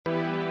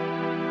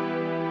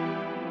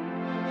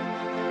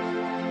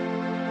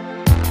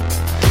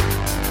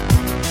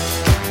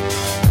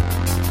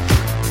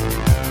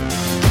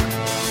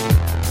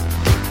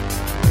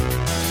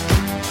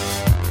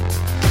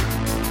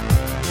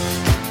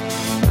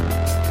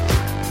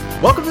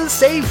Welcome to the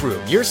Save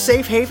Room, your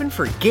safe haven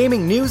for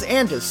gaming news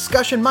and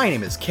discussion. My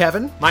name is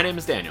Kevin. My name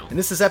is Daniel. And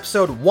this is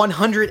episode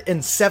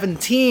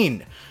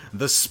 117,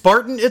 The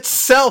Spartan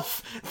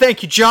Itself.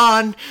 Thank you,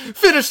 John.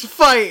 Finish the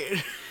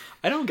fight.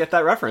 I don't get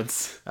that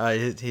reference.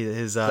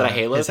 His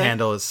Halo thing?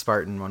 handle is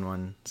Spartan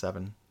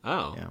 117.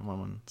 Oh. Yeah,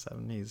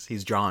 117.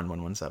 He's John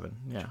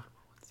 117. Yeah.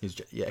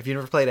 Have you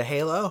never played a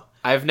Halo?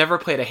 I've never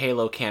played a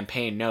Halo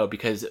campaign, no,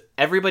 because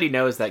everybody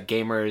knows that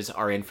gamers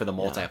are in for the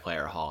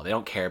multiplayer haul. They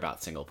don't care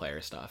about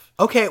single-player stuff.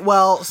 Okay,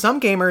 well, some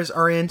gamers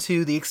are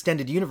into the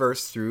extended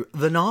universe through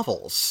the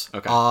novels,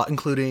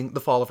 including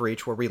The Fall of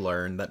Reach, where we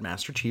learn that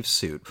Master Chief's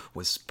suit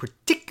was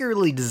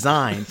particularly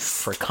designed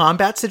for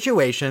combat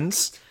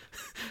situations,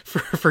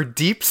 for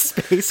deep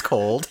space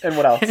cold. And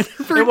what else? And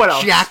for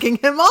jacking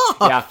him off.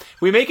 Yeah,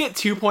 we make it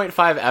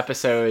 2.5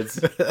 episodes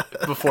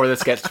before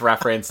this gets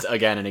referenced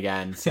again and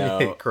again,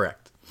 so...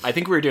 Correct. I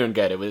think we were doing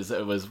good. It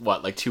was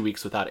what, like 2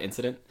 weeks without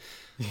incident?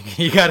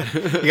 You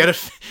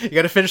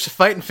gotta finish the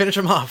fight and finish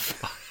him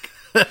off.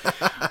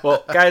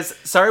 Well, guys,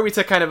 sorry we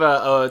took kind of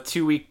a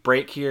 2-week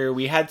break here.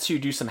 We had to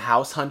do some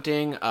house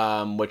hunting,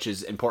 which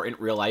is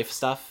important real life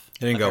stuff.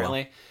 It didn't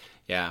apparently. go well.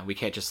 Yeah, we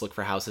can't just look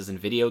for houses in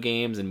video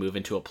games and move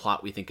into a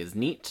plot we think is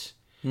neat.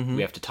 Mm-hmm.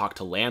 We have to talk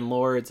to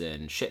landlords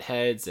and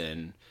shitheads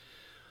and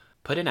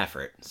put in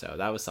effort. So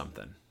that was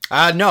something.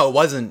 No, it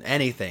wasn't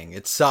anything.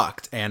 It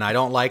sucked. And I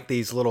don't like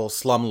these little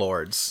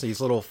slumlords,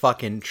 these little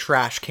fucking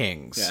trash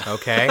kings,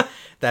 okay?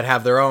 That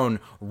have their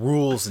own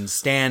rules and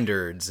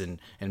standards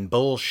and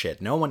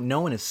bullshit. No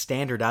one is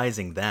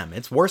standardizing them.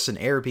 It's worse than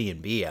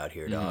Airbnb out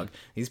here, dog.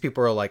 These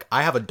people are like,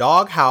 I have a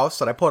dog house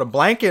that I put a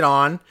blanket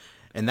on,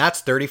 and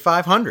that's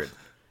 $3,500.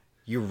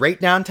 You're right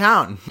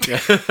downtown.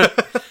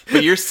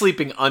 But you're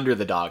sleeping under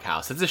the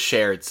doghouse. It's a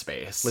shared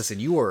space. Listen,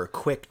 you are a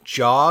quick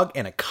jog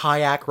and a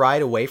kayak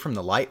ride away from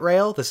the light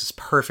rail. This is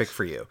perfect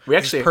for you.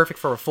 This is perfect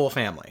for a full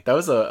family. That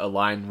was a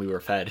line we were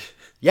fed.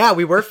 Yeah,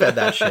 we were fed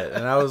that shit.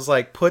 And I was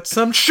like, put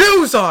some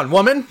shoes on,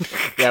 woman.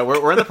 Yeah,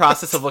 we're in the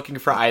process of looking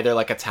for either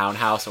like a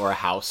townhouse or a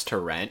house to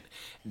rent.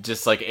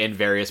 Just like in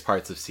various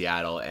parts of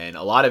Seattle, and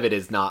a lot of it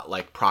is not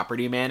like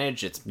property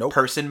managed, it's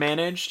person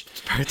managed.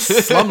 It's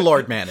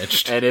slumlord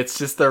managed. And it's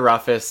just the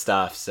roughest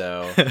stuff,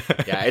 so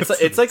yeah,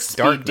 it's like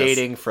speed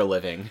dating for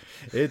living.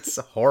 It's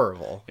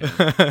horrible.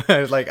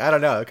 Yeah. Like, I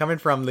don't know, coming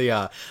from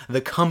the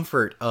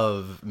comfort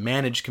of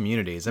managed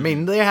communities. I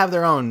mean, they have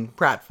their own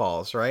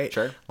pratfalls, right?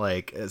 Sure.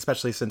 Like,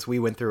 especially since we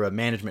went through a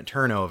management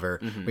turnover,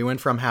 we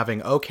went from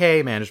having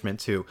okay management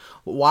to,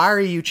 why are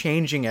you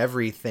changing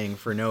everything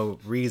for no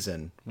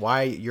reason?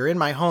 Why you're in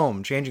my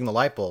home changing the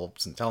light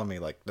bulbs and telling me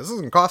like, this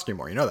doesn't cost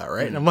anymore, you know that,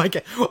 right? And I'm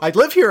like, I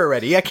live here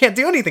already, I can't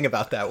do anything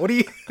about that. What do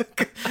you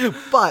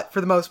But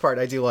for the most part,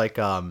 I do like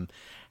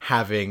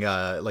having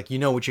like, you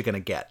know what you're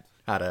gonna get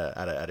out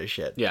of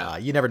shit. Yeah.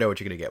 You never know what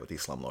you're gonna get with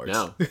these slumlords.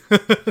 No.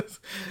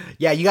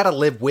 Yeah, you gotta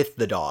live with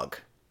the dog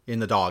in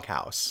the dog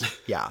house.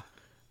 Yeah.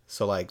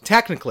 So like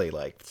technically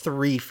like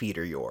 3 feet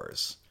are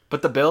yours.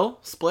 But the bill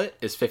split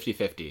is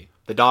 50-50.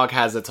 The dog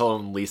has its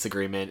own lease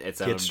agreement,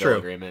 its own bill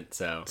agreement,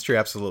 so it's true,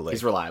 absolutely.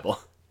 He's reliable.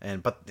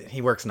 But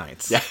he works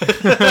nights. Yeah.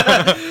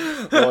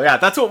 Well, yeah,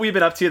 that's what we've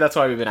been up to. That's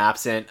why we've been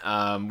absent.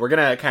 We're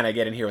gonna kind of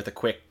get in here with a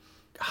quick,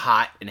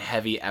 hot and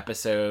heavy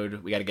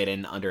episode. We got to get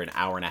in under an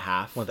hour and a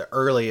half. One of the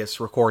earliest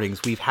recordings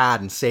we've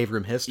had in Save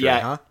Room history,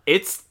 huh?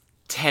 It's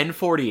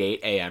 10:48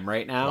 a.m.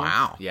 right now.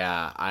 Wow.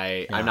 Yeah,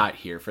 I'm not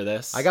here for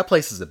this. I got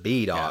places to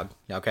be, dog.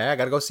 Yeah. Okay, I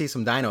got to go see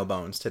some dino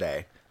bones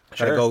today.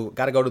 Sure.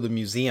 Got to go to the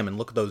museum and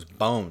look at those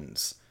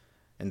bones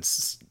and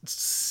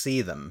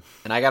see them.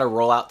 And I got to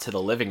roll out to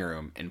the living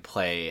room and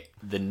play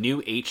the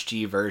new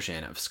HD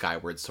version of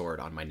Skyward Sword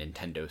on my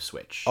Nintendo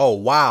Switch. Oh,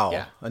 wow.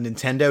 Yeah. A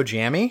Nintendo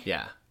Jammy?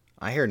 Yeah.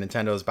 I hear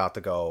Nintendo's about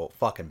to go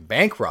fucking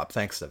bankrupt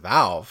thanks to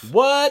Valve.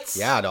 What?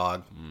 Yeah,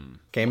 dog.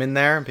 Came in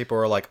there and people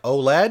were like,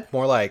 OLED?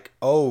 More like,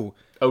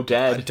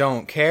 dead. I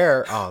don't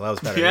care. Oh, that was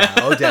better. Yeah.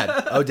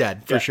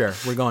 ODED, for sure.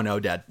 We're going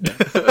ODED.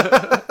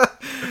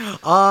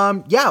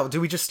 Yeah, do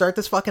we just start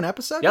this fucking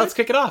episode? Yeah, let's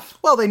kick it off.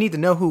 Well, they need to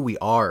know who we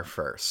are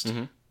first.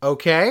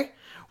 Okay?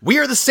 We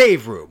are the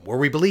Save Room, where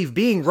we believe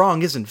being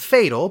wrong isn't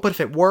fatal, but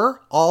if it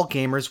were, all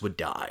gamers would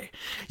die.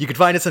 You can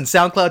find us on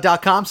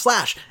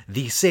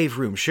SoundCloud.com/The Save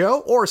Room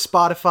Show, or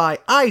Spotify,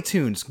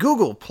 iTunes,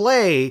 Google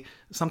Play,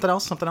 something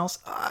else?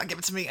 Give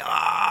it to me.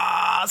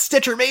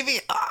 Stitcher,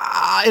 maybe?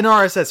 In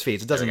RSS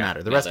feeds. It doesn't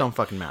matter. The rest don't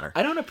fucking matter.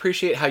 I don't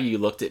appreciate how you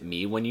looked at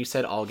me when you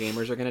said all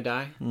gamers are going to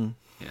die.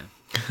 Yeah.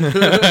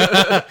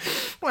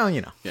 Well,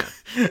 you know. Yeah.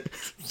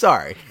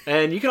 Sorry.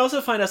 And you can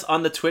also find us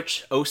on the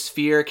Twitch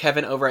Osphere.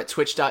 Kevin over at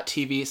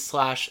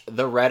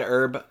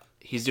twitch.tv/TheRedHerb.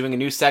 He's doing a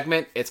new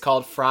segment. It's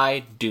called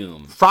Fry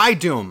Doom. Fry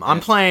Doom. I'm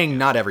playing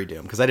not every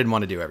Doom, because I didn't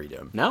want to do every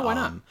Doom. No, why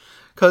not?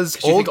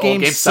 Because old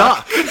games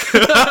suck.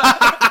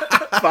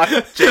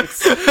 Fuck, Jinx.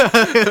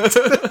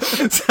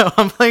 So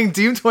I'm playing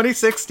Doom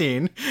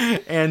 2016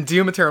 and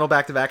Doom Eternal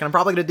back to back, and I'm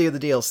probably gonna do the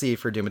DLC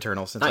for Doom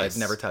Eternal since Nice. I've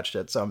never touched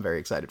it, so I'm very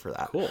excited for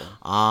that. Cool.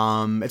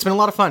 It's been a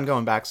lot of fun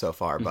going back so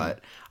far, but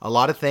a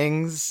lot of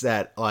things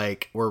that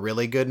like were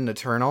really good in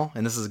Eternal,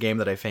 and this is a game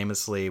that I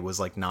famously was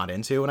like not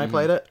into when I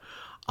played it.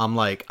 I'm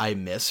like, I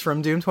miss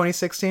from Doom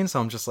 2016,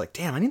 so I'm just like,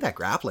 damn, I need that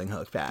grappling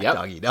hook back,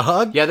 doggy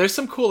dog. Yeah, there's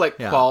some cool like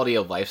quality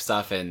of life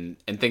stuff and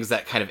things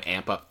that kind of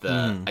amp up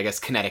the I guess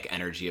kinetic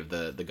energy of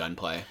the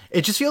gunplay.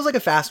 It just feels like a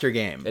faster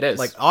game. It is.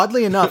 Like,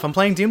 oddly enough, I'm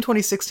playing Doom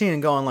 2016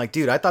 and going like,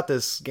 dude, I thought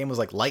this game was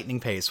like lightning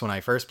pace when I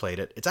first played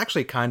it. It's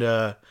actually kind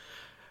of,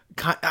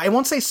 I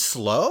won't say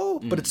slow,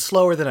 but it's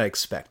slower than I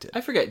expected.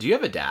 I forget. Do you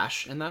have a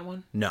dash in that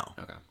one? No.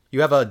 Okay.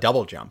 You have a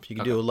double jump. You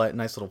can do a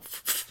nice little,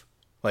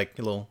 like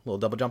a little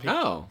double jump.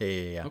 Oh.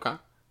 Yeah. Okay.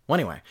 Well,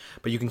 anyway,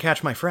 but you can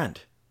catch my friend,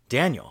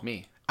 Daniel.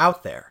 Me.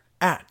 Out there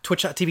at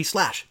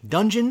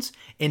twitch.tv/Dungeons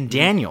and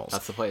Daniels.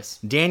 That's the place.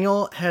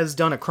 Daniel has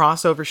done a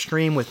crossover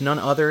stream with none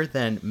other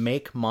than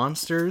Make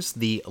Monsters,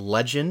 the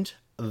legend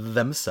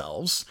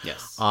themselves.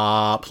 Yes.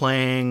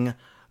 Playing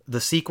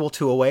the sequel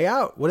to A Way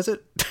Out. What is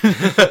it?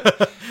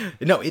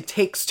 No, It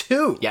Takes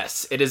Two.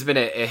 Yes, it has been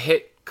a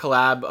hit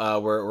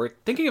collab. We're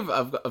thinking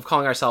of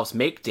calling ourselves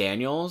Make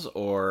Daniels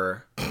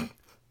or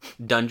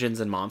Dungeons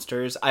and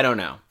Monsters. I don't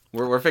know.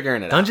 We're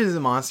figuring it out. Dungeons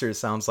and Monsters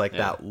sounds like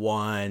that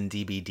one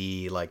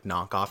DBD like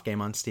knockoff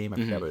game on Steam. I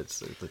forget what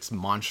it's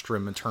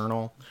Monstrum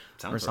Eternal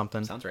or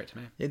something. Sounds right to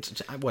me.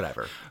 It's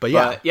whatever. But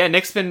yeah,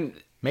 Nick's been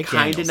Make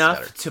kind Daniels enough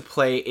better. to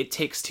play It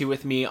Takes Two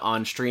with me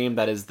on stream.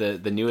 That is the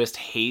newest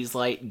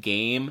Hazelight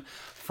game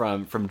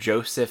from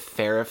Joseph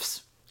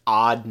Farif's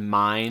Odd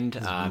Mind.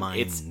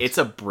 It's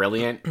a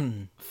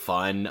brilliant,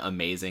 fun,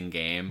 amazing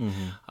game.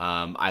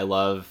 I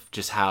love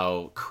just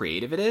how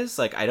creative it is.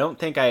 Like, I don't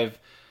think I've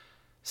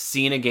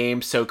seen a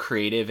game so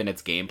creative in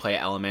its gameplay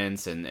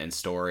elements and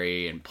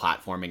story and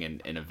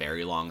platforming in a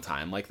very long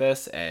time like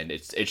this, and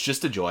it's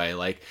just a joy.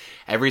 Like,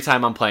 every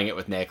time I'm playing it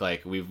with Nick,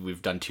 like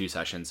we've done 2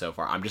 sessions so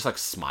far, I'm just like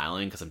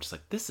smiling because I'm just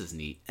like, this is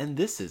neat and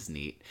this is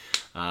neat.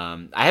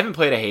 I haven't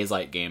played a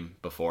Hazelight game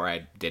before.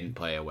 I didn't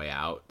play A Way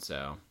Out,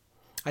 so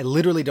I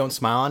literally don't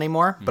smile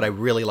anymore, but I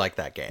really like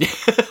that game.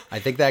 I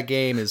think that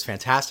game is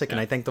fantastic, and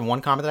I think the one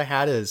comment that I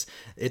had is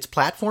its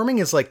platforming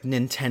is like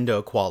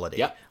Nintendo quality.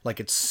 Yep. Like,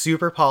 it's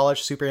super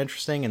polished, super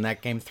interesting, and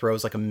that game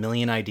throws like a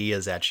million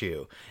ideas at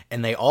you,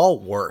 and they all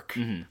work.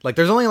 Like,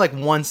 there's only like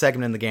one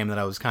segment in the game that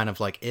I was kind of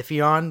like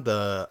iffy on,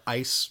 the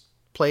ice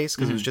place,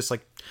 because it was just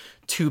like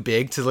too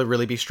big to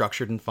really be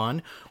structured and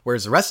fun,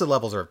 whereas the rest of the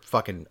levels are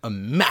fucking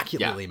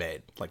immaculately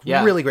made, like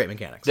really great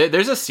mechanics.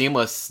 There's a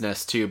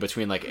seamlessness too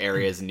between like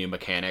areas and new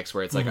mechanics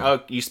where it's like,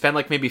 oh, you spend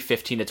like maybe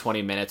 15 to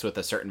 20 minutes with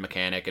a certain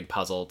mechanic and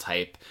puzzle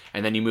type,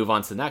 and then you move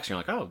on to the next and you're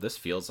like, oh, this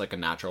feels like a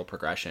natural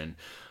progression.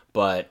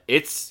 But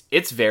it's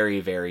very,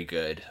 very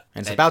good.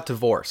 And it's about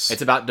divorce.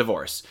 It's about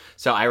divorce.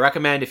 So I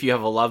recommend, if you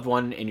have a loved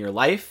one in your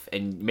life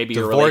and maybe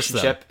your Divorce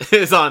relationship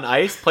is on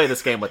ice, play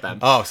this game with them.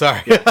 Oh,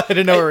 sorry. I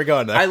didn't know where we were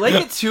going there. I like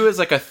it too as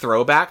like a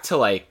throwback to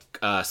like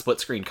split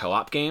screen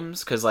co-op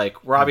games, because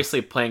like we're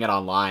obviously playing it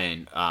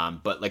online,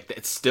 but like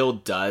it still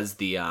does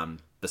the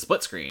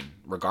split screen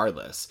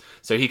regardless.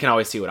 So he can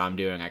always see what I'm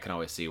doing. I can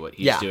always see what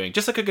he's doing.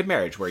 Just like a good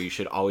marriage where you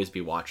should always be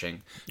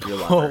watching your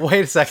lover. Oh,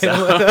 wait a second.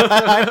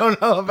 I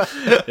don't know about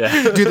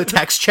do the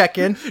text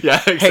check-in. Yeah,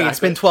 exactly. Hey, it's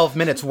been 12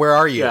 minutes. Where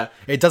are you? Yeah.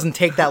 It doesn't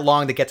take that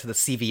long to get to the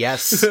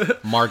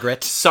CVS,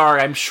 Margaret.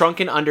 Sorry, I'm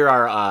shrunken under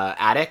our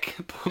attic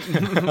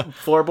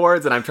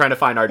floorboards, and I'm trying to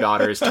find our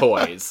daughter's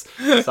toys.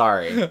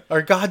 Sorry.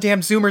 Our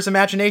goddamn Zoomer's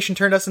imagination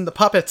turned us into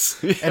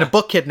puppets, and a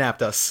book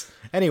kidnapped us.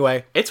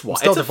 Anyway, I'm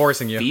still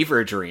divorcing you.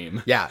 Fever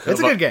dream. Yeah, it's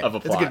a good game. Of a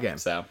plot. It's a good game.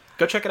 So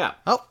go check it out.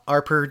 Oh,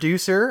 our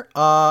producer,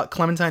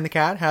 Clementine the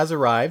cat, has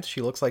arrived.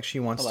 She looks like she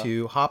wants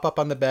to hop up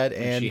on the bed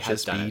and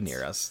just be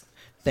near us.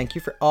 Thank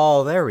you for...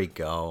 Oh, there we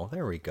go.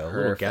 There we go.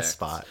 Little guest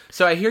spot.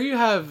 So I hear you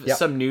have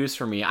some news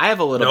for me. I have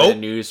a little bit of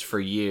news for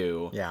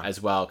you as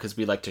well, because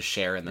we like to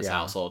share in this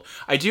household.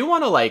 I do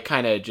want to like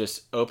kind of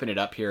just open it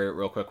up here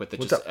real quick with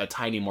just a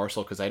tiny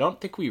morsel, because I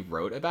don't think we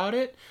wrote about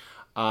it.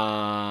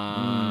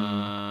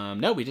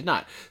 No, we did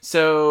not.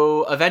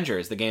 So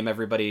Avengers, the game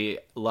everybody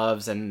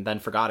loves and then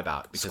forgot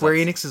about. Square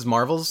Enix's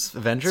Marvel's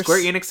Avengers?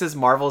 Square Enix's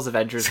Marvel's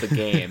Avengers, the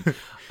game.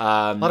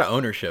 A lot of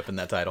ownership in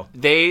that title.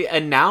 They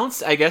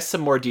announced, I guess,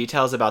 some more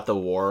details about the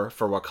War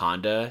for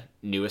Wakanda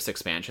newest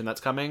expansion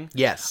that's coming.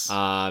 Yes.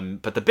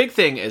 But the big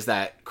thing is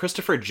that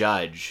Christopher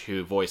Judge,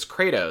 who voiced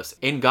Kratos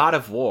in God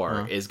of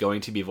War, is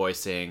going to be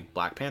voicing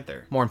Black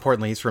Panther. More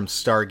importantly, he's from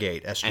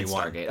Stargate SG-1. And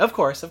Stargate, of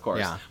course.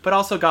 Yeah. But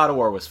also God of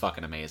War was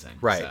fucking amazing.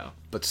 Right. So.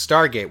 But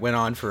Stargate went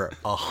on for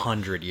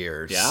 100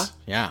 years. Yeah?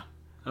 Yeah.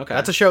 Okay.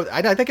 That's a show.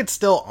 I think it's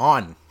still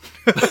on.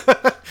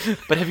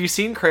 But have you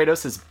seen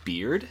Kratos'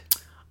 beard?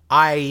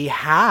 I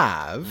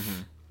have.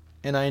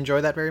 And I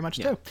enjoy that very much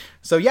too.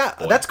 So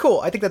that's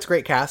cool. I think that's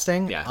great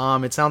casting.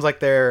 Yeah. It sounds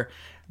like they're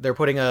they're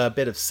putting a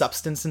bit of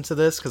substance into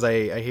this because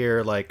I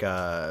hear like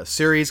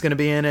Suri's going to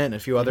be in it and a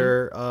few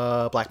other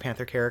Black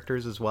Panther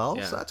characters as well.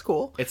 Yeah. So that's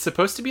cool. It's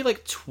supposed to be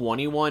like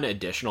 21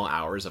 additional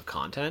hours of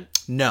content.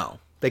 No.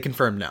 They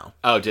confirmed no.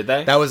 Oh, did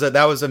they? That was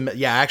a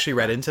yeah, I actually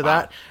read into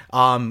that.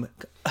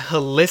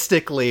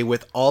 Holistically,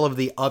 with all of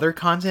the other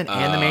content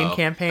and the main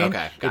campaign,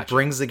 it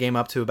brings the game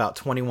up to about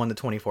 21 to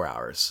 24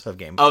 hours of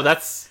gameplay. Oh,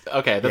 that's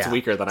okay. That's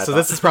weaker than I thought. So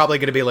this is probably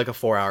going to be like a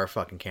 4-hour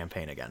fucking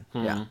campaign again.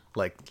 Yeah,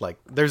 like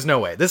there's no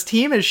way. This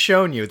team has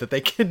shown you that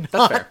they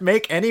cannot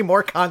make any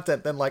more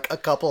content than like a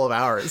couple of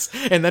hours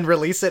and then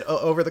release it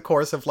over the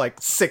course of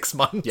like 6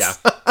 months. Yeah.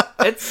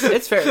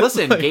 It's fair.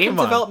 Listen, like, game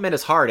development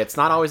is hard. It's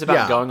not always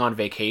about going on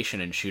vacation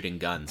and shooting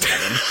guns,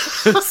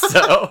 Kevin.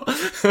 So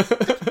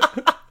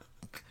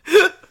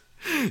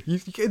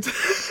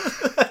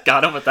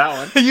got him with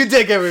that one. You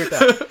did get me with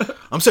that.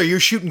 I'm sorry,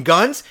 you're shooting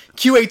guns?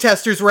 QA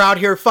testers were out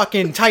here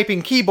fucking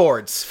typing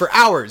keyboards for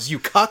hours, you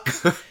cuck.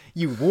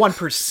 You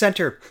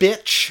 1%er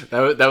bitch.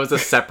 That was a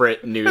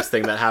separate news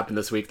thing that happened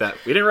this week that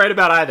we didn't write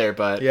about either,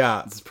 but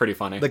it's pretty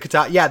funny.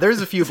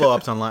 There's a few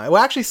blow-ups online.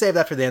 We'll actually save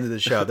that for the end of the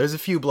show. There's a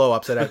few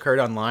blow-ups that occurred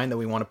online that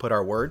we want to put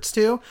our words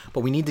to,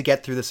 but we need to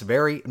get through this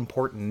very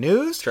important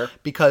news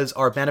because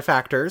our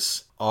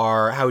benefactors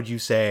are, how would you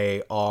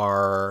say,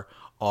 who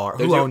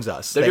owns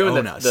us? They're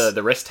doing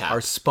the wrist tap. Our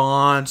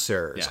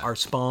sponsors. Yeah. Our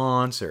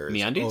sponsors.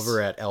 MeUndies?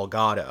 Over at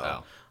Elgato.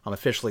 Oh. I'm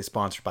officially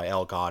sponsored by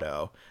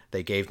Elgato.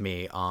 They gave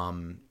me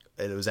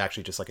it was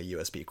actually just like a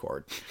USB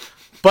cord.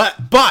 But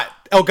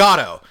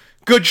Elgato,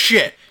 good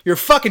shit. You're a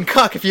fucking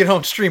cuck if you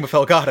don't stream with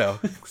Elgato.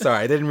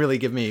 Sorry, they didn't really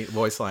give me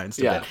voice lines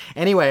today. Yeah.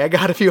 Anyway, I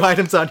got a few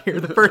items on here.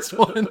 The first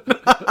one.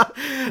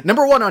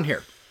 Number 1 on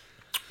here.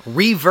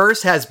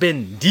 Reverse has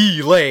been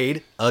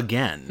delayed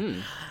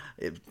again.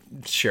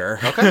 Sure.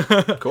 Okay.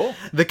 Cool.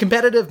 The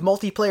competitive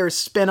multiplayer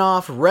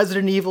spin-off,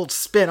 Resident Evil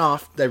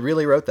spin-off. I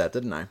really wrote that,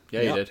 didn't I?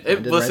 Yeah, you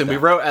did. Listen, we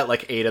wrote at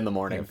like 8 a.m.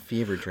 A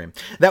fever dream.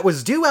 That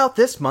was due out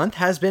this month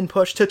has been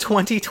pushed to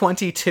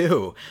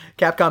 2022.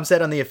 Capcom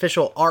said on the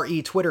official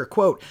RE Twitter,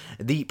 quote,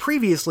 "The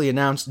previously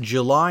announced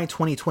July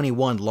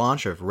 2021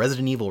 launch of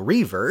Resident Evil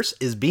Reverse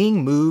is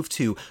being moved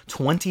to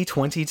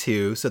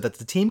 2022 so that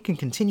the team can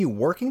continue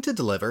working to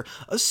deliver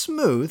a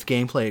smooth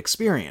gameplay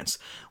experience.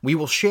 We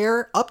will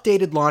share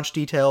updated launch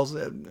details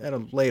at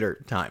a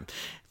later time.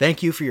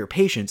 Thank you for your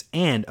patience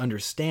and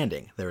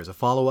understanding." There is a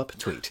follow-up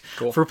tweet.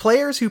 Cool. "For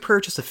players who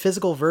purchase a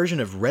physical version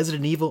of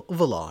Resident Evil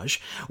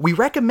Village, we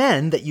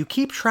recommend that you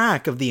keep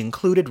track of the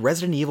included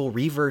Resident Evil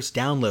Reverse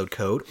download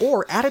code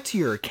or add it to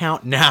your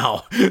account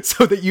now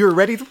so that you're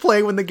ready to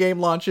play when the game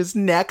launches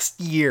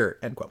next year."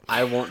 End quote.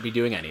 I won't be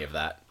doing any of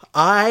that.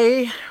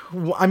 I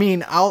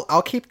mean,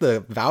 I'll keep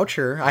the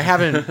voucher. I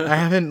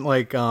haven't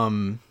like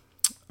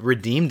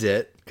redeemed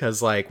it.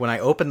 Because, like, when I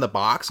opened the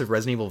box of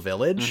Resident Evil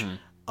Village,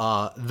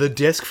 the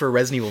disc for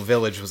Resident Evil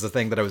Village was the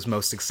thing that I was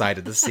most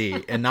excited to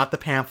see, and not the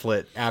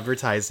pamphlet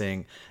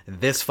advertising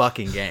this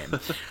fucking game.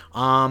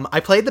 I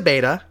played the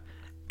beta,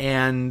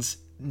 and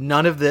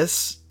none of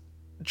this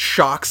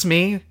shocks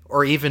me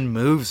or even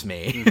moves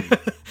me,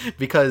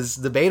 because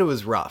the beta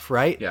was rough,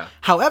 right? Yeah.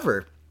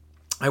 However,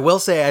 I will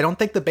say I don't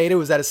think the beta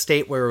was at a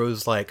state where it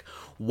was like,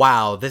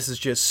 wow, this is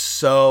just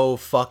so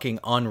fucking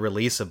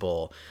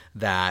unreleasable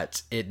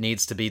that it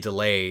needs to be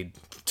delayed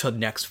to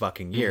next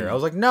fucking year. I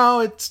was like, no,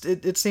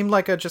 it seemed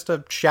like just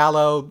a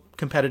shallow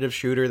competitive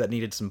shooter that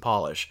needed some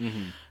polish.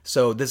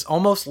 So this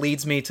almost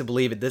leads me to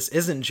believe that this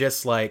isn't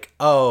just like,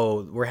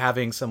 oh, we're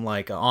having some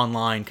like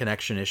online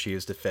connection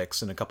issues to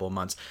fix in a couple of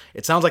months.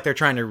 It sounds like they're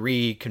trying to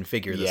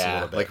reconfigure this a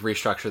little bit. Like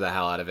restructure the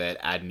hell out of it,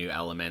 add new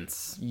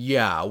elements.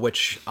 Yeah,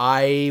 which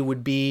I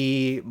would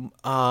be,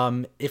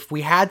 if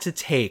we had to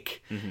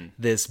take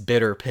this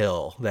bitter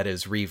pill that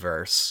is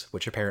Reverse,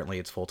 which apparently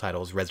its full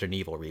title is Resident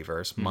Evil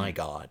Reverse. My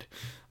God.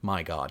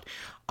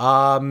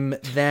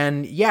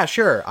 Then yeah,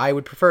 sure. I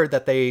would prefer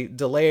that they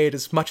delay it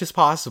as much as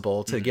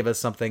possible to give us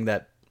something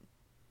that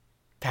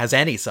has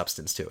any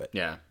substance to it.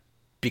 Yeah.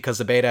 Because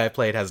the beta I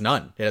played has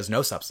none. It has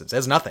no substance. It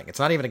has nothing. It's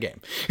not even a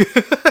game.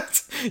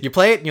 You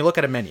play it and you look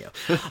at a menu.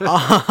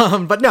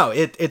 But no,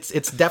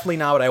 it's definitely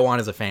not what I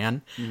want as a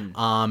fan.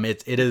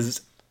 It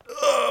is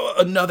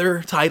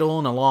another title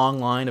in a long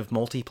line of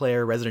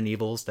multiplayer Resident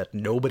Evils that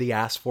nobody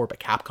asked for, but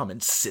Capcom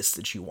insists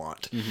that you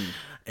want.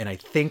 And I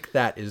think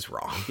that is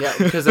wrong. Yeah,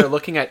 because they're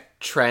looking at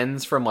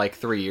trends from like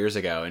 3 years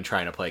ago and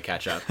trying to play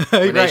catch up.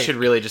 Where they should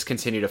really just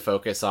continue to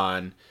focus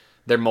on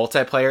their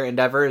multiplayer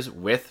endeavors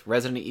with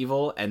Resident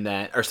Evil, and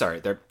then,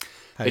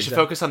 they should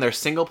focus on their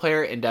single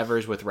player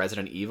endeavors with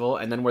Resident Evil,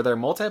 and then where their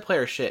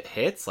multiplayer shit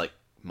hits, like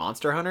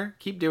Monster Hunter,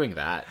 keep doing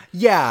that.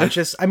 Yeah,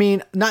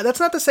 that's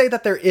not to say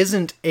that there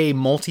isn't a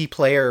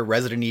multiplayer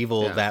Resident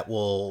Evil that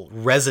will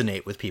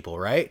resonate with people,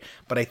 right?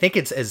 But I think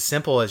it's as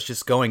simple as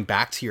just going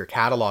back to your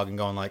catalog and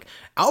going like,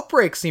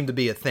 Outbreak seemed to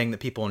be a thing that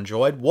people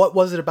enjoyed. What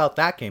was it about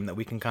that game that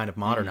we can kind of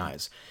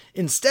modernize?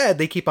 Instead,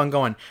 they keep on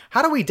going,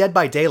 how do we Dead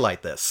by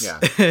Daylight this?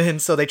 Yeah.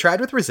 And so they tried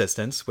with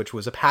Resistance, which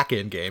was a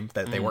pack-in game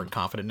that they weren't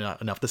confident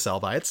enough to sell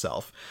by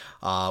itself,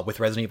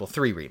 with Resident Evil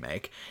 3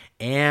 Remake.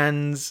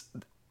 And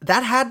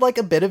that had like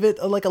a bit of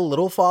it, like a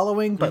little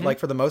following, but like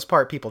for the most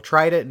part, people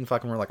tried it and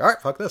fucking were like, all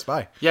right, fuck this,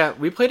 bye. Yeah,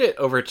 we played it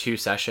over 2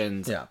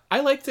 sessions. Yeah. I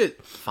liked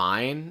it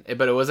fine,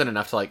 but it wasn't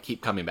enough to like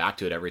keep coming back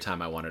to it every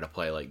time I wanted to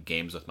play like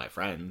games with my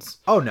friends.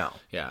 Oh no.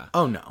 Yeah.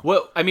 Oh no.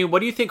 Well, I mean, what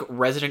do you think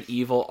Resident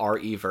Evil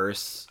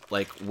RE-verse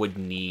like would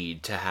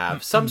need to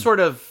have some sort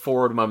of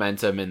forward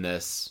momentum in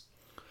this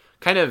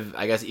kind of,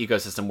 I guess,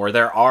 ecosystem where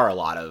there are a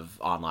lot of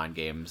online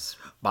games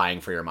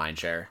buying for your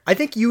mindshare? I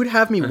think you would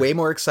have me way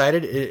more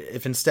excited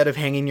if instead of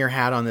hanging your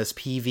hat on this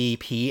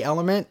PvP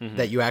element,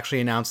 that you actually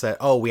announced that,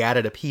 oh, we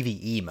added a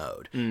PvE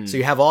mode. So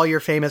you have all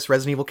your famous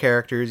Resident Evil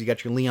characters. You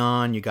got your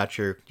Leon, you got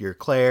your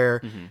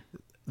Claire,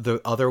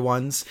 the other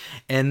ones.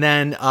 And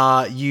then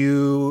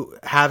you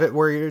have it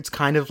where it's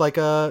kind of like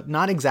a,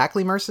 not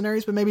exactly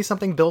mercenaries, but maybe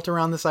something built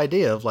around this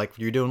idea of like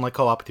you're doing like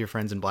co-op with your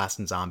friends and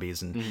blasting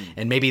zombies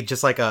and maybe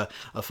just like a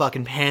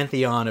fucking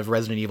pantheon of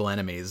Resident Evil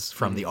enemies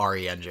from the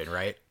RE engine,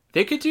 right?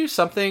 They could do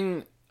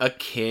something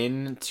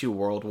akin to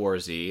World War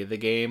Z, the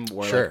game,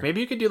 where like, maybe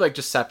you could do like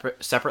just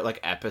separate like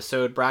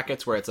episode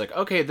brackets where it's like,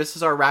 okay, this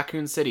is our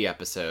Raccoon City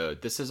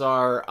episode, this is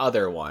our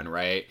other one,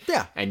 right?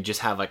 Yeah. And just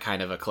have like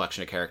kind of a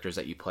collection of characters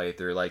that you play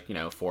through, like,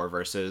 4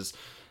 versus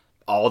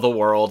all the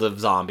world of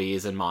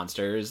zombies and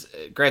monsters.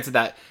 Granted,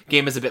 that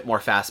game is a bit more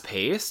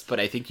fast-paced, but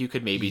I think you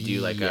could maybe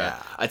do like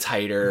a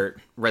tighter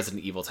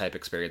Resident Evil type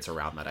experience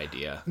around that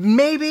idea.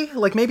 Maybe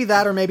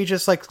that, or maybe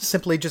just like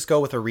simply just go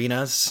with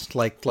arenas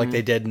like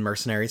they did in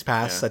Mercenaries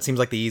Pass. That seems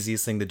like the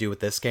easiest thing to do with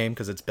this game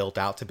because it's built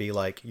out to be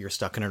like you're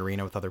stuck in an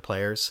arena with other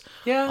players.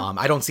 Yeah.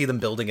 I don't see them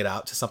building it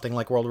out to something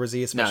like World War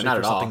Z, especially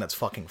for something that's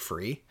fucking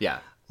free. Yeah.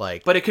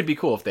 Like, but it could be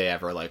cool if they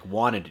ever like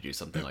wanted to do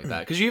something like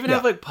that, because you even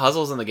have like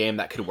puzzles in the game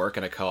that could work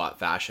in a co-op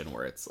fashion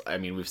where it's, I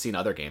mean, we've seen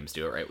other games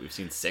do it, right? We've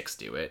seen 6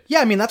 do it. Yeah,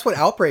 I mean, that's what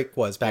Outbreak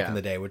was back in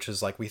the day, which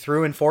is like we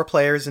threw in 4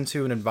 players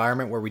into an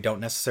environment where we don't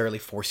necessarily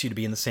force you to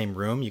be in the same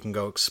room. You can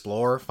go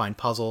explore, find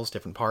puzzles,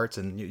 different parts,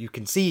 and you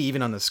can see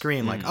even on the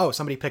screen like, oh,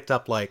 somebody picked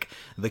up like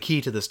the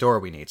key to this door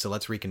we need, so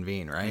let's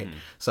reconvene, right?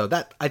 So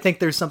that, I think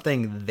there's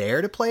something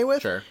there to play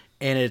with. Sure.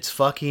 And it's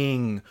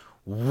fucking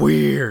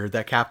weird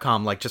that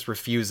Capcom like just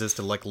refuses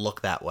to like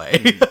look that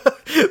way.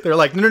 They're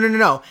like,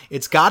 no,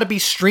 it's got to be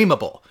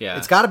streamable. Yeah,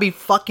 it's got to be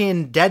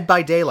fucking Dead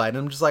by Daylight. And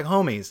I'm just like,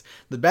 homies,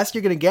 the best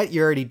you're gonna get,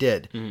 you already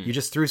did. You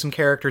just threw some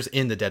characters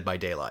into Dead by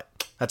Daylight.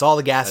 That's all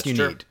the gas you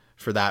need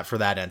for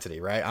that entity,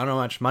 right? I don't know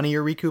how much money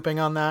you're recouping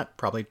on that.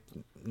 Probably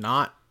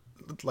not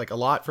like a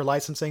lot for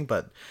licensing,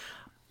 but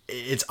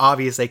it's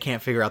obvious they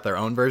can't figure out their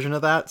own version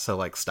of that. So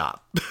like,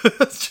 stop.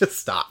 Just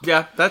stop.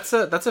 Yeah, that's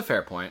a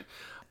fair point.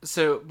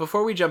 So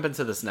before we jump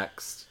into this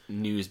next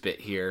news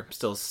bit here,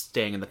 still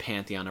staying in the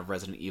pantheon of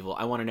Resident Evil,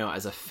 I want to know,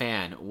 as a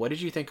fan, what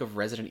did you think of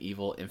Resident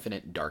Evil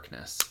Infinite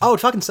Darkness? Oh, it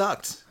fucking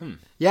sucked.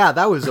 Yeah,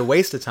 that was a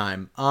waste of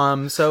time.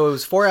 So it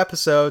was 4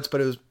 episodes, but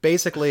it was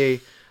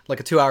basically like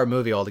a 2-hour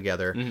movie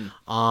altogether.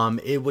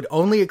 It would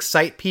only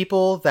excite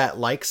people that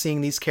like seeing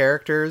these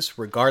characters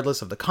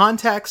regardless of the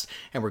context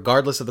and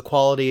regardless of the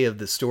quality of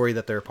the story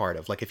that they're a part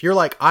of. Like if you're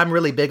like, I'm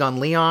really big on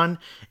Leon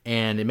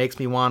and it makes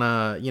me want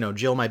to,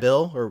 Jill my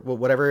Bill or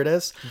whatever it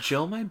is.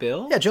 Jill my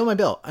Bill? Yeah, Jill my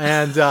Bill.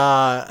 And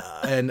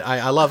and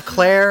I love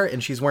Claire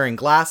and she's wearing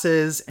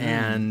glasses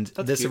and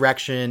this cute.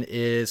 erection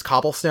is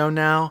cobblestone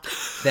now,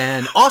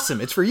 then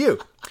awesome, it's for you.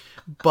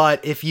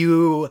 But if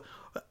you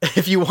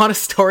want a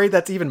story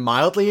that's even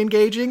mildly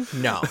engaging,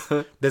 no,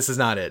 this is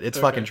not it. It's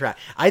fucking trash.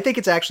 I think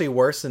it's actually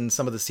worse than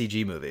some of the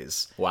CG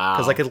movies. Wow.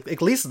 Because like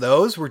at least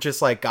those were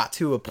just like got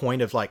to a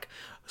point of like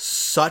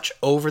such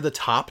over the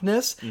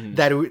topness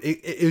that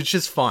it was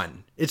just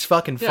fun. It's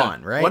fucking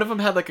fun, right? One of them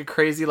had like a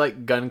crazy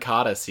like gun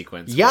kata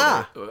sequence.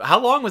 Yeah. How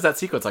long was that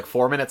sequence? Like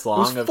 4 minutes long?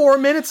 It was 4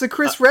 minutes of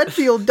Chris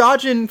Redfield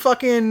dodging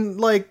fucking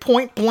like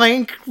point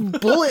blank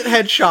bullet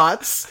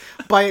headshots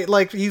by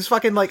like he's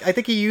fucking like I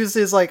think he used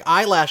his like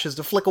eyelashes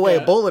to flick away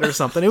a bullet or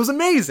something. It was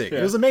amazing.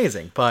 It was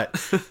amazing. But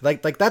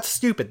like that's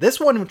stupid. This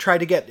one tried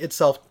to get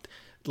itself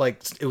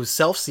like it was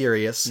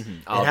self-serious.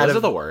 Oh, those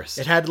are the worst.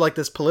 It had like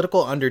this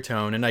political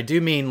undertone, and I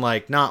do mean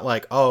like not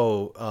like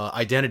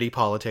identity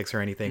politics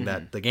or anything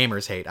that the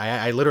gamers hate.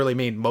 I literally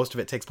mean most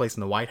of it takes place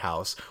in the White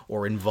House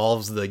or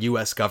involves the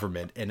U.S.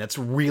 government, and it's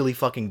really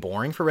fucking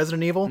boring for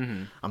Resident Evil.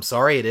 I'm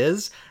sorry, it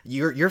is.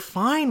 You're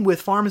fine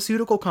with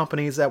pharmaceutical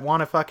companies that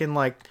want to fucking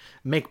like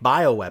make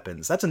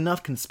bioweapons. That's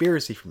enough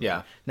conspiracy for me.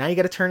 Yeah. Now you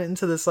got to turn it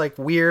into this like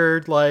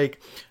weird like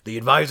the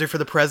advisor for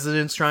the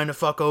president's trying to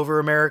fuck over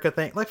America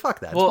thing. Like fuck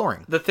that. It's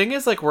boring. The thing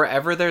is, like,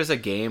 wherever there's a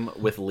game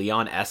with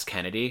Leon S.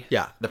 Kennedy,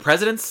 the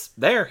president's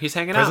there. He's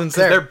hanging out. Because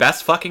they're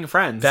best fucking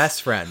friends.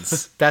 Best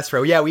friends. That's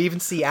right. Yeah, we even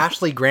see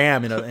Ashley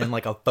Graham in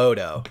like a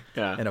photo.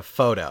 Yeah. In a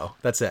photo.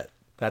 That's it.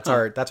 That's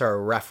our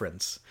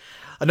reference.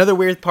 Another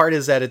weird part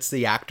is that it's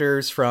the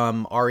actors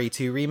from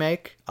RE2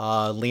 remake,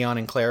 Leon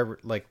and Claire,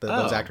 like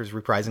those actors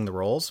reprising the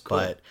roles,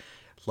 but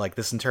like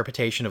this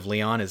interpretation of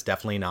Leon is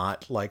definitely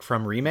not like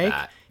from remake.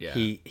 Yeah.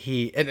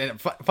 He and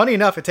funny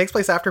enough, it takes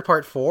place after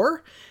part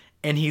 4.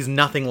 And he's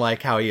nothing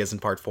like how he is in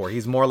Part 4.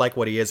 He's more like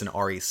what he is in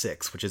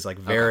RE6, which is like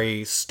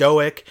very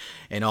stoic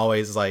and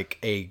always like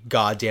a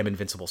goddamn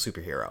invincible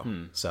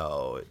superhero.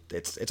 So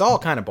it's all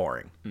kind of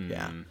boring.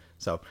 Yeah.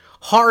 So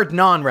hard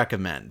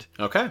non-recommend.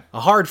 Okay. A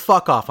hard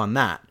fuck off on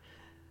that.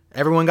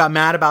 Everyone got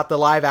mad about the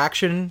live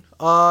action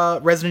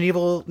Resident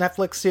Evil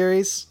Netflix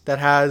series that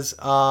has,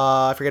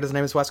 I forget his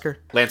name is Wesker.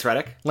 Lance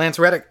Reddick. Lance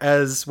Reddick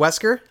as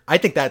Wesker. I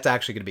think that's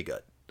actually going to be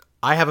good.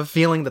 I have a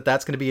feeling that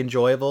that's going to be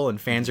enjoyable and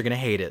fans are going to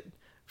hate it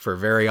for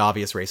very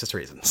obvious racist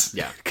reasons.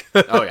 Yeah.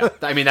 Oh, yeah.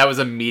 I mean, that was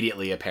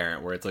immediately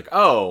apparent where it's like,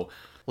 oh,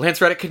 Lance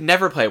Reddick could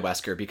never play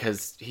Wesker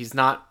because he's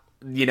not,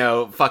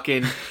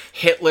 fucking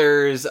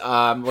Hitler's,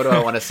 what do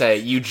I want to say,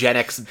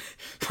 eugenics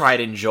pride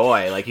and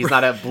joy. Like, he's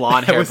not a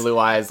blonde hair, blue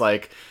eyes,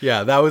 like...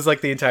 Yeah, that was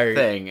like the entire...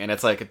 thing, and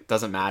it's like, it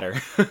doesn't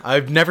matter.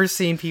 I've never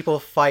seen people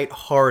fight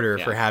harder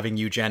for having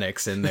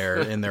eugenics in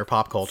their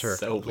pop culture,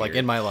 so weird. like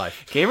in my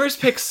life. Gamers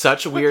pick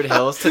such weird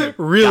hills to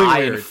really die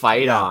weird. and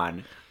fight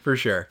on. For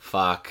sure.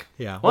 Fuck.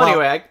 Yeah. Well,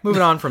 anyway,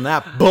 moving on from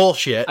that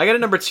bullshit. I got a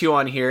number 2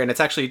 on here, and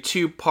it's actually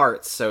 2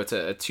 parts, so it's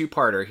a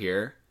 2-parter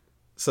here.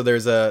 So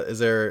there's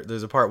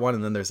a part 1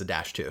 and then there's a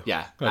 -2.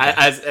 Yeah.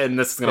 Okay. And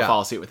this is going to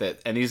follow suit with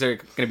it. And these are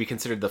going to be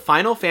considered the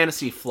Final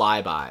Fantasy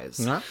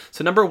flybys. Uh-huh.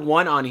 So number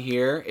 1 on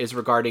here is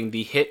regarding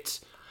the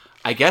hit,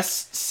 I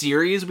guess,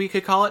 series we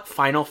could call it,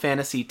 Final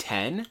Fantasy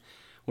X,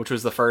 which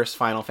was the first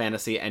Final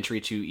Fantasy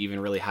entry to even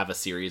really have a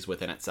series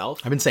within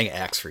itself. I've been saying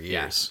X for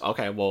years. Yeah.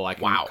 Okay, well, I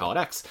can call it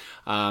X.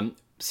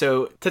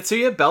 So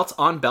Tetsuya Belt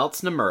on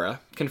Belts Nomura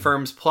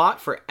confirms plot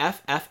for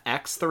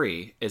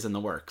FFX3 is in the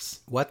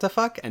works. What the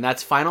fuck? And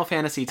that's Final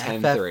Fantasy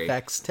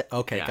X-3.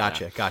 Okay,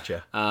 Yeah,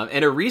 gotcha.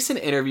 In a recent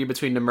interview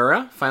between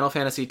Nomura, Final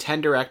Fantasy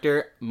X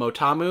director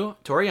Motomu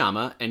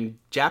Toriyama, and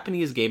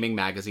Japanese gaming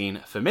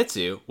magazine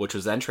Famitsu, which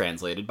was then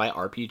translated by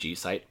RPG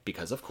Site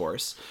because of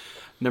course,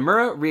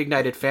 Nomura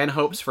reignited fan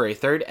hopes for a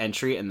third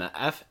entry in the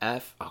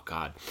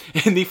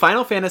in the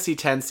Final Fantasy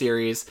X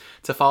series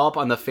to follow up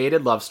on the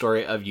fated love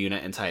story of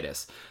Yuna and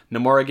Tidus.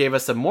 Nomura gave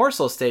us a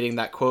morsel stating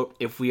that, quote,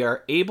 if we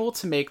are able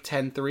to make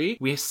 10-3,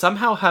 we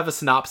somehow have a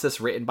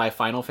synopsis written by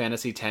Final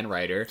Fantasy X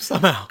writer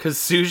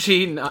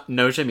Kazushi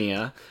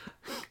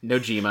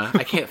Nojima.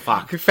 I can't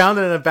fuck. We found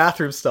it in a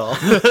bathroom stall.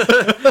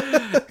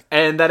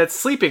 And that it's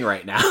sleeping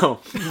right now.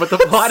 But the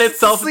plot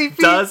itself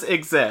does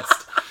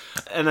exist.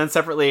 And then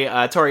separately,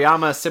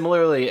 Toriyama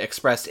similarly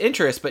expressed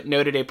interest, but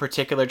noted a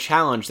particular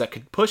challenge that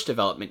could push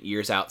development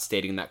years out,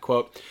 stating that,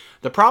 quote,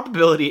 the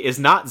probability is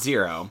not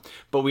 0,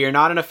 but we are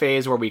not in a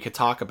phase where we could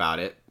talk about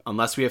it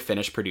unless we have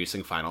finished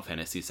producing Final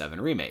Fantasy VII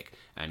Remake,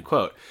 end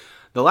quote.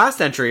 The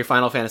last entry,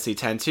 Final Fantasy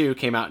X-2,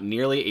 came out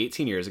nearly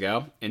 18 years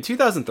ago, in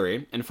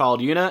 2003, and followed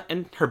Yuna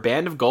and her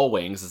band of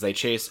Gullwings as they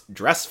chased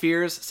dress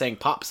spheres, sang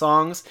pop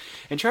songs,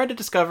 and tried to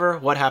discover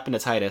what happened to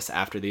Tidus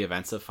after the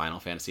events of Final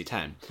Fantasy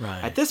X.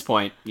 Right. At this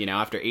point,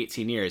 after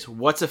 18 years,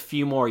 what's a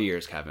few more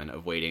years, Kevin,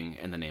 of waiting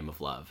in the name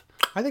of love?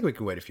 I think we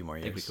could wait a few more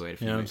years. I think we could wait a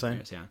few more years,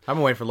 years, yeah. I've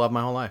been waiting for love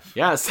my whole life.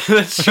 Yes,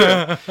 that's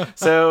true.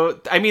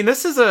 So, I mean,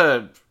 this is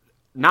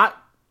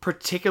not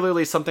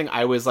particularly something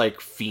I was,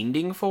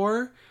 fiending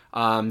for.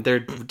 There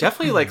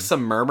definitely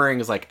some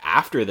murmurings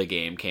after the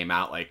game came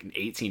out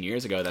 18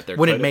 years ago that there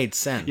when it made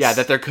sense. Yeah,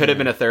 that there could have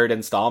been a third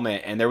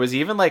installment, and there was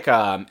even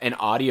an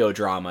audio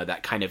drama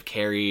that kind of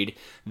carried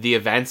the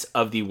events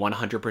of the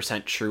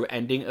 100% true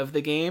ending of the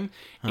game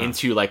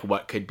into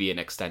what could be an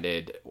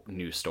extended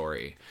new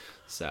story.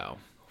 So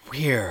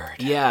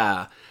weird.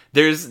 Yeah.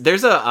 There's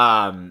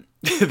a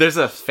there's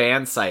a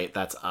fan site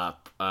that's up.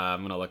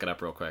 I'm gonna look it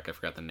up real quick. I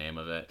forgot the name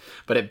of it,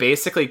 but it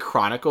basically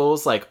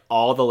chronicles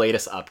all the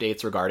latest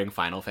updates regarding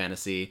Final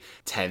Fantasy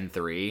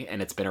X-3,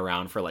 and it's been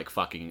around for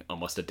fucking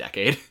almost a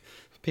decade.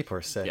 People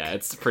are sick. Yeah,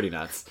 it's pretty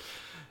nuts.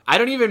 I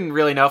don't even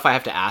really know if I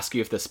have to ask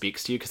you if this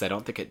speaks to you because I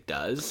don't think it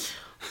does.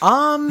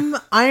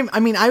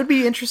 I would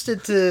be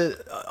interested to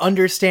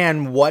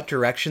understand what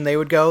direction they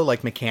would go,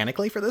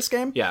 mechanically for this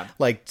game. Yeah.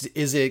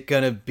 Is it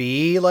gonna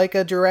be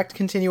a direct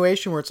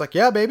continuation where it's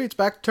yeah, baby, it's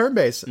back to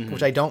turn-based,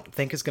 which I don't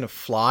think is gonna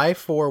fly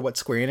for what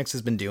Square Enix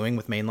has been doing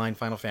with mainline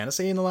Final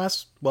Fantasy in the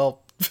last,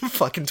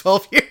 fucking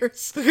 12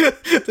 years,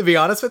 to be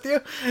honest with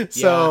you.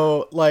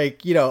 So,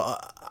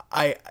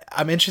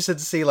 I'm interested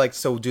to see,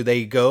 so do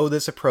they go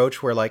this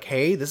approach where,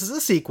 hey, this is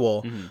a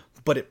sequel,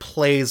 but it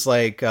plays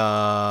 7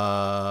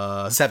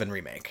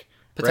 Remake.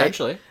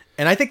 Potentially. Right?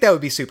 And I think that would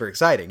be super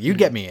exciting. You'd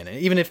get me in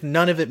it, even if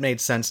none of it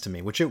made sense to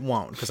me, which it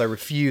won't, because I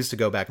refuse to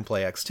go back and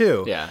play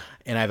X2. Yeah.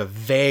 And I have a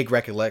vague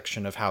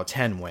recollection of how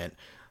 10 went.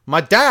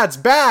 My dad's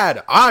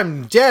bad.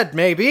 I'm dead,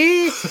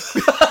 maybe.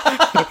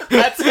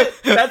 That's it.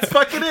 That's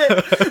fucking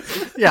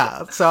it.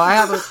 Yeah. So I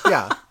have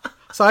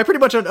So I pretty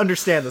much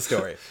understand the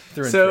story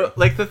through and through.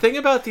 The thing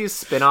about these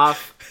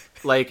spin-off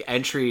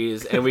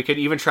entries, and we could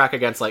even track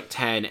against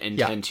 10 and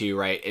 10-2,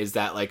 right, is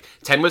that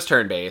 10 was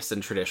turn-based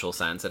in traditional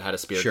sense. It had a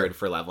spirit grid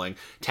for leveling.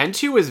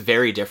 10-2 was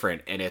very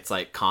different in its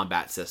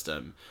combat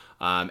system.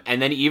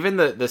 And then even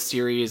the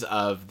series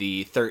of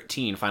the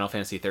Final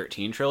Fantasy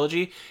 13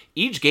 trilogy,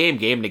 each game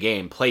to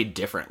game, played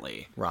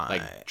differently. Right.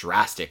 Like,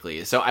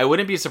 drastically. So I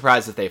wouldn't be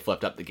surprised if they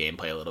flipped up the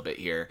gameplay a little bit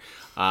here.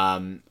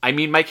 I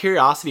mean, my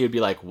curiosity would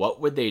be like,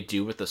 what would they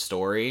do with the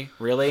story,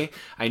 really?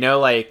 I know,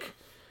 like...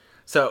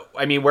 So,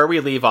 I mean, where we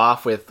leave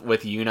off with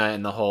Yuna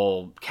and the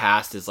whole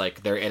cast is,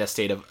 like, they're in a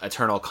state of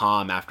eternal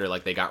calm after,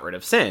 like, they got rid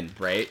of Sin,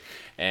 right?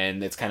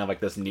 And it's kind of like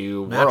this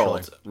new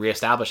world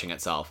reestablishing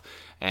itself.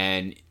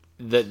 And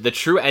the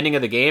true ending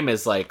of the game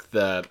is, like,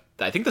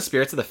 I think the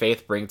Spirits of the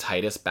Faith bring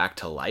Titus back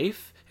to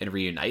life and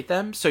reunite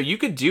them. So you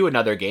could do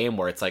another game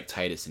where it's, like,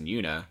 Titus and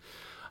Yuna.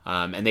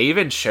 And they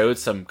even showed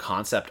some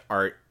concept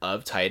art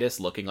of Titus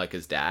looking like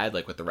his dad,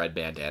 like with the red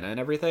bandana and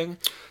everything.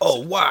 Oh,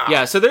 wow.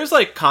 Yeah, so there's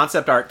like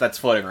concept art that's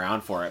floating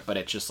around for it, but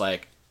it's just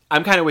like,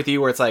 I'm kind of with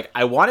you where it's like,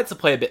 I want it to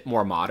play a bit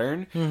more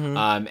modern.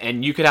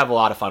 And you could have a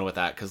lot of fun with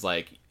that because,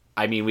 like,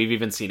 I mean, we've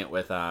even seen it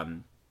with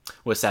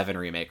 7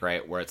 Remake,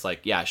 right? Where it's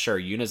like, yeah, sure,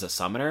 Yuna's a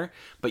summoner,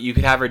 but you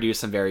could have her do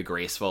some very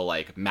graceful,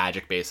 like,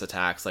 magic-based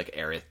attacks like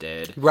Aerith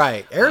did.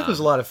 Right. Aerith was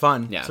a lot of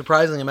fun. Yeah.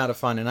 Surprising amount of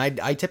fun. And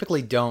I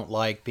typically don't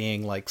like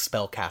being, like,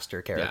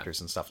 spellcaster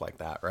characters and stuff like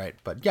that, right?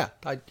 But, yeah,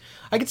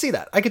 I could see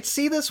that. I could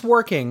see this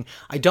working.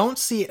 I don't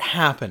see it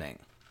happening.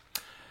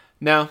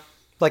 No.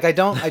 Like, I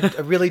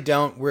really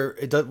don't.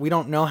 We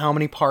don't know how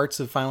many parts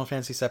of Final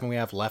Fantasy VII we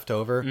have left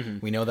over.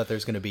 We know that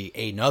there's going to be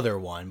another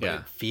one, but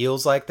it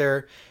feels like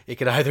it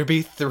could either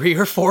be 3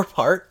 or 4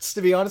 parts,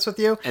 to be honest with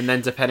you. And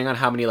then depending on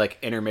how many, like,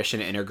 intermission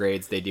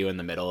intergrades they do in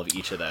the middle of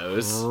each of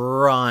those.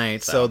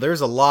 Right. So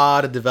there's a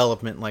lot of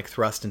development, like,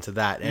 thrust into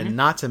that. And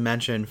not to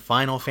mention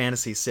Final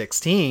Fantasy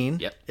 16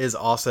 is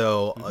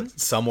also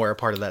somewhere a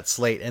part of that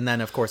slate. And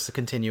then, of course, the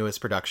continuous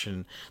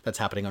production that's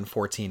happening on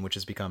 14, which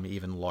has become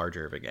even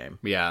larger of a game.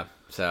 Yeah.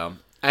 So,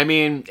 I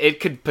mean, it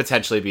could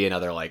potentially be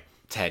another, like,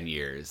 10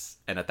 years.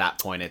 And at that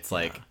point, it's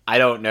like, I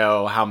don't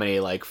know how many,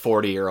 like,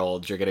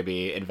 40-year-olds you're going to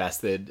be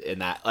invested in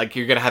that. Like,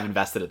 you're going to have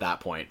invested at that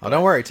point. Oh,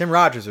 don't worry. Tim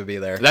Rogers would be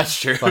there. That's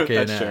true. Fucking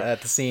That's true.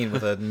 At the scene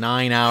with a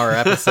 9-hour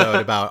episode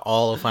about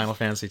all of Final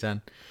Fantasy X.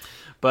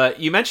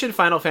 But you mentioned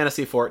Final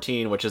Fantasy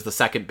XIV, which is the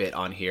second bit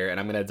on here, and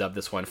I'm going to dub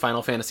this one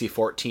Final Fantasy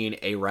XIV: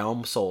 A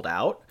Realm Sold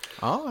Out.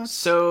 Oh,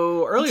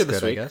 so earlier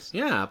this good,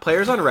 week,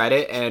 players on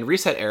Reddit and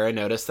Reset Era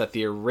noticed that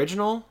the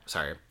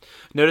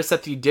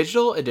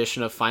digital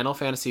edition of Final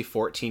Fantasy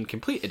XIV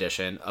Complete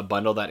Edition, a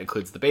bundle that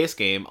includes the base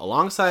game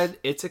alongside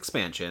its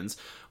expansions,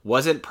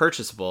 wasn't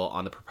purchasable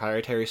on the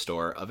proprietary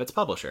store of its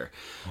publisher.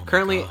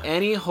 Currently,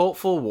 any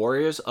hopeful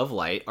Warriors of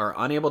Light are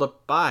unable to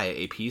buy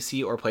a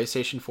PC or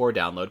PlayStation 4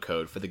 download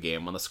code for the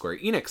game on the Square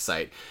Enix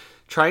site.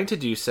 Trying to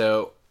do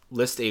so,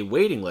 list a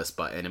waiting list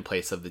button in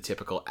place of the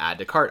typical add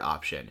to cart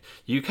option.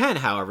 You can,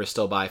 however,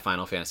 still buy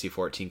Final Fantasy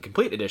XIV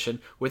Complete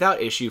Edition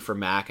without issue for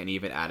Mac and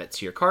even add it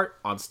to your cart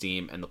on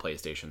Steam and the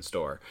PlayStation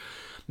Store.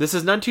 This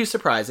is none too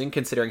surprising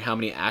considering how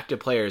many active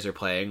players are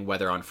playing,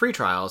 whether on free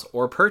trials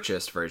or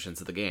purchased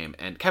versions of the game.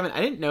 And Kevin,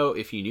 I didn't know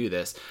if you knew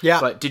this,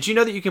 but did you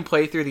know that you can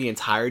play through the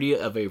entirety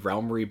of A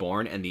Realm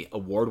Reborn and the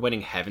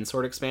award-winning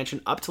Heavensward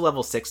expansion up to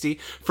level 60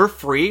 for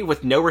free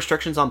with no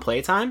restrictions on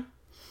playtime?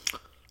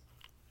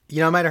 You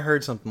know, I might have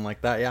heard something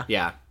like that, yeah.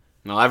 Yeah.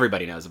 Well,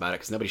 everybody knows about it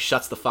because nobody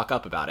shuts the fuck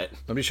up about it.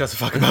 Nobody shuts the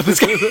fuck about this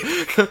game.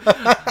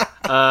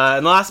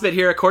 And the last bit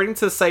here, according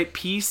to the site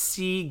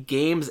PC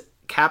Games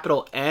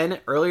N,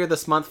 earlier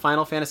this month,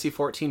 Final Fantasy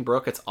XIV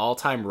broke its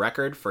all-time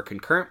record for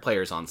concurrent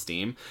players on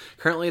Steam.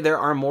 Currently, there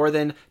are more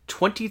than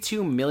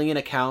 22 million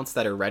accounts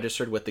that are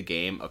registered with the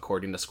game,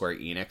 according to Square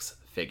Enix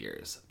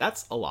figures.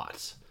 That's a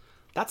lot.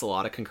 That's a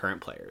lot of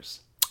concurrent players.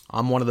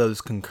 I'm one of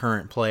those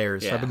concurrent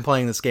players. Yeah. I've been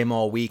playing this game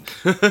all week.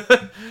 You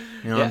know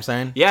what I'm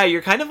saying? Yeah,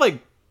 you're kind of like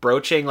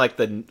broaching like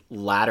the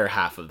latter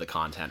half of the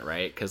content,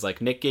 right? Because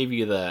like Nick gave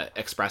you the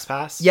Express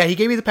Pass. Yeah, he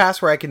gave me the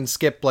pass where I can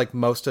skip like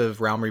most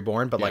of Realm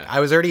Reborn, but like I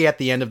was already at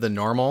the end of the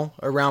normal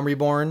Realm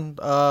Reborn,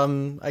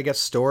 I guess,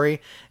 story,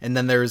 and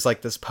then there's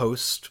like this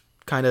post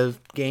kind of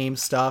game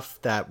stuff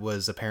that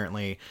was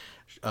apparently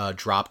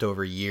dropped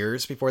over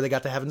years before they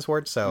got to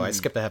Heavensward, so I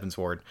skipped the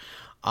Heavensward.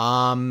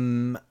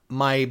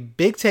 My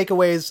big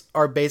takeaways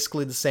are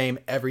basically the same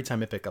every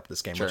time I pick up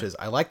this game, which is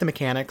I like the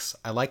mechanics.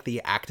 I like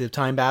the active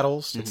time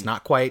battles. It's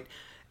not quite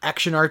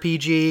action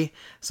RPG,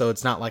 so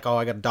it's not like, oh,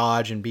 I got to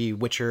dodge and be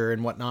Witcher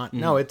and whatnot.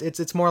 No,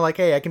 it's more like,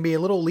 hey, I can be a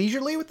little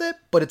leisurely with it,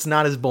 but it's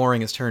not as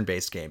boring as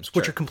turn-based games,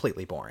 which are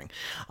completely boring.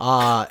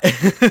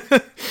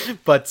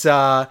 But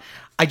I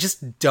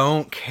just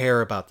don't care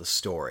about the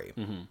story.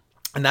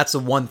 And that's the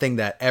one thing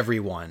that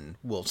everyone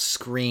will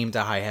scream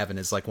to high heaven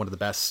is like one of the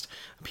best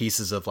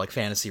pieces of like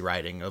fantasy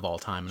writing of all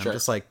time. And I'm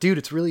just like, dude,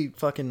 it's really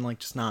fucking like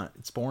just not,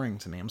 it's boring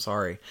to me. I'm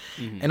sorry.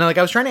 And like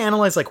I was trying to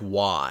analyze like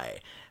why,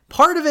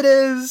 part of it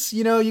is,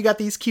 you know, you got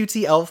these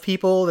cutesy elf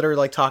people that are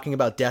like talking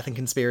about death and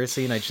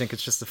conspiracy, and I just think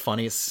it's just the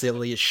funniest,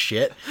 silliest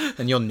shit.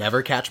 And you'll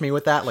never catch me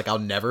with that. Like, I'll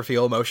never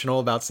feel emotional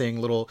about seeing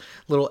little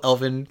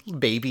elven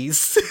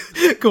babies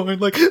going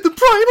like, the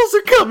primals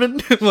are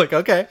coming. I'm like,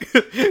 okay,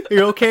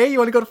 you're okay. You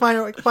want to go to find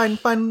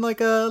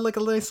like a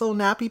nice little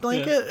nappy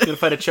blanket? Yeah. You gonna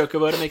find a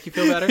chocobo to make you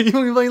feel better? You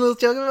want to find a little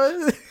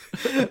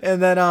chocobo?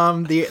 And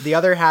then the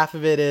other half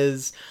of it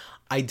is,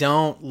 I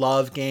don't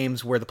love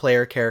games where the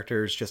player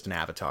character is just an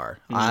avatar.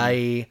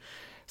 I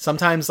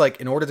sometimes, like,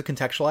 in order to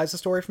contextualize the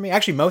story for me,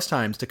 actually most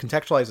times to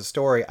contextualize a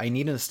story, I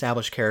need an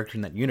established character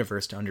in that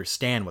universe to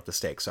understand what the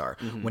stakes are.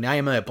 When I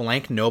am a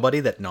blank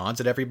nobody that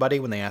nods at everybody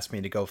when they ask me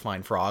to go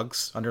find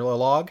frogs under a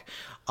log,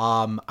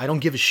 I don't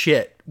give a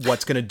shit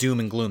what's going to doom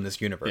and gloom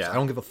this universe. I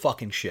don't give a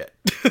fucking shit.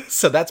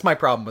 So that's my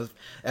problem with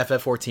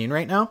FF14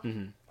 right now.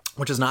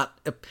 Which is not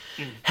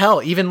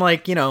hell, even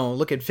like, you know,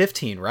 look at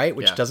 15, right?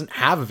 Which doesn't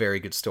have a very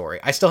good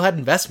story. I still had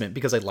investment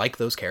because I like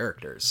those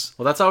characters.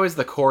 Well, that's always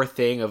the core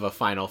thing of a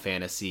Final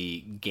Fantasy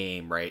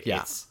game, right?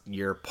 Yeah. It's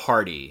your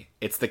party.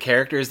 It's the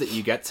characters that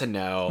you get to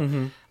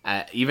know,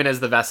 even as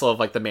the vessel of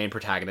like the main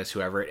protagonist,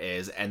 whoever it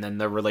is, and then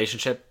the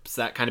relationships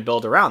that kind of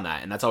build around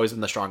that. And that's always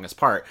been the strongest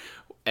part.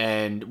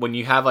 And when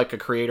you have like a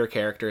creator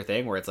character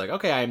thing where it's like,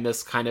 okay, I'm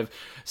this kind of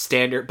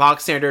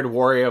box standard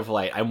warrior of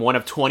light. I'm one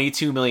of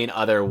 22 million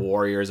other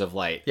warriors of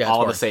light,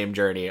 all the same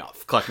journey,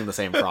 collecting the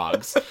same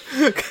frogs.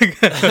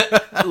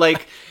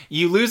 Like,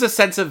 you lose a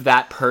sense of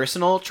that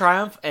personal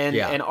triumph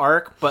and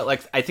arc. But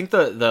like, I think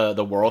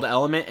the world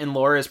element in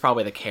lore is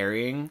probably the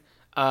carrying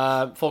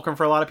fulcrum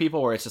for a lot of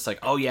people, where it's just like,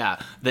 oh yeah,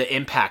 the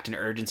impact and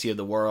urgency of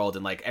the world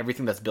and like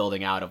everything that's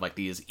building out of like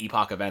these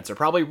epoch events are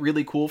probably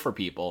really cool for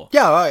people.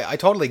 Yeah, I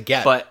totally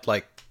get, but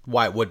like,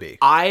 why it would be.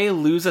 I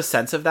lose a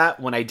sense of that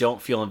when I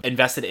don't feel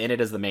invested in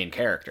it as the main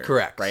character.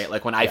 Correct. Right?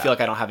 Like when I feel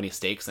like I don't have any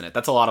stakes in it.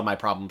 That's a lot of my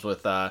problems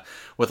with a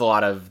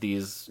lot of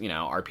these, you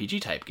know,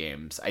 RPG type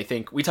games. I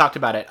think we talked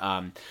about it.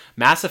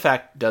 Mass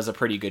Effect does a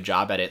pretty good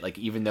job at it. Like,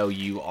 even though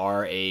you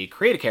are a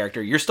creative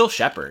character, you're still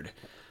Shepard.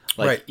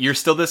 Like, you're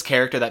still this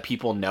character that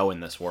people know in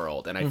this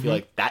world. And I feel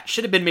like that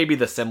should have been maybe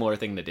the similar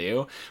thing to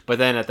do. But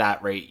then at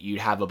that rate, you'd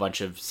have a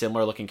bunch of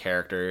similar looking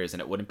characters,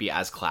 and it wouldn't be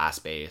as class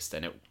based,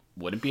 and it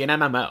wouldn't be an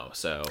MMO.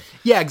 So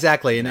yeah,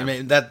 exactly. And I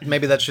mean,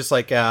 maybe that's just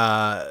like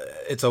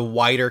it's a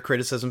wider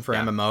criticism for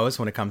MMOs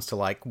when it comes to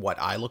like what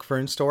I look for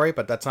in story.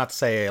 But that's not to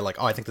say like,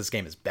 oh, I think this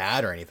game is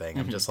bad or anything.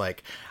 I'm just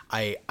like,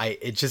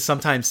 it's just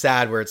sometimes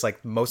sad where it's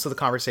like most of the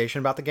conversation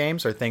about the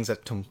games are things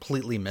that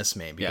completely miss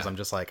me, because I'm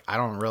just like, I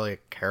don't really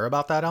care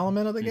about that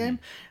element of the game.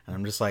 And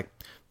I'm just like,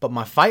 but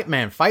my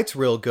fight's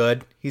real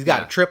good. He's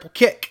got a triple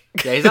kick.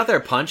 Yeah, he's out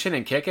there punching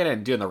and kicking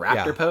and doing the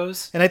raptor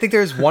pose. And I think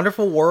there's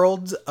wonderful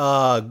worlds,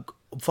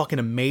 fucking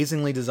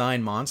amazingly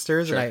designed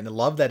monsters, and I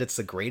love that it's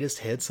the greatest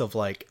hits of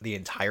like the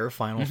entire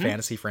Final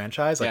Fantasy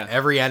franchise. Like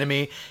every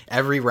enemy,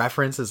 every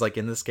reference is like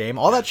in this game.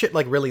 All that shit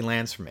like really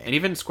lands for me. And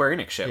even Square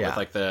Enix shit with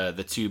like the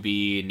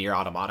 2B Nier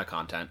Automata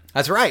content.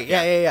 That's right.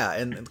 Yeah.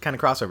 And kind of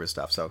crossover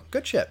stuff. So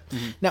good shit.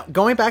 Now,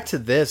 going back to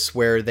this,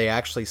 where they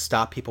actually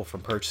stop people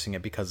from purchasing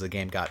it because the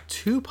game got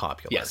too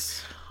popular.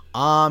 Yes.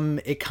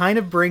 It kind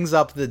of brings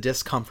up the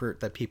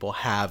discomfort that people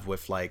have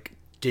with like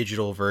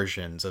digital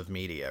versions of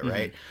media,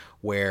 right?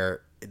 Where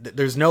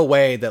there's no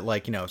way that,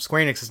 like, you know,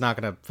 Square Enix is not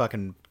going to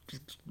fucking,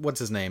 what's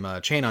his name?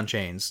 Chain on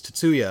Chains.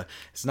 Tetsuya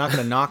is not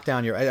going to knock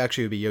down your,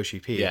 actually it would be Yoshi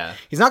P. Yeah.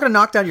 He's not going to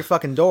knock down your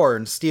fucking door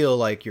and steal,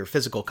 like, your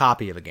physical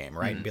copy of a game,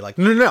 right? And be like,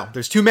 no,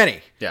 there's too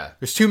many. Yeah.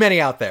 There's too many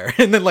out there.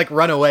 And then, like,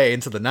 run away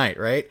into the night,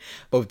 right?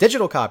 But with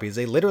digital copies,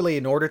 they literally,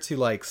 in order to,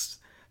 like,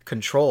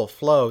 control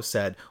flow,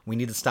 said we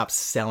need to stop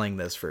selling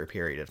this for a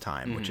period of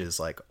time, which is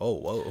like, oh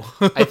whoa.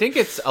 I think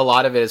it's a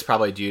lot of it is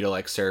probably due to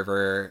like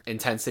server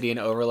intensity and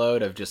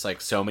overload of just like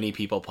so many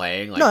people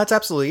playing. Like, no, that's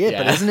absolutely it.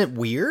 But isn't it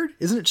weird?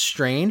 Isn't it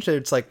strange that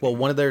it's like, well,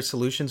 one of their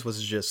solutions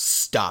was to just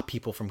stop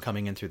people from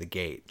coming in through the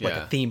gate, like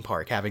a theme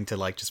park having to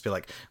like just be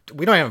like,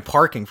 we don't have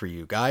parking for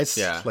you guys.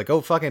 Like, go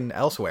fucking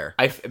elsewhere.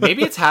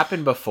 Maybe it's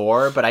happened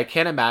before, but I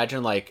can't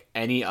imagine like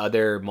any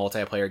other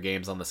multiplayer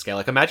games on the scale.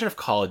 Like, imagine if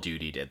Call of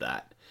Duty did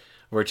that.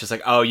 Where it's just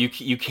like, oh, you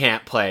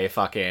can't play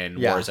fucking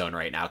Warzone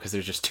right now because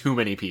there's just too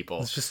many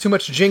people. It's just too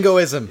much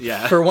jingoism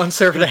for one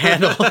server to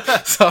handle.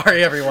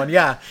 Sorry, everyone.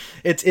 Yeah,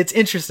 it's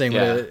interesting.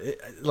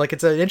 Like,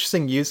 it's an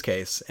interesting use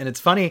case. And it's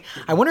funny.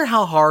 I wonder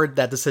how hard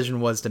that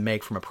decision was to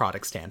make from a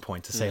product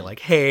standpoint to say, like,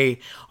 hey,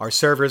 our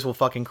servers will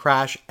fucking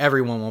crash.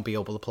 Everyone won't be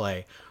able to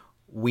play.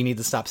 We need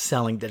to stop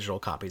selling digital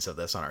copies of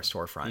this on our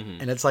storefront.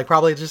 And it's like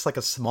probably just like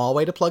a small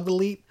way to plug the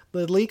leak,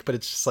 but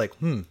it's just like,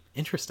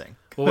 interesting.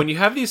 Well, when you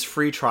have these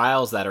free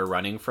trials that are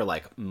running for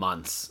like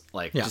months,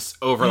 like just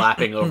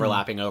overlapping,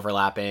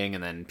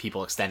 and then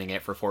people extending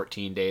it for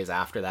 14 days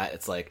after that,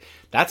 it's like,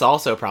 that's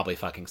also probably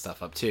fucking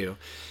stuff up too.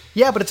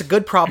 Yeah, but it's a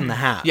good problem to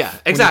have. Yeah,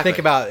 exactly. When you think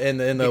about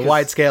in the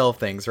wide scale of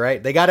things,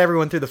 right? They got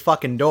everyone through the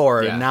fucking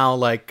door, and now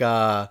like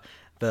the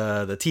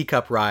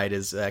teacup ride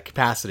is at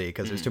capacity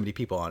because there's too many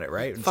people on it,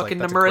 right? It's fucking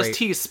Nomura's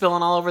tea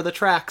spilling all over the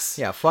tracks.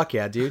 Yeah, fuck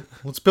yeah, dude.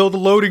 Let's build a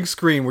loading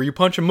screen where you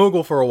punch a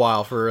Moogle for a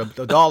while for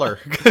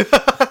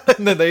 $1.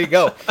 And then there you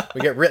go.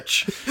 We get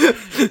rich.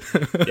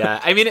 Yeah,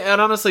 I mean,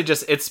 and honestly,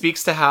 just it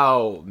speaks to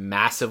how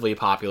massively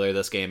popular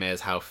this game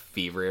is, how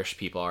feverish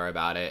people are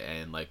about it,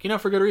 and like, you know,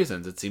 for good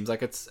reasons. It seems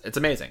like it's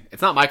amazing.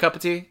 It's not my cup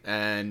of tea,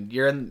 and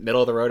you're in the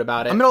middle of the road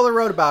about it. I'm middle of the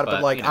road about it,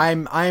 but like, you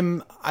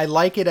know. I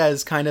like it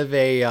as kind of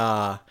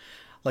a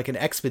like an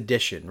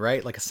expedition,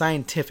 right? Like a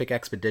scientific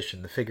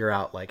expedition to figure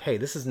out like, hey,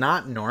 this is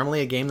not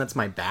normally a game that's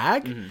my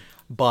bag.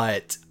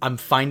 But I'm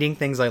finding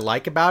things I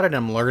like about it, and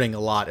I'm learning a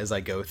lot as I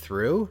go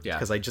through. Yeah.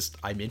 Because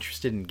I'm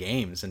interested in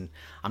games, and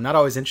I'm not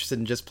always interested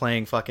in just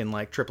playing fucking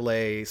like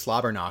AAA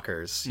slobber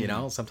knockers. You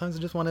know, sometimes I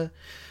just want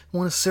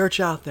to search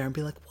out there and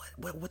be like,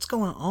 what's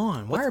going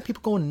on? Why are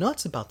people going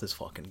nuts about this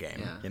fucking game?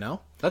 Yeah. You know,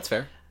 That's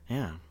fair.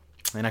 yeah.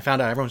 And I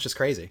found out everyone's just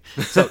crazy.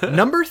 So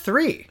number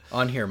 3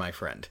 on here, my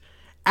friend.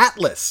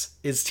 Atlus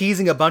is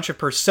teasing a bunch of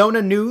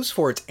Persona news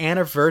for its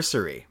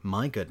anniversary.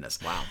 My goodness.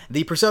 Wow.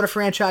 The Persona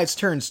franchise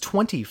turns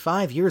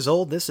 25 years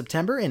old this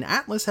September, and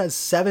Atlus has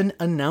 7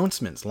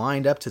 announcements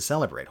lined up to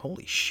celebrate.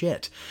 Holy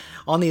shit.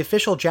 On the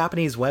official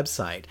Japanese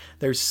website,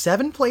 there's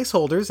 7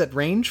 placeholders that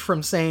range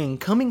from saying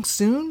coming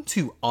soon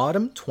to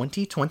autumn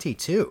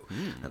 2022.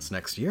 That's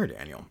next year,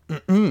 Daniel.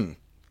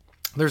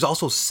 There's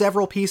also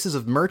several pieces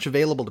of merch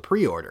available to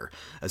pre-order.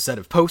 A set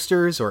of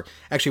posters, or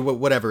actually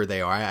whatever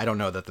they are, I don't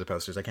know that the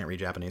posters, I can't read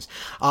Japanese,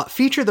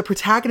 feature the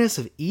protagonists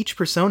of each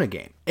Persona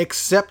game,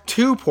 except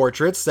 2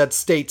 portraits that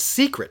state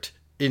secret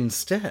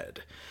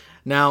instead.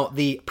 Now,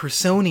 the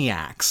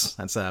Personiacs,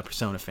 that's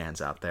Persona fans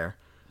out there.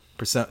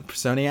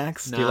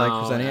 Personiacs? No, Do you like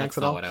Personiacs that's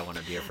at not all? what I want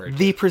to be referred to.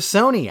 The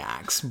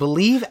Personiacs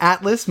believe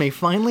Atlus may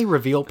finally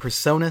reveal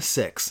Persona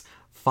 6,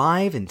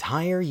 5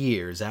 entire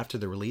years after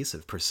the release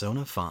of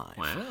Persona 5.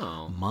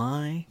 Wow.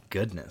 My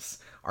goodness.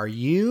 Are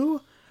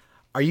you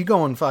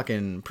going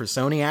fucking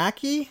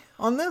Personiac-y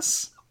on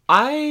this?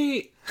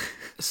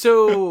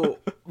 So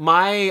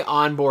my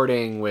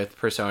onboarding with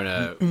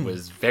Persona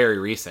was very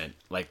recent,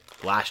 like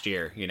last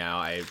year. You know,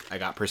 I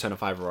got Persona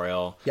 5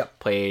 Royal, Yep.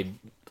 played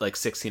like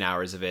 16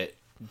 hours of it,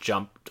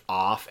 jumped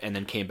off, and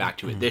then came back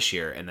to it this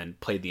year, and then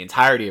played the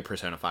entirety of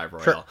Persona 5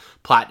 Royal, Sure.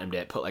 platinumed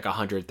it, put like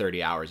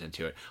 130 hours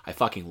into it. I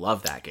fucking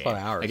love that game. A lot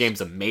of hours. That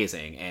game's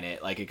amazing, and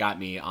it got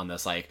me on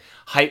this like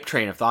hype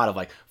train of thought of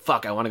like,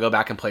 fuck, I want to go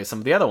back and play some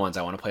of the other ones.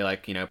 I want to play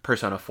like, you know,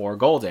 Persona 4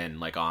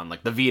 Golden, like on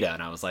like the Vita,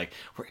 and I was like,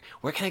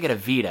 where can I get a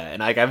Vita? And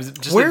like I was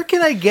just Where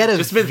can I get a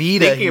just been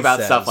Vita? thinking he about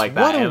says. stuff like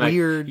that. What a And, like,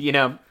 weird. you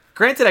know,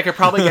 granted, I could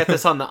probably get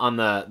this on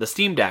the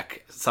Steam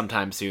Deck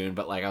sometime soon,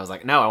 but like I was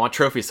like, no, I want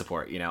trophy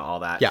support, you know, all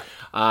that. Yeah.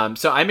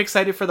 So I'm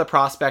excited for the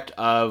prospect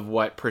of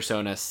what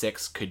Persona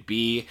 6 could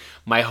be.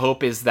 My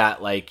hope is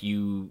that like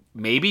you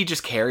maybe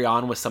just carry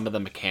on with some of the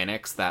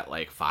mechanics that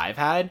like 5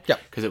 had. Yeah.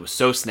 Because it was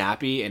so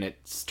snappy in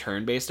its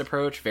turn-based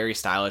approach, very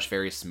stylish,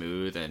 very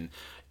smooth, and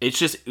it's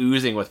just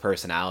oozing with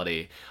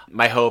personality.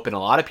 My hope, and a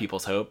lot of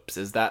people's hopes,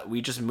 is that we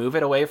just move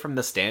it away from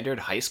the standard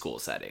high school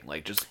setting.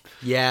 Like, just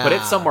put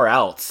it somewhere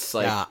else.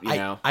 Like, Yeah, you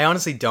know. I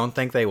honestly don't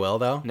think they will,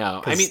 though. No,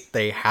 I 'cause mean-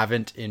 they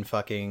haven't in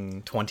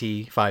fucking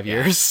 25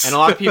 years. And a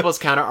lot of people's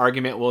counter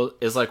argument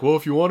is like, well,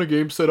 if you want a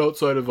game set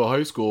outside of a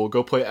high school,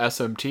 go play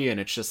SMT. And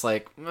it's just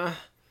like,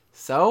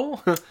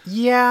 so?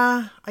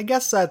 Yeah, I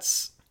guess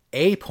that's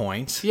a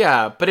point.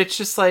 Yeah, but it's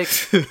just like,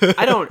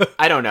 I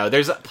don't know.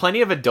 There's plenty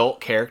of adult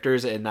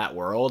characters in that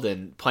world,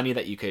 and plenty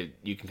that you can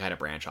kind of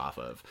branch off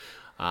of.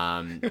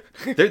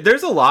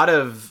 There's a lot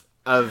of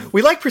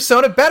We like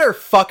Persona better,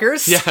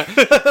 fuckers.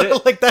 Yeah.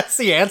 Like, that's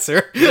the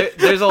answer.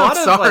 there's a lot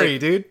I'm of sorry,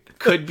 like, dude.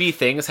 could be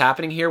things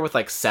happening here with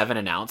like 7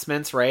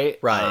 announcements, right?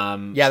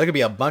 Right. Yeah, there could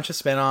be a bunch of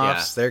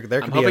spin-offs. Yeah. There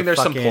I'm could be hoping a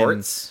there's some fucking,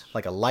 ports.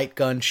 like a light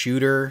gun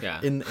shooter Yeah.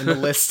 in the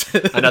list.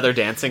 Another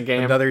dancing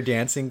game. Another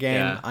dancing game.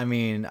 Yeah. I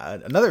mean,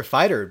 another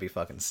fighter would be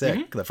fucking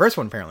sick. The first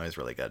one apparently is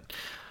really good.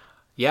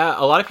 Yeah,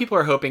 a lot of people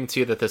are hoping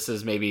too that this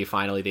is maybe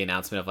finally the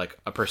announcement of like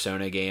a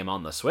Persona game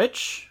on the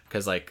Switch,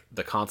 because like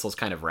the console's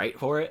kind of right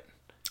for it.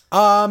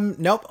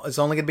 Nope. It's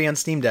only gonna be on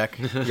Steam Deck,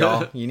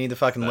 y'all. You need to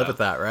fucking live with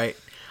that, right?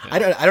 I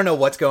don't know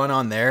what's going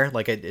on there.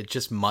 Like, it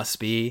just must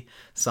be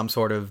some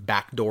sort of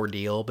backdoor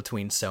deal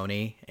between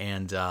Sony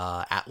and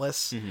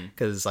Atlus,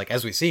 because like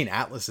as we've seen,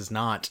 Atlus is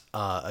not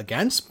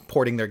against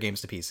porting their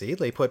games to PC.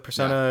 They put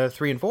Persona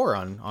 3 and 4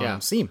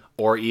 on Steam.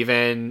 Or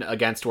even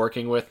against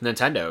working with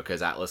Nintendo,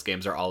 because Atlus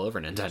games are all over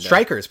Nintendo.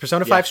 Strikers,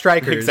 Persona 5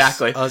 Strikers,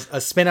 exactly. a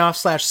spin-off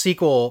 /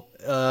 sequel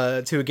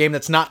to a game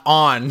that's not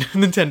on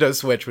Nintendo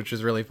Switch, which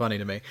is really funny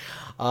to me.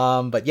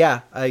 But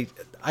yeah, I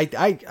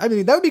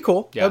mean, that would be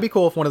cool. Yeah. That would be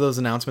cool if one of those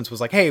announcements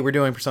was like, hey, we're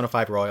doing Persona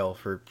 5 Royal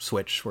for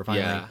Switch. We're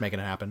finally making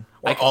it happen.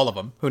 Or all of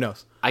them. Who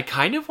knows? I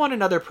kind of want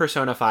another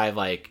Persona 5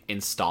 like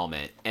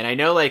installment. And I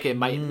know like it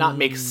might not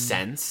make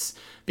sense,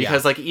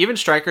 because like even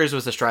Strikers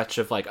was a stretch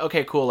of like,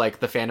 okay, cool, like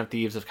the Phantom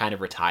Thieves have kind of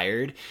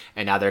retired,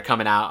 and now they're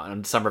coming out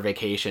on summer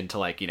vacation to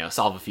like, you know,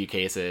 solve a few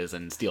cases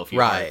and steal a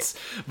few hearts.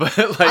 But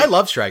like, I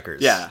love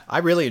Strikers. Yeah. I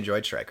really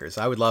enjoyed Strikers.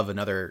 I would love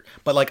another,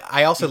 but like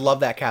I also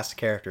love that cast of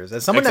characters.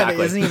 As someone that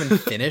isn't even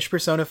finished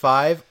Persona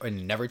 5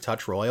 and never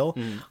touched Royal,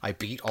 I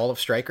beat all of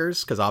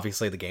Strikers because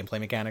obviously the gameplay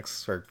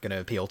mechanics are going to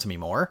appeal to me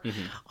more.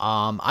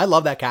 I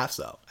love that cast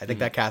though. I think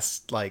that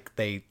cast, like,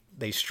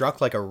 they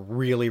struck like a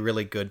really,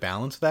 really good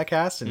balance with that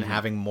cast, and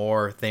having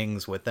more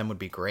things with them would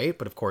be great.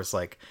 But of course,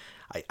 like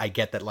I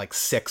get that like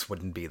 6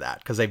 wouldn't be that,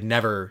 because they've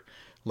never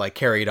like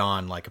carried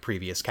on like a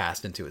previous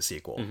cast into a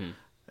sequel,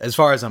 as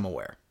far as I'm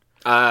aware.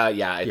 I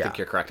think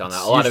you're correct on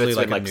that. A lot of it's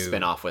been like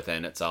spin off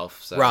within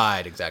itself. So.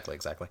 Right, exactly.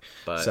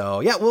 But,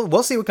 so yeah,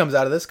 we'll see what comes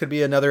out of this. Could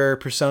be another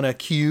Persona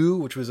Q,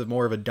 which was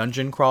more of a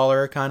dungeon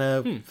crawler kind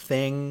of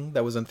thing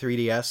that was on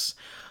 3DS.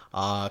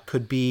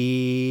 Could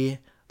be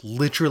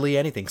literally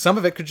anything. Some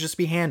of it could just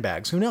be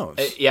handbags. Who knows?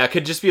 It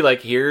could just be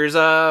like, here's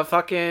a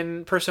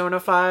fucking Persona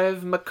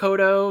 5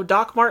 Makoto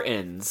Doc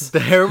Martens.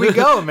 There we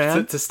go,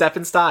 man. to step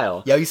in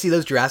style. Yo, you see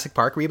those Jurassic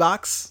Park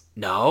Reeboks?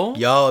 No.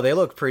 Yo, they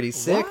look pretty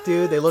sick,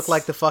 dude. They look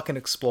like the fucking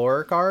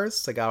Explorer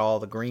cars. They got all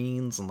the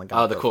greens and like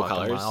the cool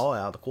colors. Oh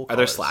yeah, the cool colors. Are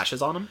there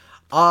slashes on them?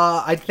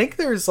 I think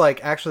there's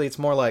like, actually it's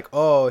more like,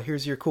 oh,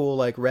 here's your cool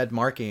like red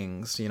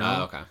markings, you know?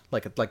 Oh, okay.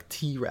 Like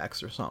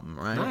T-Rex or something,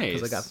 right?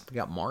 Nice. Because they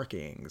got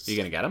markings. You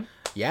gonna get them?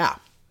 Yeah.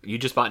 You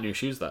just bought new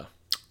shoes though.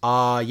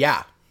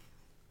 Yeah.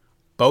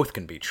 Both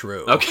can be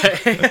true. Okay.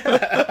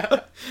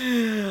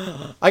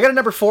 I got a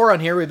number 4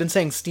 on here. We've been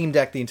saying Steam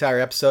Deck the entire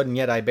episode, and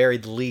yet I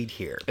buried the lead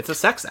here. It's a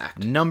sex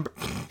act. Number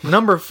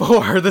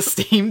 4, the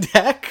Steam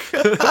Deck.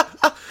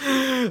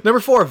 Number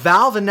 4,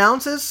 Valve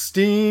announces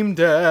Steam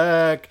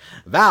Deck.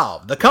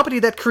 Valve, the company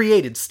that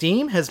created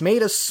Steam, has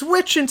made a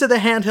switch into the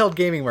handheld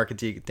gaming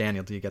market.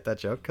 Daniel, do you get that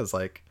joke? Because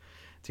like,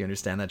 do you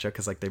understand that joke?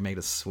 Because like, they made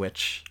a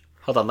switch.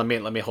 Hold on, let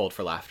me hold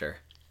for laughter.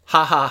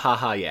 Ha ha ha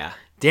ha! Yeah.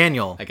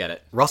 Daniel, I get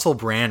it. Russell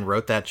Brand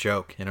wrote that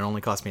joke, and it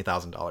only cost me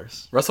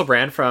 $1,000. Russell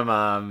Brand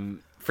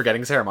from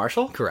Forgetting Sarah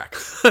Marshall? Correct.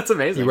 That's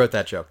amazing. He wrote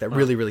that joke. That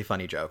really, really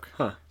funny joke.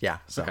 Huh. Yeah.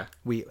 So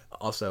we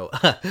also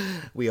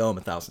we owe him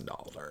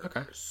 $1,000.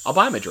 Okay. I'll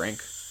buy him a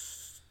drink.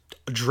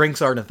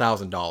 Drinks aren't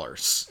 $1,000.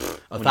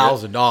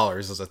 $1,000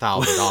 is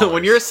 $1,000.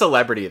 When you're a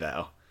celebrity,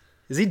 though.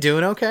 Is he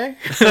doing okay?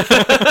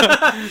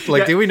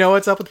 Do we know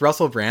what's up with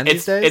Russell Brand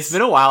these days? It's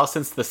been a while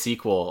since the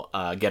sequel,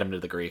 Get Him to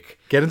the Greek.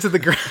 Get him to the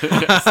Greek.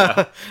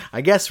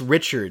 I guess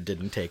Richard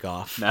didn't take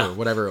off, or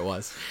whatever it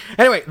was.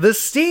 Anyway, the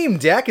Steam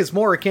Deck is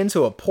more akin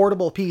to a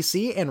portable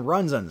PC and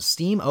runs on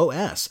Steam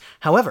OS.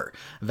 However,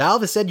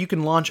 Valve has said you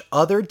can launch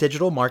other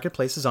digital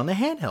marketplaces on the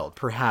handheld.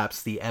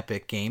 Perhaps the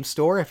Epic Game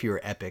Store if you're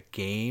an Epic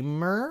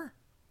Gamer?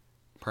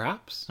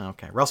 Perhaps.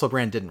 Okay, Russell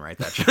Brand didn't write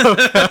that joke.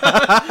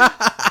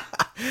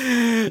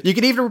 You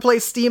can even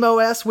replace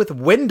SteamOS with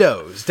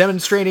Windows,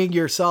 demonstrating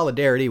your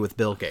solidarity with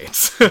Bill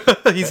Gates.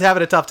 He's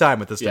having a tough time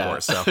with this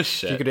divorce, so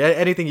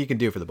anything you can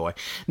do for the boy.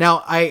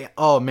 Now,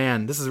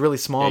 this is really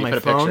small on my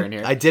phone.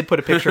 I did put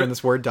a picture in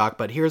this Word doc,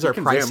 but here's our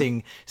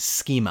pricing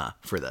schema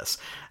for this.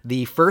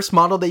 The first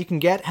model that you can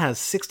get has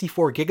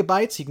 64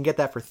 gigabytes. You can get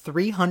that for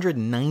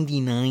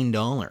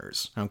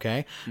 $399.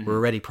 Okay, we're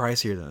already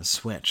pricier than a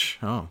Switch.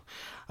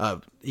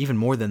 Even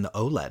more than the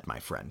OLED, my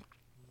friend.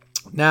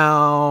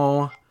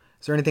 Now,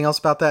 is there anything else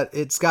about that?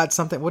 It's got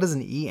something. What is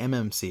an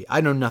eMMC?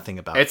 I know nothing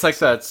about it. It's like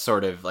that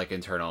sort of like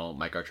internal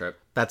microchip.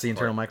 That's the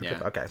internal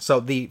microchip? Yeah. Okay.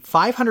 So the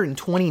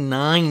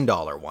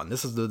 $529 one,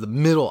 this is the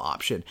middle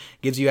option,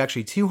 gives you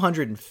actually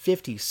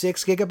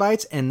 256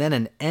 gigabytes and then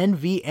an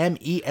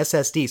NVMe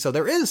SSD. So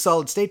there is a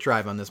solid state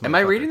drive on this. Am I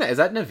reading that? Is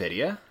that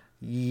NVIDIA?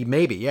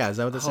 Maybe. Yeah. Is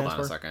that what this stands for?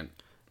 Hold on a second.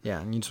 Yeah,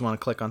 and you just want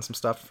to click on some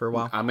stuff for a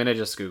while? I'm going to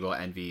just Google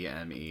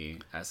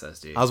NVMe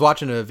SSD. I was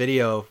watching a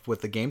video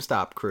with the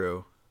GameSpot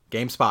crew,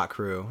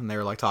 and they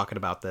were like talking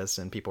about this,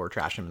 and people were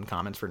trashing them in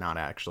comments for not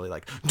actually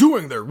like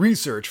doing their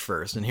research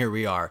first. And here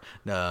we are.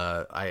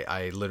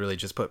 I literally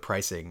just put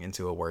pricing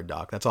into a Word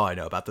doc. That's all I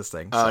know about this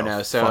thing. Oh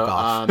no! So fuck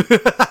off.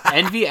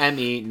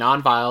 NVMe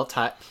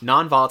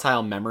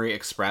non-volatile memory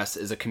express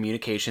is a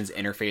communications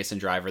interface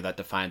and driver that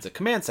defines a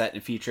command set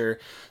and feature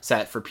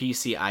set for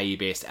PCIe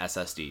based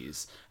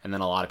SSDs. And then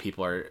a lot of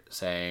people are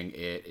saying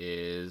it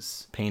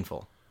is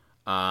painful.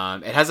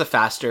 It has a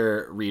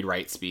faster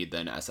read-write speed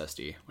than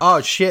SSD.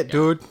 Oh shit,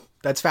 dude!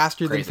 That's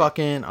faster than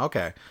fucking.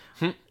 Okay.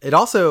 It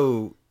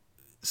also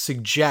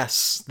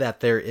suggests that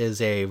there is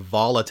a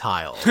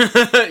volatile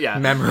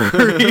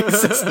memory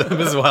system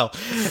as well.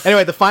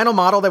 Anyway, the final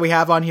model that we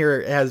have on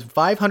here has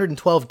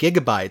 512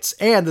 gigabytes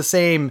and the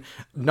same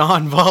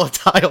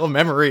non-volatile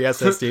memory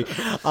SSD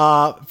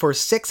for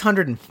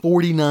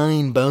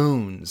 649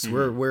 bones.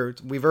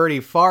 We've already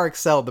far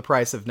excelled the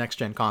price of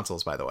next-gen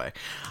consoles, by the way.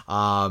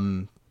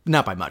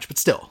 Not by much, but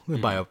still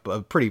by a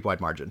pretty wide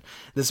margin.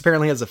 This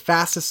apparently has the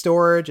fastest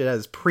storage. It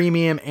has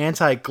premium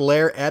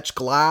anti-glare etch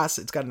glass.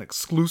 It's got an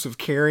exclusive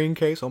carrying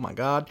case. Oh my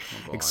god.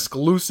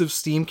 Exclusive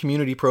Steam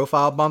community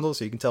profile bundle,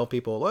 so you can tell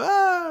people,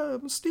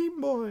 I'm a Steam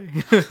boy.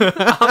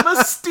 I'm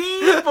a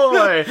Steam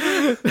boy.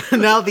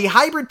 Now, the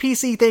hybrid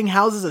PC thing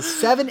houses a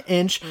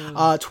 7-inch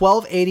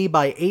 1280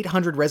 by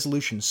 800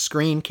 resolution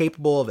screen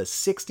capable of a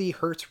 60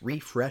 hertz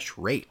refresh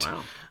rate.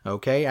 Wow.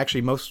 Okay,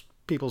 actually most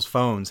people's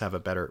phones have a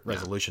better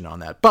resolution on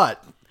that,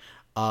 but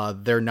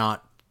they're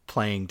not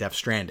playing Death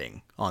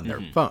Stranding on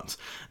their phones.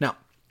 Now,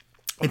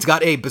 it's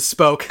got a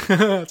bespoke,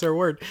 that's our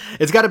word,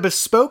 it's got a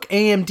bespoke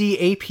AMD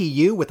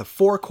APU with a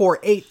 4-core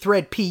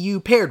 8-thread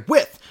PU paired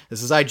with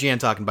This is IGN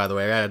talking, by the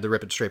way. I had to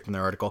rip it straight from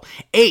their article.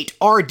 8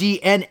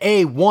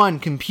 RDNA1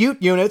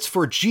 compute units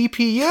for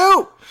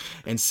GPU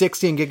and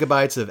 16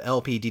 gigabytes of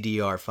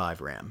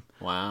LPDDR5 RAM.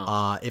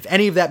 Wow. If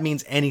any of that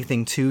means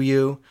anything to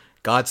you,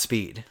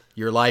 Godspeed.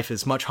 Your life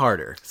is much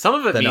harder. Some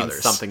of it than means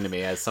others. something to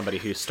me as somebody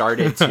who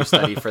started to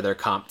study for their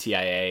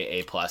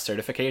CompTIA A+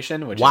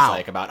 certification, which Wow. is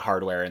like about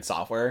hardware and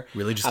software.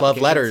 Really just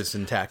love letters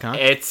in tech, huh?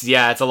 It's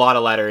a lot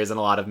of letters and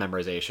a lot of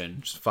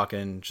memorization.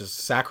 Just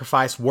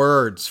sacrifice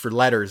words for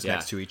letters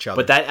next to each other.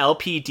 But that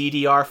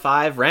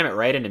LPDDR5, ram it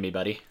right into me,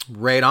 buddy.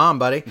 Right on,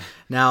 buddy.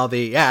 Now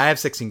I have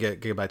 16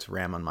 gigabytes of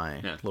RAM on my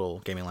little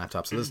gaming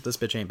laptop, so this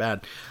bitch ain't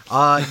bad.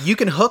 You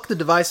can hook the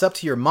device up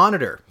to your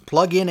monitor,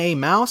 plug in a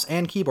mouse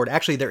and keyboard.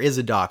 Actually, there is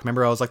a dock.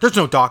 Remember, I was like, "There's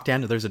no dock,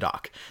 Dan." There's a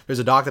dock. There's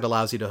a dock that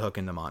allows you to hook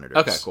into monitors.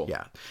 Okay, cool.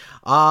 Yeah.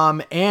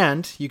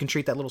 And you can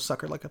treat that little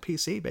sucker like a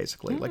PC,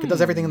 basically. Like it does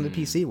everything that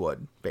the PC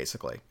would,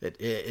 basically.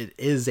 It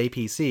is a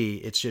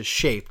PC. It's just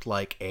shaped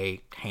like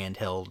a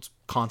handheld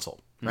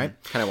console, right?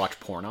 Can I watch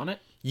porn on it?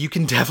 You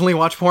can definitely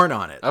watch porn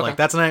on it. Okay. Like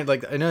that's not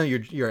like I know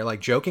you're like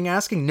joking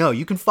asking. No,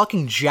 you can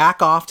fucking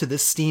jack off to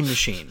this Steam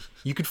machine.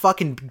 You could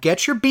fucking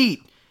get your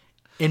beat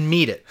and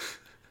meet it.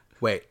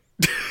 Wait.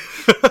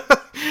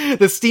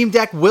 The Steam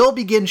Deck will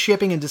begin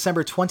shipping in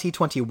December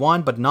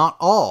 2021, but not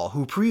all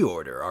who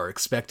pre-order are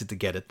expected to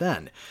get it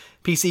then.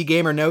 PC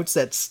Gamer notes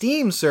that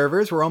Steam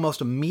servers were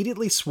almost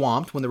immediately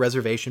swamped when the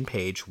reservation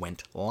page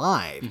went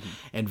live. Mm-hmm.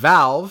 And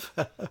Valve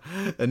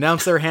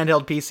announced their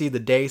handheld PC the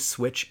day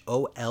Switch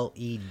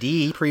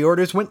OLED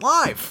pre-orders went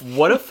live.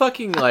 What a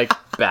fucking,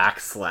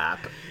 backslap.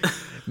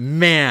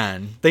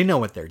 Man, they know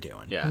what they're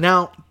doing. Yeah.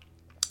 Now,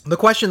 the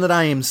question that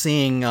I am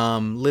seeing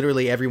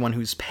literally everyone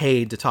who's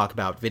paid to talk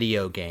about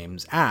video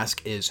games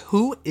ask is,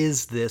 who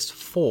is this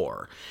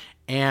for?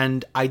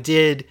 And I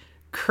did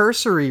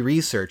cursory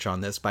research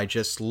on this by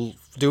just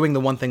doing the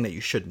one thing that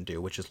you shouldn't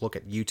do, which is look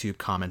at YouTube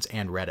comments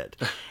and Reddit.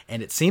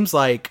 And it seems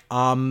like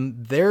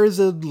there's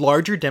a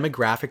larger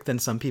demographic than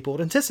some people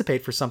would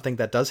anticipate for something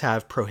that does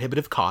have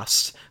prohibitive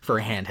costs for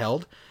a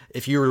handheld.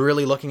 If you were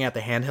really looking at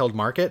the handheld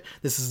market,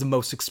 this is the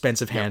most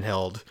expensive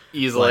handheld.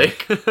 Easily.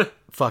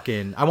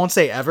 Fucking, I won't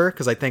say ever,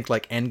 because I think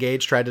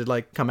N-Gage tried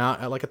to come out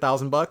at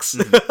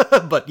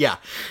 $1,000. But yeah,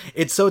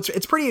 it's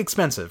pretty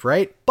expensive,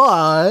 right?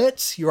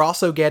 But you're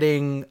also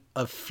getting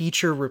a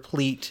feature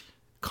replete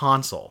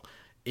console.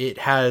 It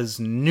has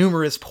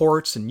numerous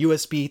ports and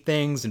USB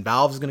things, and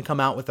Valve's going to come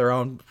out with their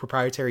own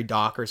proprietary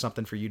dock or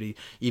something for you to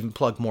even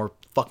plug more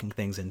fucking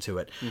things into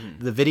it.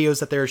 Mm-hmm. The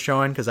videos that they were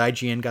showing, because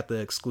IGN got the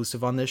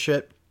exclusive on this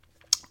shit,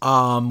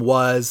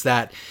 was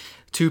that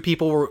two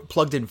people were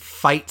plugged in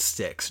fight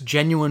sticks,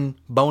 genuine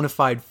bona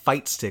fide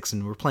fight sticks,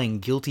 and were playing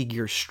Guilty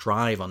Gear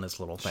Strive on this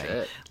little thing.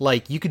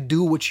 Shit. You could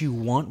do what you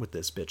want with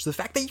this bitch. The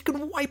fact that you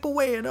can wipe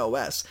away an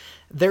OS.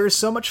 There is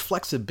so much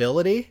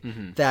flexibility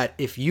that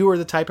if you are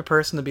the type of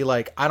person to be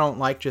like, I don't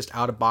like just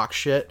out-of-box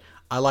shit,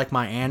 I like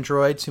my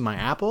Android to my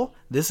Apple,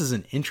 this is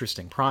an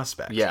interesting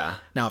prospect. Yeah.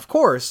 Now, of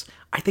course,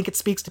 I think it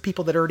speaks to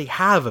people that already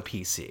have a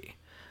PC.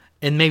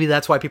 And maybe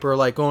that's why people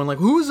are going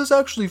who is this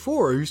actually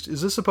for?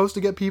 Is this supposed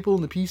to get people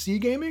into PC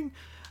gaming?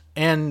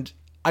 And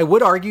I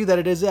would argue that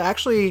it is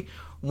actually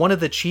one of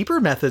the cheaper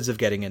methods of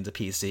getting into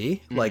PC,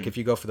 if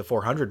you go for the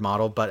 400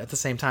 model, but at the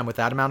same time, with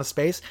that amount of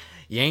space,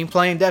 you ain't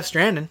playing Death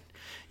Stranding.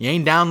 You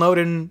ain't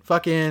downloading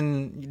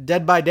fucking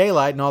Dead by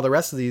Daylight and all the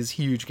rest of these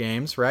huge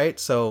games, right?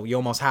 So you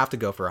almost have to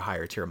go for a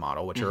higher tier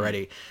model, which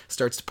already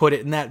starts to put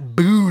it in that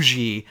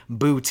bougie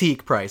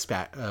boutique price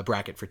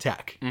bracket for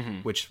tech,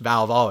 which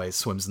Valve always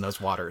swims in those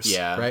waters,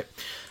 right?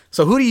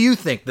 So who do you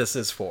think this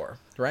is for,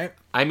 right?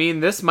 I mean,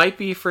 this might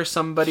be for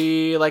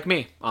somebody like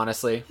me,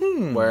 honestly,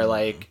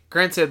 where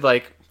granted,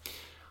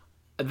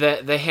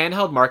 the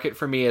handheld market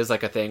for me is a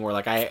thing where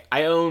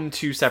I own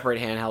two separate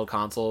handheld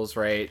consoles,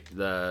 right?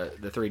 The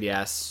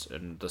 3DS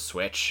and the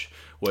Switch,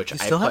 which you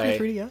still I play.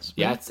 Have your 3DS?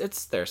 Yeah,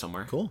 it's there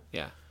somewhere. Cool.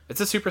 Yeah, it's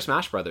a Super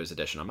Smash Brothers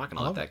edition. I'm not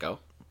gonna let that go.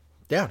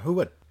 Yeah, who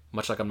would?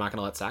 Much like I'm not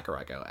gonna let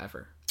Sakurai go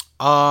ever.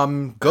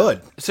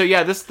 Good. So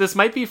yeah, this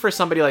might be for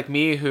somebody like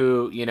me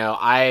who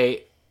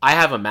I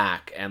have a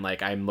Mac and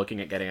I'm looking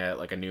at getting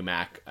a new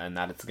Mac, and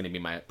that it's going to be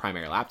my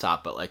primary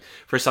laptop. But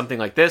for something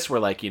like this, where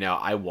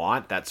I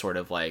want that sort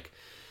of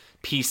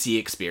PC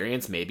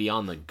experience, maybe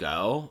on the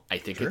go. I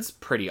think it's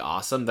pretty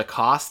awesome. The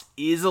cost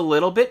is a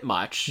little bit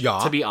much,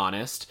 to be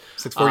honest.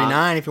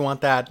 $649 if you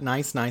want that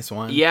nice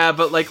one. Yeah,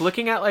 but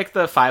looking at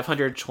the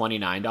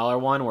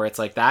 $529 one, where it's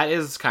that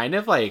is kind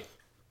of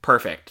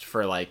perfect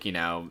for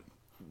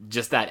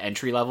just that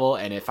entry level,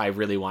 and if I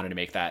really wanted to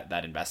make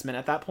that investment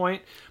at that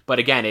point. But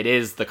again, it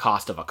is the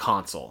cost of a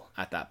console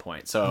at that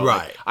point. So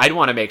I'd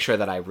want to make sure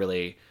that I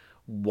really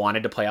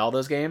wanted to play all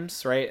those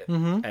games, right?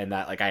 And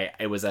that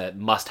it was a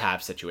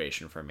must-have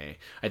situation for me.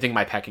 I think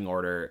my pecking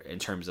order in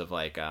terms of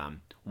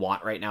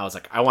want right now is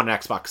I want an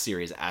Xbox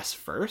Series S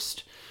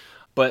first,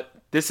 but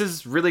this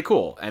is really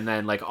cool. And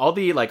then all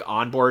the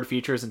onboard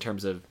features in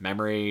terms of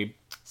memory,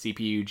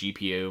 CPU,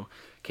 GPU,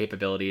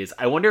 capabilities.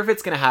 I wonder if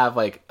it's gonna have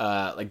like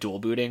dual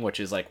booting, which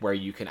is like where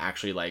you can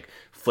actually like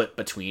flip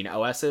between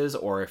OSs,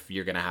 or if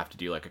you're gonna have to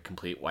do like a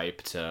complete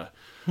wipe to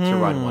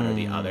run one or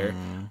the other.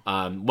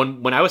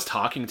 When I was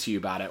talking to you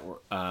about it,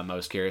 I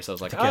was curious. I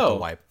was like, you have to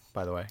wipe,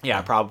 by the way.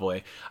 Yeah,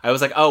 probably. I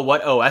was like, oh,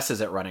 what OS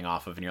is it running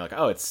off of? And you're like,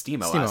 oh, it's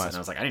SteamOS. And I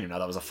was like, I didn't even know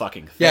that was a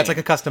fucking thing. Yeah, it's like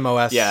a custom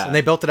OS. Yeah. And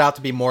they built it out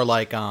to be more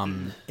like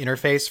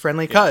interface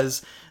friendly,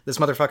 because this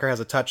motherfucker has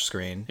a touch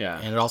screen. Yeah.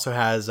 And it also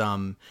has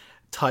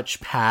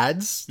touch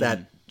pads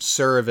that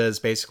serve as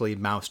basically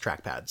mouse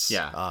trackpads.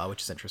 Yeah.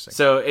 Which is interesting.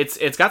 So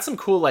it's got some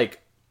cool like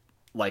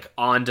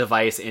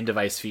on-device,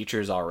 in-device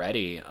features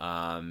already.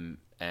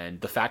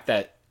 And the fact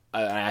that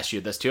I asked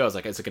you this too. I was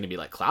like, is it going to be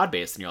like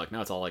cloud-based? And you're like, no,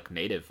 it's all like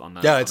native on the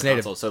it's native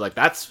console. So like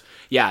that's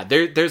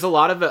there's a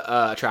lot of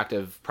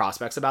attractive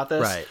prospects about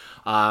this. Right.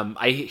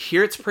 I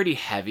hear it's pretty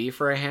heavy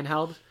for a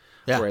handheld.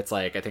 Yeah. Where it's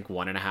like I think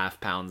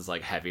 1.5 pounds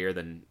like heavier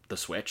than the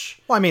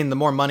Switch. Well, I mean, the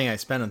more money I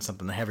spend on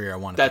something, the heavier I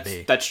want it to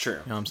be. That's true. You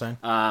know what I'm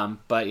saying?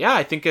 But yeah,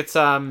 I think it's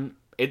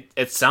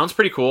it sounds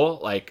pretty cool.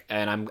 Like,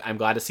 and I'm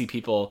glad to see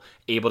people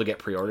able to get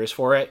pre-orders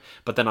for it.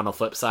 But then on the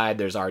flip side,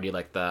 there's already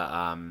like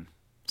the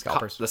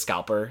Scalpers. The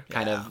scalper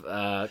kind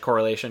of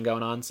correlation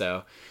going on.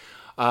 So,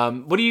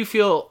 what do you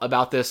feel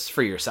about this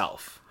for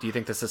yourself? Do you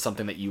think this is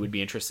something that you would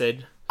be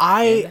interested?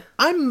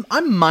 I'm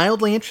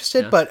mildly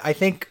interested, but I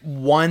think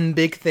one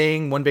big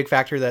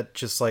factor that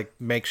just like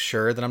makes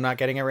sure that I'm not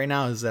getting it right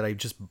now is that I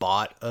just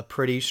bought a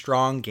pretty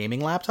strong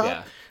gaming laptop.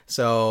 Yeah.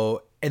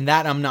 So, and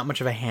that I'm not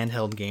much of a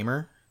handheld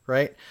gamer,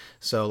 right?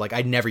 So like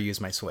I never use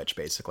my Switch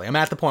basically. I'm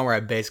at the point where I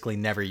basically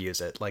never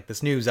use it. Like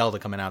this new Zelda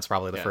coming out is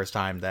probably the first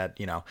time that,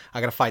 you know, I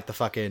gotta fight the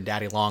fucking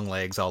daddy long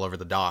legs all over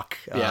the dock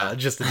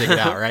just to dig it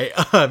out, right?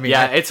 I mean,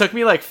 it took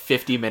me like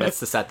 50 minutes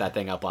to set that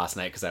thing up last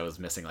night because I was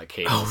missing like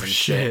cables and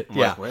shit. I'm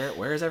like,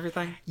 where is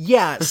everything?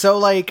 Yeah, so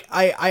like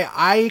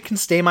I can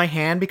stay my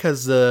hand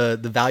because the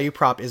value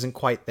prop isn't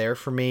quite there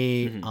for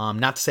me.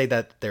 Not to say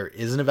that there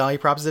isn't a value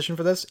proposition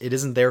for this. It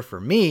isn't there for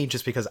me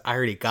just because I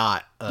already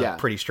got a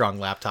pretty strong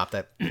laptop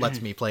that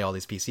lets me play all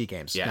these PC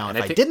games. Yeah, now,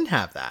 if I didn't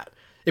have that,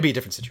 it'd be a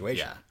different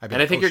situation. Yeah.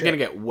 And I think you're going to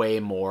get way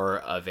more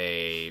of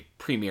a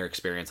premiere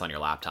experience on your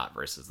laptop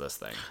versus this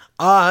thing.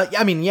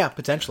 I mean, yeah,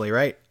 potentially,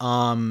 right?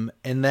 And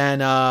then,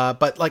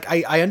 but like,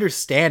 I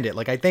understand it.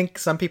 Like, I think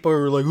some people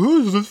are like,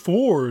 who is this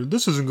for?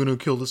 This isn't going to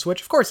kill the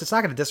Switch. Of course, it's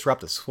not going to disrupt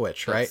the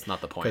Switch, right? That's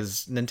not the point.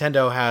 Because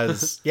Nintendo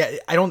has,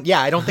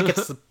 I don't think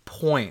it's the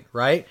point,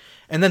 right?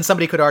 And then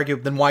somebody could argue,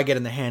 then why get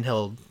in the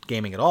handheld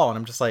gaming at all? And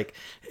I'm just like,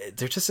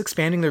 they're just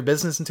expanding their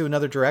business into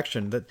another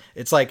direction. That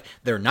it's like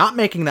they're not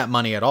making that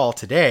money at all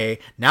today.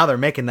 Now they're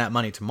making that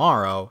money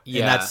tomorrow.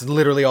 Yeah. And that's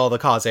literally all the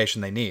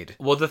causation they need.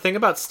 Well, the thing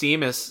about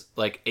Steam is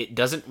like it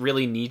doesn't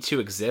really need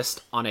to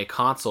exist on a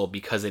console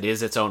because it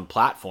is its own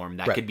platform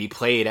that could be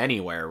played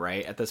anywhere,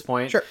 right? At this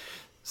point. Sure.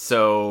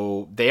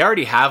 So they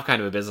already have kind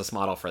of a business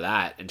model for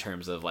that in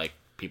terms of like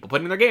people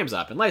putting their games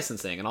up and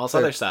licensing and all this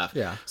other stuff.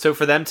 Yeah. So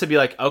for them to be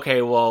like,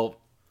 okay, well,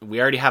 we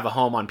already have a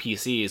home on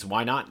PCs.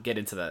 Why not get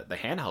into the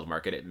handheld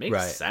market? It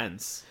makes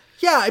sense.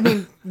 Yeah, I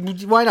mean,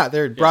 why not?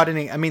 They're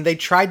broadening. I mean, they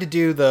tried to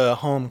do the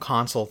home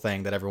console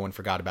thing that everyone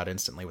forgot about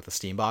instantly with the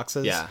Steam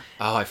boxes. Yeah.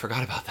 Oh, I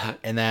forgot about that.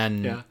 And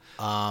then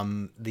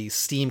the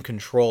Steam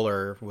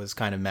controller was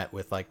kind of met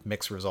with like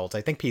mixed results.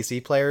 I think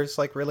PC players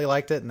like really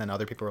liked it, and then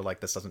other people were like,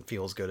 "This doesn't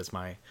feel as good as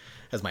my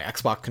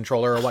Xbox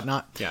controller or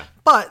whatnot." Yeah.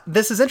 But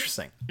this is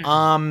interesting.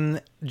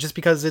 Just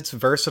because it's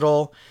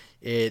versatile,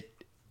 it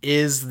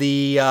is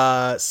the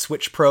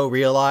Switch Pro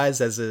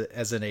realized as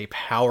a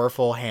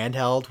powerful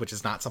handheld, which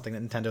is not something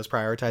that Nintendo's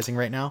prioritizing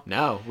right now.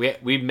 No,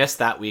 we missed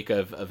that week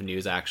of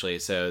news actually.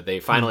 So they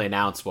finally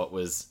announced what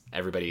was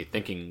everybody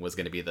thinking was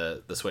going to be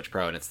the Switch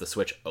Pro, and it's the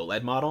Switch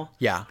OLED model.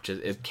 Yeah, which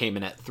it came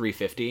in at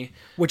 $350.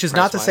 Which is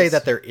not to say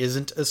that there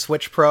isn't a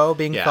Switch Pro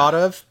being thought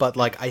of, but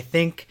like I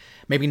think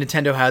maybe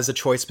Nintendo has a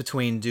choice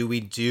between do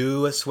we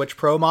do a Switch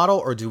Pro model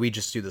or do we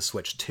just do the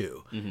Switch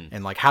 2?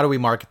 And like how do we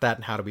market that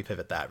and how do we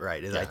pivot that,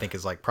 right? I think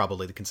is like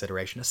probably the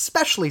consideration,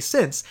 especially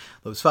since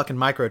those fucking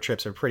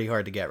microchips are pretty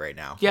hard to get right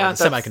now. Yeah,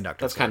 semiconductors.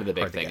 That's kind of the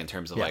big thing in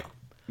terms of like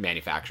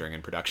manufacturing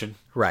and production.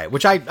 Right,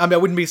 which I mean, I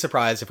wouldn't be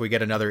surprised if we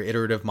get another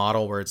iterative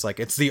model where it's like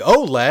it's the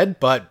OLED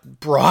but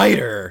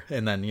brighter,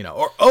 and then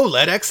or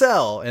OLED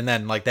XL, and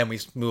then we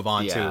move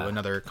on to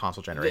another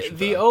console generation.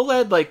 The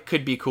OLED like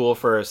could be cool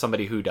for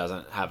somebody who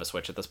doesn't have a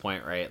Switch at this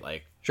point, right?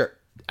 Like, sure.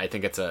 I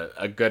think it's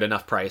a good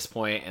enough price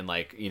point, and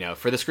like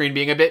for the screen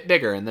being a bit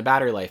bigger and the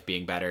battery life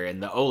being better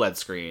and the OLED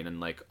screen and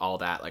like all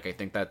that, like I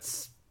think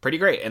that's pretty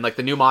great. And like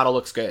the new model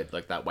looks good,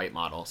 like that white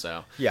model.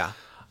 So yeah.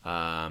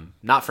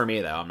 Not for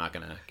me though. I'm not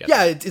gonna get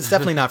it's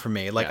definitely not for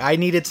me. Like I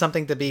needed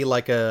something to be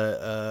like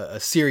a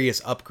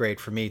serious upgrade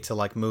for me to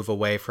like move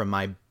away from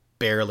my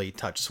barely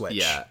touch Switch.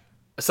 Yeah.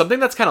 Something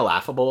that's kind of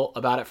laughable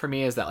about it for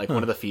me is that like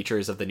one of the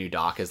features of the new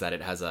dock is that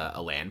it has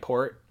a LAN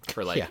port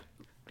for like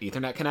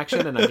Ethernet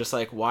connection, and I'm just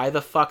like, why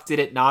the fuck did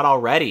it not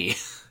already?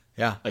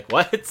 Yeah. Like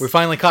what? We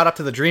finally caught up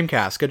to the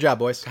Dreamcast. Good job,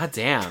 boys. God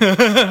damn.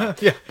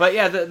 But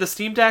yeah, the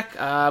Steam Deck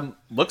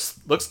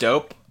looks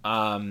dope.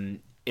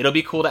 It'll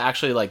be cool to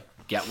actually like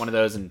get one of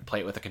those and play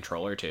it with a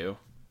controller too.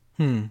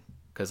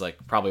 Because like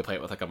probably play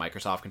it with like a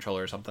Microsoft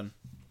controller or something.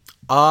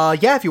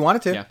 Yeah, if you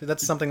wanted to. Yeah.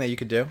 That's something that you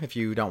could do if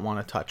you don't want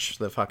to touch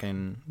the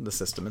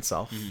system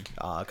itself.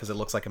 Because it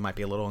looks like it might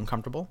be a little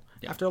uncomfortable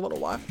after a little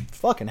while.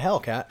 Fucking hell,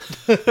 Kat.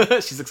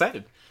 She's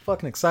excited.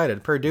 Fucking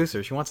excited.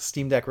 Producer. She wants a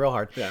Steam Deck real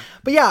hard. Yeah.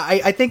 But yeah,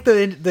 I think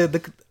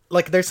the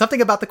like, there's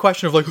something about the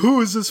question of like,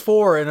 who is this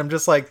for? And I'm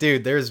just like,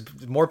 dude, there's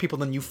more people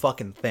than you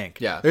fucking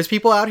think. Yeah. There's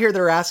people out here that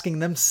are asking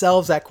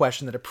themselves that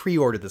question that have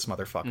pre-ordered this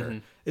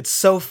motherfucker. It's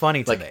so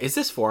funny to me. Is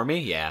this for me?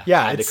 Yeah.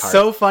 Yeah, it's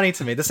so funny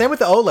to me. The same with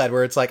the OLED,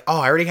 where it's like, oh,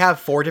 I already have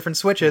 4 different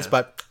Switches,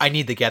 but I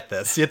need to get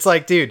this. It's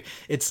like, dude,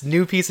 it's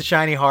new piece of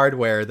shiny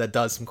hardware that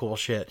does some cool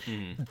shit.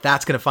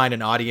 That's going to find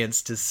an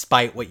audience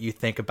despite what you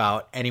think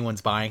about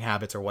anyone's buying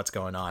habits or what's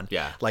going on.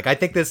 Yeah. Like, I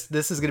think this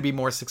is going to be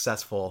more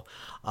successful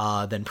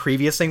than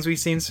previous things we've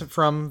seen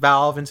from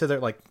Valve into their,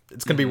 like,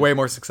 it's going to be way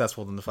more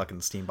successful than the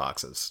fucking Steam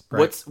boxes.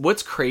 Right?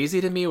 What's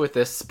crazy to me with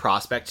this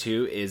prospect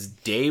too is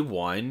day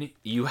one,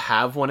 you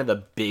have one of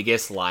the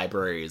biggest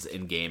libraries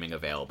in gaming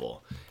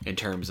available in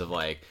terms of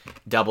like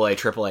AA,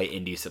 AAA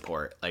indie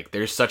support. Like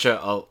there's such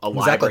a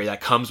library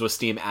that comes with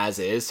Steam as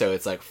is, so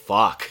it's like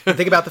fuck.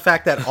 Think about the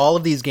fact that all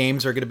of these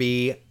games are going to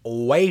be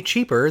way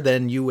cheaper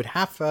than you would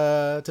have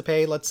to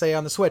pay, let's say,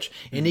 on the Switch.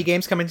 Indie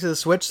games coming to the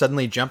Switch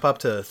suddenly jump up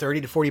to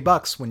 $30 to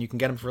 $40 when you can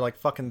get them for like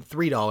fucking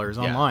 $3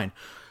 online.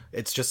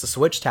 It's just a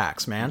Switch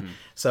tax, man.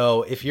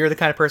 So if you're the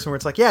kind of person where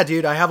it's like, yeah,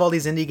 dude, I have all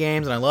these indie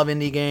games and I love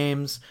indie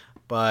games,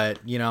 but,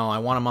 you know, I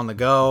want them on the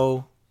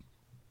go.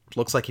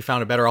 Looks like you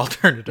found a better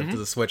alternative to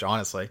the Switch,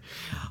 honestly.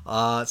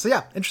 So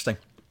yeah, interesting.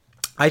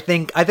 I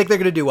think they're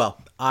going to do well.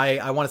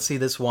 I want to see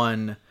this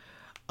one.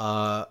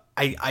 I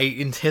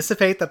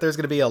anticipate that there's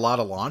going to be a lot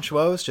of launch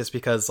woes just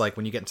because, like,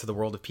 when you get into the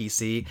world of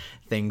PC,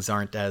 things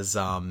aren't as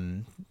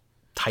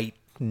tight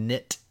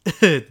knit.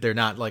 They're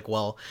not like,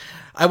 well,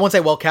 I won't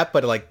say well kept,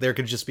 but like there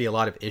could just be a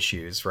lot of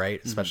issues,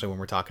 right? Especially when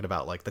we're talking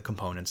about like the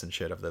components and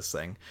shit of this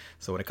thing.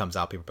 So when it comes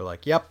out, people are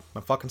like, yep,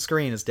 my fucking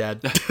screen is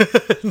dead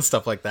and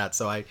stuff like that.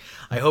 So I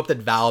hope that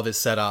Valve is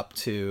set up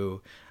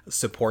to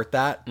support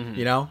that,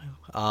 you know,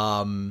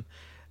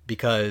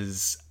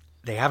 because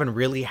they haven't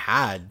really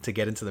had to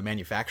get into the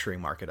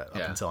manufacturing market up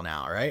until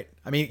now, right?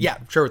 I mean, yeah,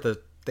 sure, with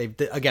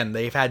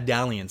they've had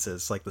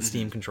dalliances like the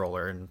Steam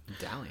controller and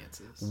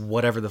dalliances,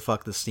 whatever the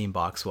fuck the Steam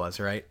box was,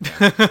 right?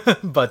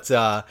 But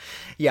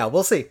yeah,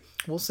 we'll see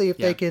if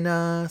they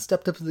can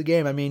step up to the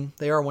game. I mean,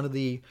 they are one of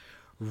the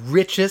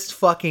richest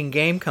fucking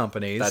game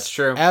companies, that's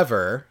true,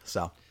 ever.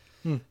 So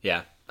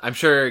yeah, I'm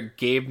sure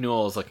Gabe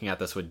Newell is looking at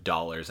this with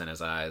dollars in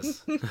his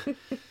eyes.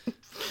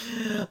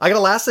 I got a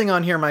last thing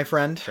on here, my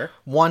friend. Sure.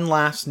 One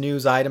last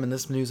news item, and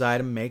this news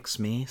item makes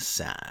me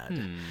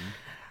sad.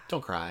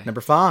 Don't cry.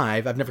 Number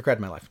 5, I've never cried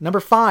in my life. Number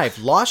 5,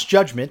 Lost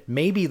Judgment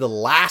may be the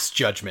last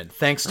judgment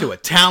thanks to a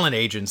talent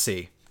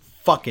agency.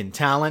 Fucking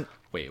talent.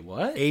 Wait,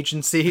 what?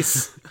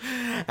 Agencies.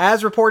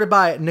 As reported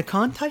by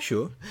Nikon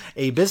Taishu,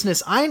 a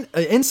business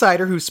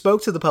insider who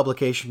spoke to the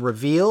publication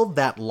revealed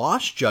that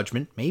Lost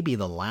Judgment may be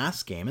the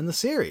last game in the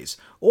series,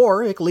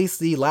 or at least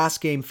the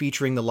last game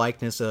featuring the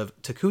likeness of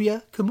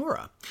Takuya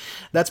Kimura.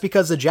 That's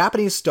because the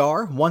Japanese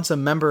star, once a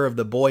member of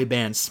the boy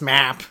band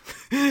SMAP,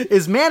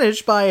 is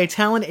managed by a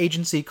talent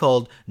agency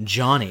called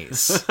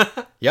Johnny's.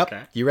 Yep,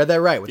 okay. You read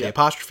that right, with the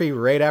apostrophe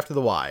right after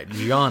the Y.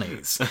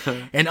 Johnny's.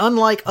 And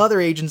unlike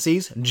other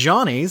agencies,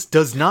 Johnny's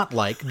does not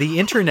like the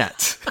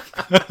internet.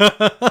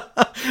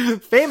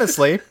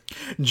 Famously,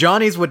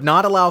 Johnny's would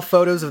not allow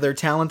photos of their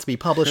talent to be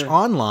published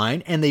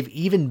online, and they've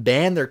even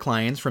banned their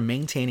clients from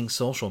maintaining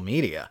social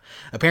media.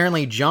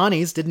 Apparently,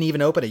 Johnny's didn't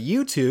even open a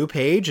YouTube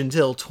page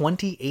until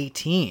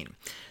 2018.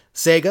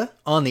 Sega,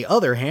 on the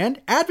other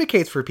hand,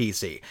 advocates for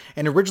PC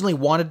and originally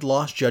wanted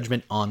Lost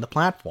Judgment on the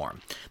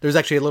platform. There's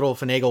actually a little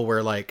finagle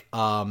where, like,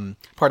 part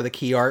of the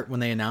key art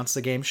when they announced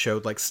the game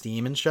showed, like,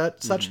 Steam and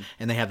such,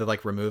 and they had to,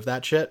 like, remove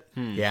that shit.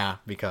 Yeah,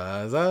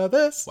 because of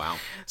this. Wow.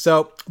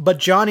 So, but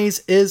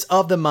Johnny's is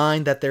of the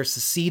mind that they're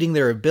seceding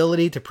their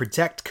ability to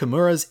protect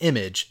Kimura's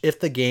image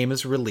if the game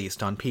is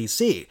released on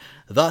PC.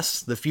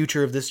 Thus, the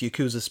future of this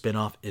Yakuza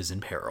spin-off is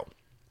in peril.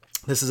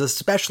 This is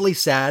especially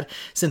sad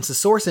since the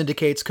source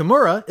indicates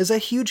Kimura is a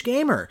huge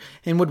gamer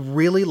and would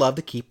really love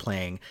to keep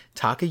playing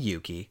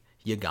Takayuki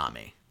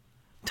Yagami.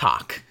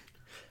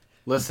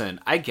 Listen,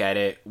 I get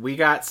it. We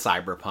got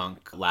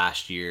Cyberpunk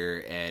last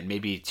year, and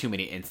maybe too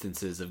many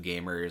instances of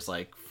gamers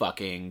like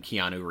fucking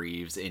Keanu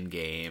Reeves in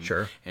game.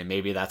 Sure. And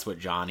maybe that's what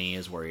Johnny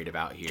is worried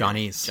about here.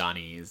 Johnny's.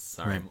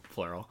 Sorry,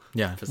 plural.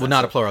 Yeah. Possessive. Well,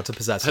 not a plural. It's a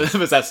possessive.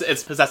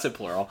 It's possessive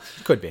plural.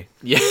 Could be.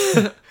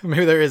 Yeah.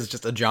 Maybe there is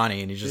just a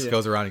Johnny, and he just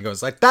goes around and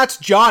goes like, "That's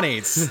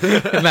Johnny's,"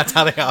 and that's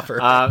how they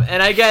offer.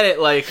 And I get it.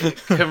 Like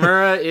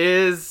Kimura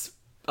is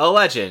a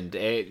legend.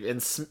 And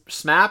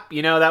SMAP,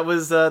 you know, that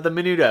was the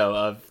Menudo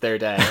of their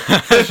day.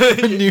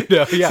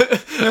 Menudo, yeah.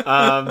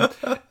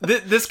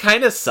 This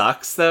kind of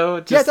sucks, though.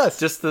 It does.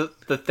 Just the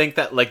think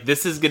that, like,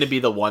 this is going to be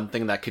the one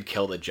thing that could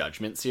kill the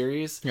Judgment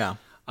series. Yeah.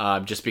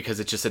 Just because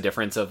it's just a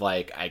difference of,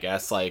 like, I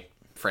guess, like,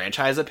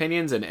 franchise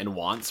opinions and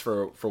wants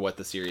for what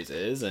the series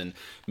is, and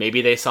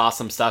maybe they saw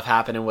some stuff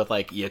happening with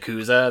like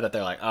Yakuza that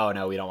they're like, oh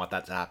no, we don't want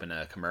that to happen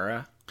to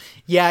Kimura.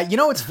 Yeah, you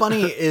know what's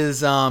funny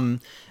is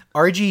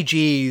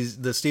RGG's,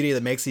 the studio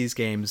that makes these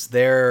games,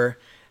 their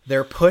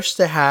push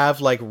to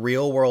have like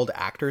real world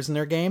actors in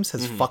their games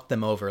has fucked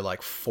them over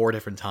like 4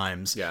 different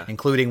times. Yeah.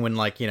 Including when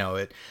like, you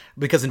know,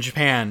 because in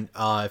Japan,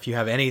 if you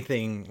have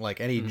anything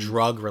like any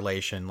drug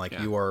relation, like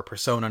you are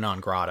persona non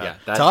grata.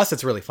 Yeah, to us,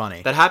 it's really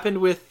funny. That happened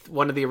with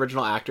one of the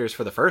original actors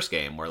for the first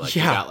game, where like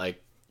he got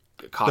like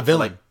caught for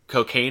like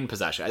cocaine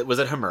possession. Was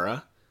it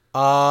Hamura?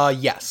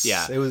 Yes.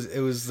 Yeah. It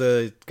was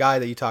the guy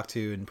that you talked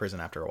to in prison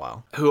after a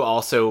while. Who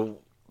also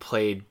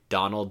played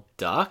Donald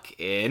Duck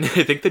in,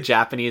 I think, the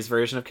Japanese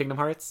version of Kingdom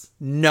Hearts?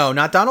 No,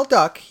 not Donald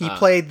Duck. He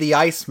played the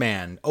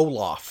Iceman,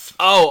 Olaf.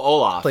 Oh,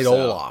 Olaf. Played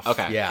Olaf.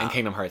 Okay, yeah. In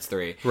Kingdom Hearts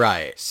 3.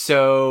 Right.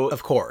 So...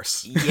 Of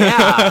course.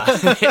 Yeah.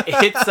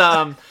 It's,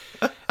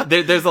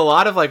 there's a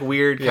lot of, like,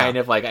 weird kind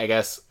of, like, I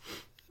guess,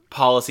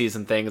 policies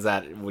and things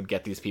that would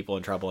get these people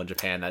in trouble in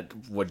Japan that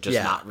would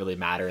just not really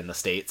matter in the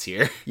States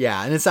here.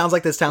 Yeah, and it sounds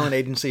like this talent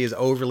agency is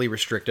overly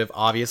restrictive.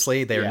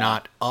 Obviously, they're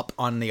not up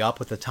on the up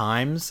with the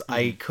times.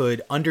 I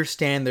could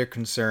understand their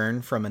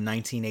concern from a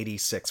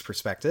 1986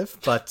 perspective,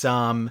 but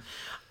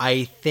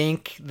I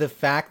think the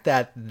fact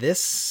that this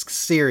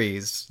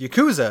series,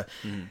 Yakuza,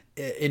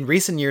 in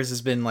recent years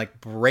has been like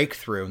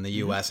breakthrough in the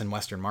US and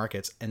Western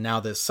markets, and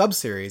now this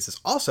sub-series is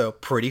also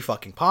pretty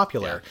fucking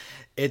popular.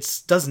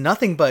 It does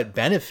nothing but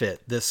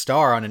benefit this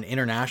star on an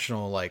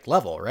international like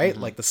level, right?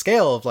 Like the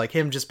scale of like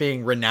him just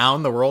being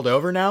renowned the world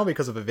over now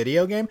because of a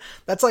video game,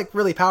 that's like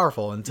really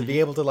powerful. And to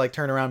be able to like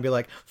turn around and be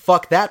like,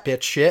 fuck that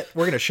bitch shit,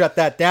 we're gonna shut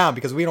that down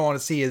because we don't want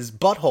to see his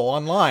butthole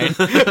online,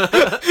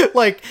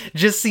 like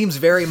just seems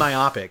very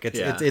myopic.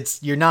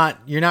 It's you're not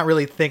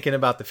really thinking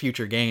about the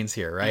future gains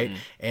here, right?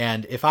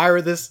 And if I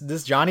were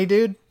this Johnny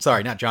dude,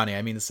 sorry, not Johnny,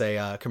 I mean to say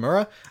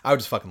Kimura, I would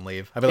just fucking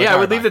leave. I'd be like, I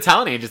would leave the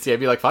talent agency. I'd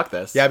be like, fuck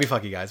this. Yeah, I'd be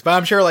fuck you guys.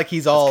 But I'm sure like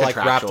he's all like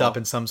wrapped up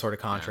in some sort of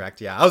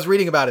contract. Yeah. I was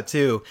reading about it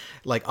too.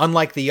 Like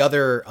unlike the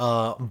other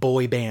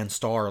boy band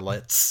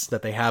starlets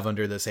that they have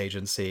under this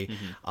agency,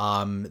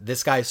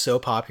 this guy is so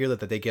popular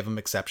that they give him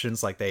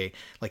exceptions. Like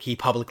he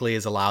publicly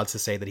is allowed to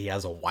say that he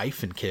has a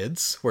wife and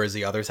kids, whereas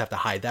the others have to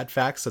hide that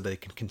fact so they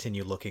can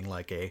continue looking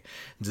like a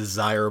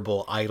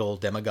desirable idol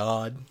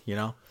demigod, you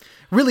know?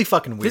 Really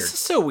fucking weird. This is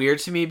so weird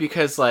to me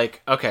because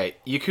like, okay,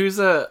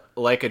 Yakuza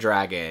Like a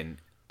Dragon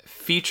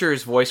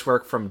features voice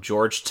work from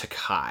George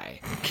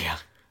Takai. Yeah.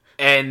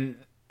 And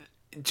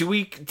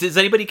does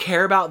anybody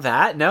care about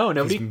that? No,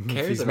 nobody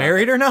cares. He's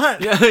married or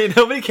not? Yeah,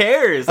 nobody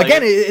cares. Like,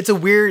 again, it's a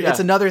weird. It's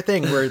another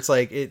thing where it's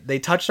like they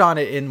touched on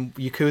it in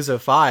Yakuza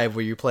 5,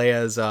 where you play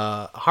as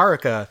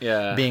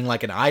Haruka, being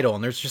like an idol,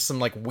 and there's just some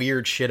like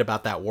weird shit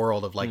about that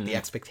world of like the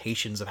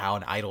expectations of how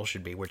an idol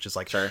should be, which is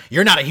like,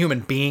 you're not a human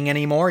being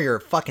anymore. You're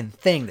a fucking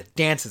thing that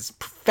dances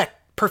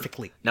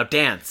perfectly. Now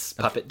dance,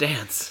 puppet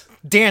dance.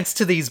 Dance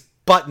to these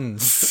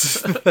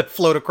buttons that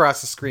float across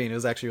the screen. It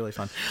was actually really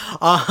fun.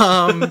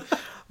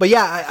 But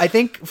yeah, I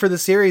think for the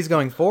series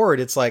going forward,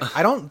 it's like,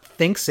 I don't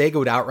think Sega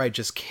would outright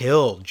just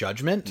kill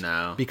Judgment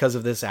because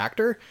of this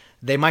actor.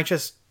 They might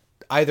just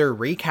either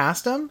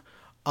recast him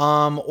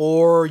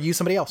or use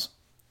somebody else.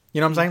 You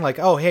know what I'm saying? Like,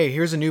 oh, hey,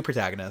 here's a new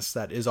protagonist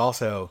that is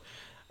also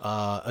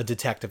a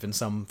detective in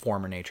some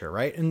form or nature,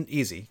 right? And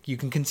easy. You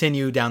can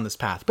continue down this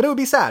path. But it would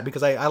be sad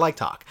because I like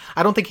Talk.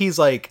 I don't think he's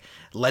like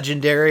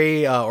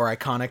legendary or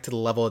iconic to the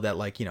level that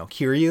like, you know,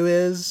 Kiryu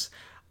is.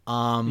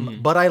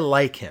 But I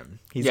like him.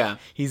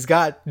 He's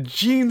got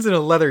jeans and a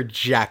leather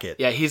jacket.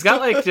 Yeah, he's got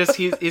like just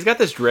he's got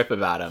this drip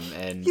about him,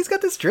 and he's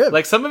got this drip.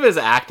 Like some of his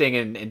acting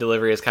and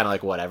delivery is kind of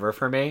like whatever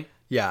for me.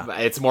 Yeah,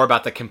 it's more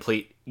about the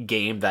complete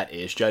game that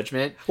is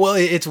Judgment. Well,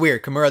 it's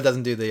weird. Kimura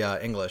doesn't do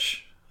the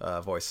English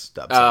voice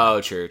dub. So.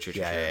 Oh, true.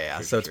 Yeah.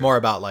 True, so it's more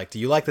about like, do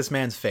you like this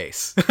man's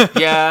face?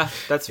 Yeah,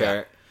 that's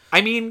fair.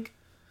 I mean,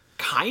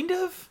 kind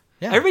of.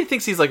 Yeah. Everybody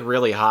thinks he's like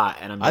really hot,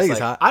 and I'm just like,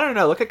 hot. I don't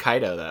know. Look at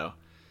Kaido though.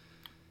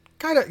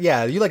 Kaido,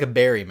 yeah, you like a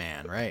berry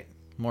man, right?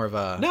 More of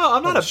a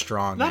I'm not a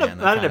strong man.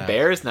 Not in a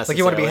bear's necessarily. Like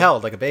you want to be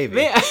held like a baby.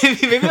 Maybe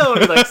I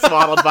want to be like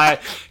swaddled by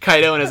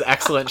Kaido in his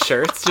excellent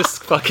shirts.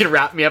 Just fucking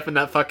wrap me up in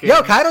that fucking.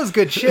 Yo, Kaido's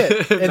good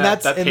shit, and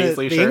that's in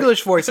the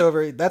English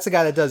voiceover. That's the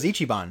guy that does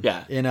Ichiban.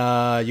 Yeah. In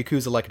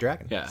Yakuza Like a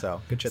Dragon. Yeah.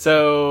 So good shit.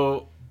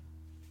 So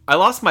I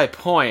lost my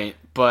point,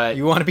 but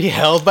you want to be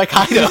held by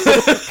Kaido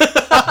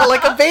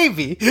like a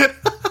baby.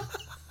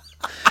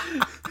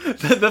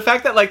 The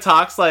fact that like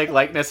Talk's like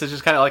likeness is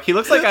just kind of like he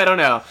looks like I don't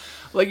know.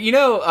 Like, you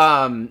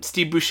know,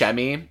 Steve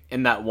Buscemi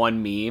in that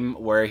one meme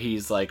where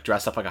he's, like,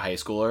 dressed up like a high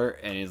schooler,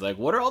 and he's like,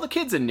 what are all the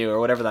kids in new, or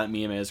whatever that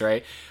meme is,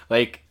 right?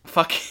 Like,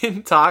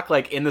 fucking Talk,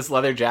 like, in this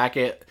leather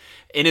jacket,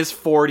 in his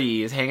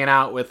 40s, hanging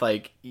out with,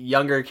 like,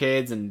 younger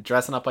kids and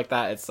dressing up like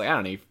that. It's like, I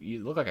don't know,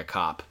 you look like a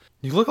cop.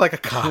 You look like a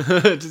cop.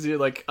 Just, you're,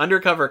 like,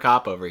 undercover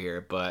cop over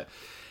here, but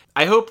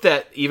I hope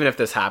that even if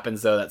this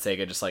happens, though, that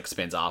Sega just, like,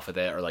 spins off with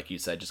it, or, like you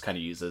said, just kind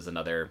of uses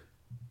another,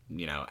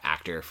 you know,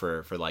 actor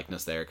for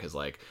likeness there, because,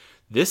 like,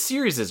 this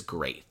series is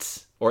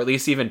great. Or at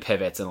least even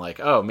pivots and like,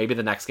 oh, maybe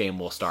the next game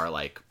will star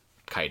like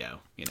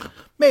Kaido, you know?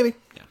 Maybe.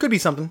 Yeah. Could be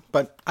something,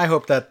 but I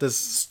hope that this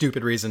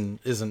stupid reason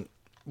isn't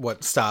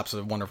what stops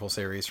a wonderful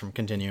series from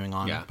continuing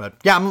on. Yeah. But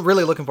yeah, I'm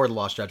really looking forward to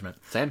Lost Judgment.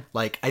 Same.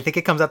 Like, I think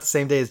it comes out the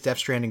same day as Death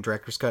Stranding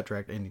Director's Cut.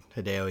 And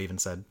Hideo even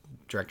said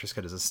Director's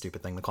Cut is a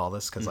stupid thing to call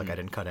this because, like, I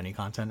didn't cut any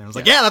content. And I was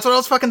like, yeah, that's what I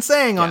was fucking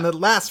saying on the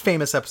last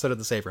famous episode of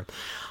The Save Room.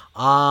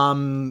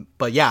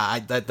 But yeah,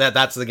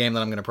 that's the game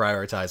that I'm going to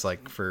prioritize,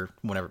 like, for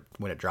when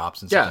it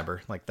drops in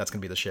September. Like, that's going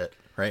to be the shit,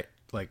 right?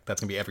 Like,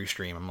 that's going to be every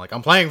stream. I'm like,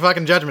 I'm playing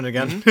fucking Judgment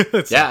again.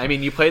 Yeah, I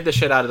mean, you played the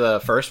shit out of the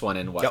first one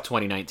in,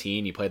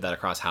 2019? You played that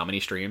across how many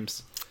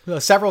streams?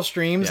 Several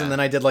streams, and then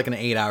I did like an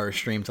 8-hour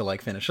stream to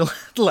like finish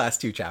the last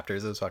 2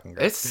 chapters. It was fucking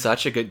great. It's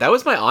such a good... That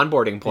was my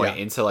onboarding point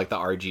into like the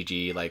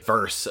RGG like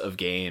verse of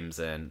games,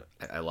 and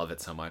I love it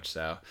so much.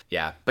 So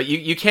yeah, but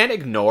you can't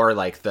ignore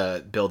like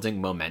the building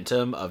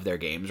momentum of their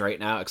games right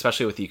now,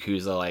 especially with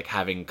Yakuza like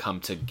having come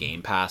to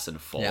Game Pass in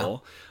full. Yeah.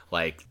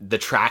 Like, the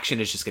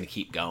traction is just going to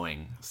keep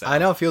going. So. I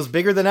know, it feels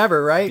bigger than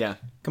ever, right? Yeah.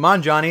 Come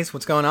on, Johnnies,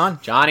 what's going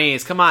on?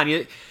 Johnnies, come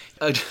on.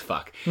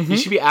 Fuck. You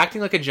should be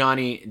acting like a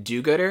Johnny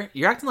do-gooder.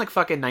 You're acting like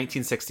fucking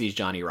 1960s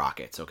Johnny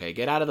Rockets, okay?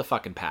 Get out of the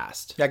fucking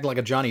past. You're acting like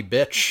a Johnny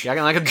bitch. You're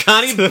acting like a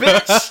Johnny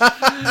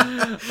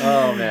bitch!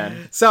 Oh,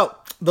 man. So,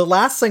 the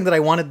last thing that I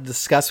wanted to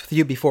discuss with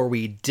you before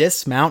we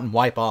dismount and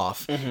wipe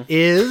off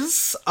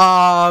is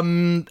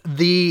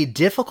the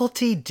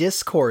difficulty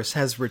discourse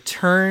has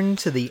returned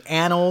to the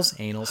annals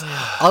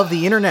of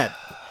the internet.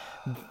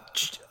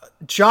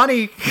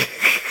 Johnny's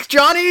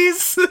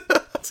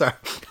sorry,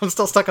 I'm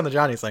still stuck on the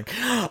Johnny's thing.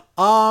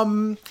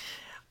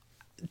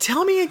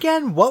 Tell me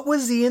again, what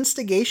was the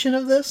instigation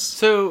of this?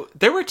 So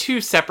there were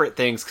 2 separate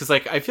things, because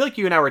like I feel like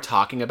you and I were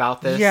talking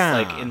about this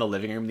like in the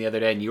living room the other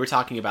day, and you were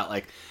talking about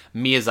like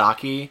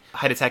Hideteki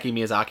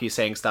Miyazaki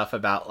saying stuff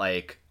about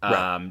like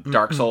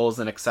Dark Souls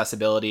and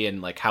accessibility,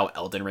 and like how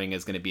Elden Ring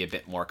is going to be a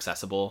bit more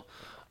accessible.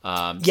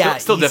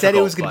 Still he said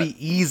it was going to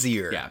be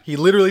easier. Yeah. He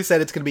literally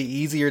said it's going to be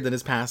easier than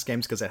his past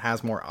games because it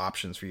has more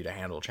options for you to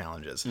handle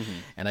challenges.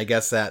 And I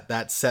guess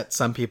that set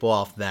some people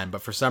off then.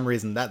 But for some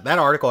reason, that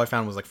article I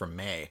found was like from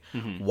May.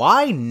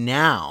 Why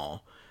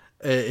now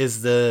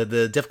is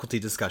the difficulty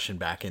discussion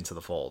back into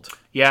the fold?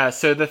 Yeah,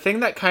 so the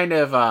thing that kind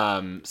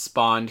of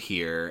spawned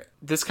here,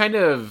 this kind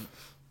of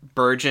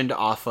burgeoned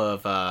off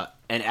of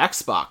an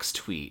Xbox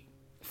tweet.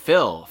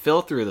 Phil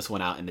threw this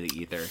one out into the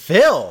ether.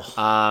 Phil!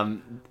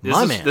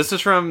 This is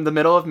from the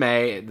middle of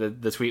May.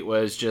 The tweet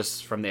was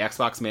just from the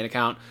Xbox main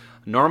account.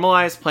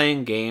 Normalize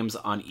playing games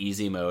on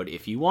easy mode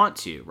if you want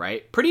to,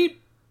 right? Pretty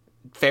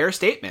fair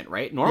statement,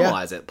 right?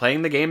 Normalize it.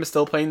 Playing the game is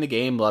still playing the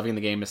game. Loving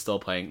the game is still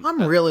playing.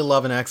 I'm really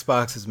loving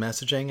Xbox's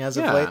messaging as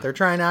of late. They're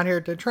trying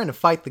to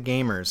fight the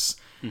gamers.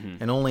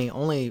 And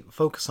only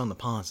focus on the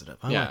positive.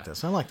 I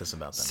like this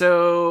about them.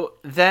 So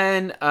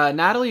then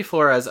Natalie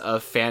Flores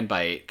of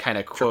Fanbyte kind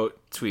of quote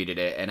tweeted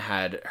it and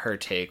had her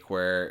take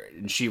where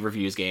she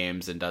reviews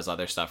games and does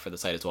other stuff for the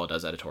site as well,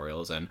 does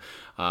editorials. And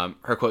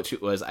her quote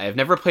tweet was, "I have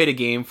never played a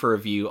game for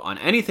review on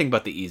anything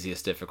but the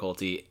easiest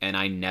difficulty, and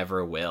I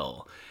never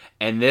will."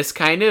 And this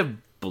kind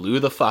of blew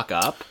the fuck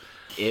up.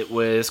 It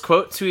was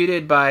quote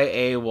tweeted by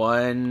a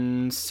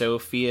one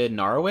Sophia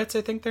Narwitz,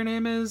 I think their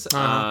name is.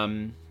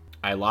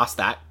 I lost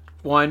that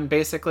one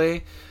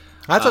basically.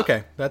 That's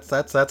okay. That's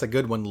a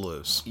good one to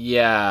lose.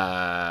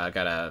 Yeah, I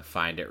gotta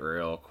find it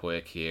real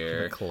quick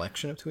here. A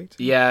collection of tweets?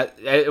 Yeah,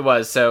 it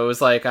was. So it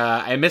was like,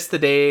 I miss the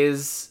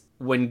days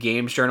when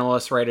games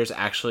journalists, writers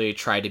actually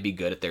tried to be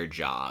good at their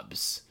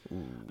jobs.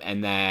 Ooh.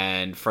 And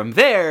then from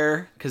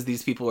there, because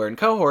these people were in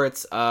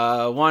cohorts,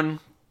 one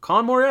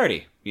Colin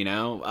Moriarty,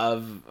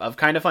 of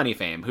Kind of Funny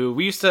fame, who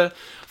we used to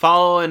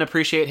follow and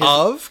appreciate his...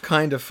 Of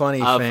Kind of Funny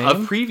fame?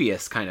 Of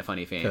previous Kind of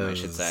Funny fame, I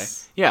should say.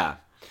 Yeah.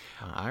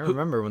 I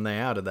remember when they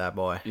outed that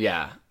boy.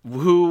 Yeah.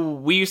 Who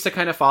we used to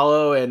kind of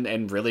follow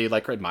and really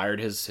like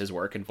admired his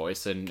work and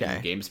voice in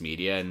games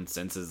media, and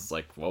since is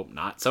like, well,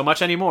 not so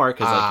much anymore.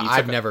 Because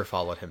I've never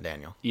followed him,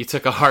 Daniel. You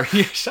took a hard...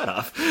 Shut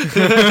up. Took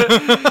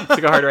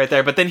a hard right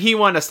there. But then he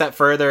went a step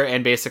further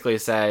and basically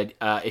said,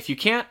 if you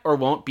can't or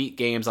won't beat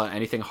games on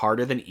anything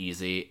harder than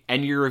easy,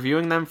 and you're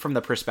reviewing them from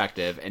the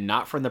perspective and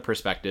not from the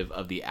perspective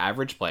of the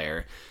average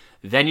player,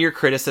 then your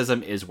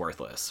criticism is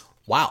worthless.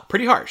 Wow,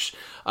 pretty harsh.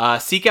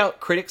 Seek out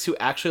critics who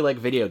actually like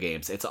video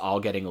games. It's all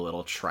getting a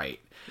little trite.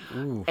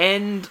 Ooh.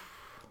 And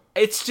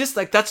it's just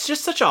like, that's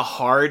just such a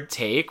hard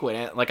take when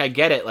I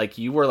get it. Like,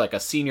 you were like a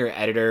senior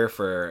editor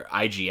for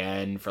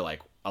IGN for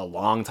like a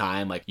long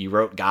time. Like, you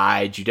wrote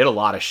guides, you did a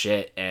lot of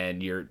shit,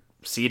 and you're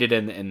seated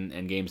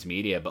in games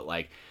media. But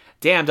like,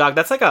 damn, dog,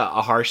 that's like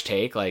a harsh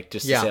take. Like,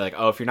 just to say like,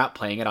 oh, if you're not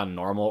playing it on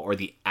normal or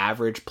the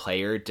average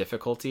player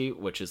difficulty,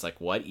 which is like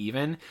what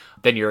even,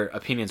 then your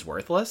opinion's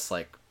worthless.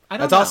 Like,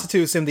 That's also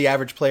to assume the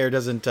average player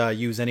doesn't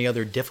use any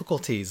other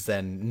difficulties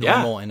than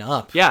normal and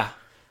up. Yeah.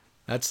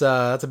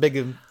 That's a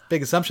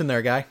big assumption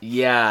there, guy.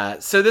 Yeah.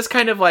 So this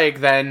kind of like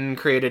then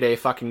created a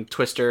fucking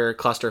twister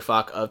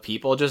clusterfuck of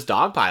people just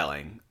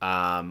dogpiling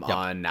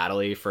on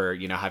Natalie for,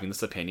 you know, having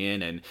this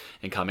opinion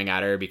and coming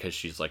at her because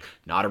she's like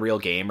not a real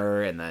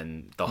gamer, and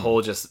then the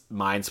whole just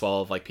mind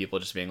swell of like people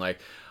just being like,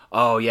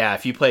 oh yeah,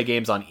 if you play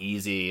games on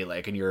easy,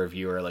 like, and you're a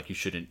reviewer, like you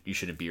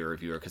shouldn't be a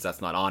reviewer because that's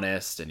not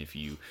honest. And if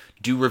you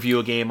do review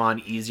a game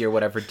on easy or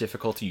whatever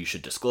difficulty, you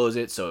should disclose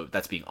it. So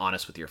that's being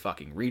honest with your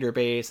fucking reader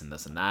base and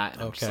this and that.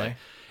 And I'm just like,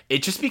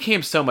 it just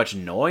became so much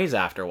noise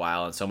after a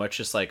while and so much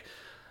just like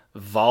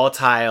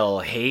volatile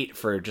hate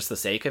for just the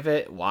sake of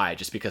it. Why?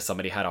 Just because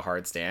somebody had a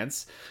hard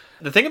stance.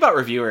 The thing about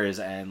reviewers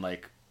and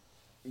like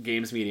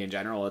games media in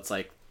general, it's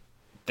like,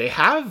 they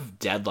have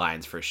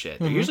deadlines for shit.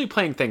 They're usually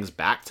playing things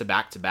back to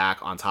back to back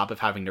on top of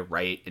having to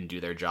write and do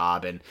their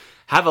job and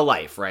have a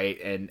life, right?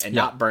 And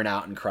not burn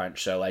out and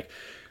crunch. So like,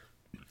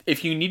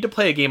 if you need to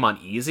play a game on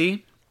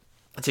easy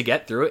to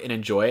get through it and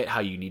enjoy it how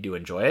you need to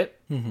enjoy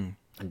it,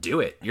 do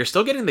it. You're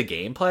still getting the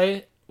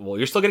gameplay. Well,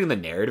 you're still getting the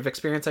narrative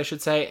experience, I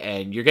should say,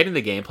 and you're getting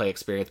the gameplay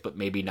experience, but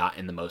maybe not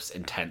in the most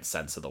intense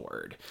sense of the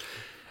word.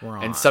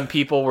 Right. And some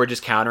people were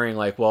just countering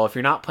like, well, if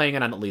you're not playing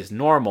it on at least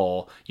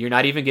normal, you're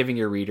not even giving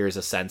your readers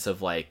a sense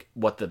of like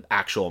what the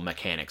actual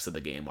mechanics of the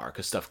game are,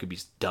 because stuff could be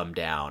dumbed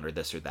down or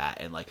this or that.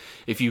 And like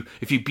if you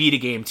beat a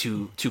game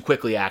too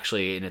quickly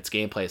actually in its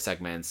gameplay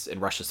segments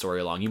and rush the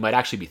story along, you might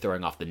actually be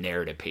throwing off the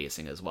narrative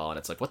pacing as well. And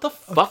it's like, what the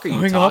fuck are you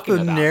talking about? Throwing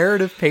off the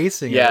narrative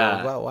pacing.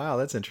 Yeah. Wow,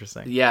 that's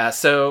interesting. Yeah.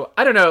 So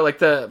I don't know,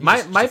 like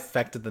my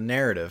affected the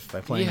narrative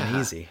by playing it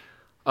easy.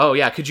 Oh,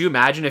 yeah. Could you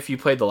imagine if you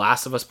played The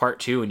Last of Us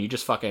Part 2 and you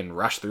just fucking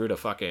rushed through to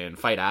fucking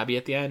fight Abby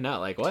at the end? No,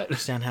 like, what?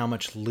 Understand how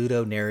much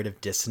ludonarrative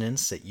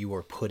dissonance that you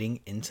were putting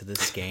into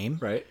this game?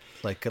 Right.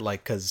 Like,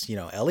 because, you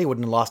know, Ellie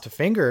wouldn't have lost a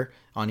finger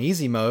on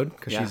easy mode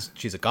because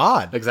she's a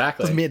god.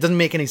 Exactly. It doesn't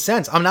make any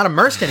sense. I'm not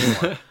immersed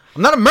anymore.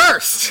 I'm not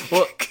immersed!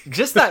 Well,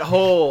 just that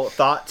whole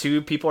thought,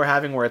 too, people are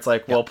having where it's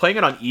like, well, playing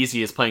it on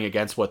easy is playing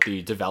against what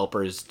the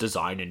developer's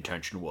design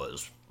intention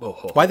was.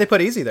 Why'd they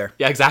put easy there?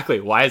 Yeah, exactly.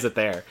 Why is it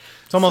there?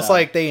 It's almost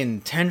like they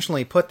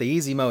intentionally put the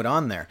easy mode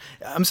on there.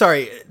 I'm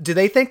sorry, do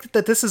they think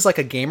that this is like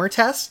a gamer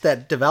test?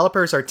 That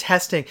developers are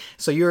testing,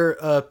 so you're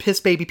a piss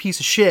baby piece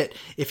of shit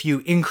if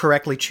you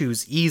incorrectly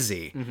choose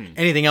easy.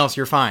 Anything else,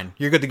 you're fine.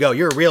 You're good to go.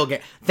 You're a real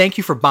game. Thank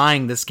you for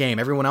buying this game.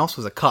 Everyone else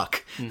was a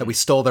cuck that we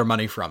stole their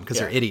money from because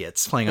they're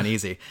idiots playing on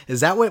easy.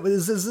 Is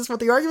this what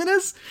the argument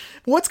is?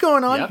 What's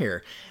going on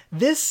here?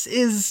 This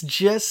is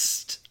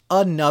just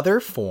another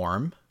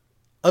form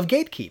of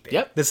gatekeeping.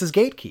 Yep. This is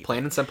gatekeeping.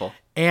 Plain and simple.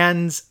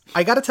 And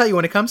I got to tell you,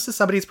 when it comes to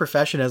somebody's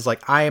profession as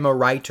like, I am a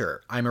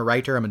writer, I'm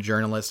a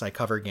journalist, I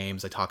cover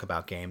games, I talk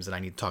about games, and I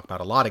need to talk about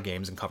a lot of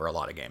games and cover a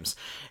lot of games.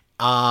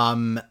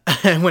 And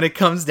when it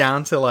comes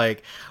down to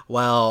like,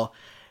 well,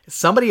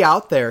 somebody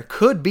out there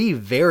could be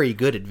very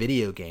good at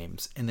video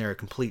games and they're a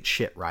complete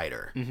shit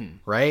writer,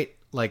 right?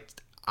 Like,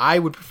 I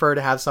would prefer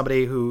to have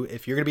somebody who,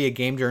 if you're going to be a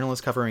game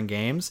journalist covering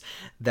games,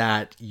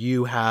 that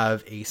you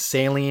have a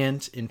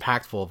salient,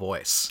 impactful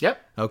voice. Yep.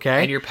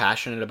 Okay? And you're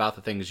passionate about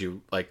the things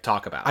you like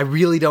talk about. I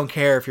really don't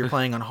care if you're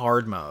playing on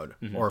hard mode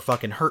or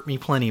fucking hurt me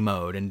plenty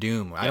mode in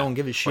Doom. I don't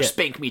give a shit. Or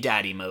spank me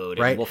daddy mode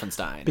in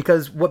Wolfenstein.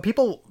 Because what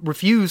people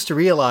refuse to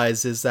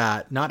realize is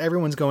that not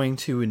everyone's going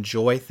to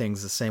enjoy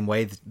things the same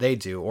way that they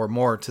do, or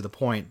more to the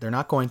point, they're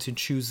not going to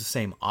choose the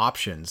same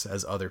options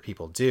as other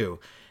people do.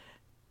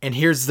 And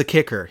here's the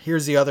kicker.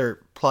 Here's the other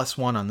plus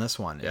one on this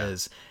one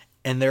is,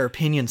 and their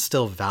opinion's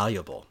still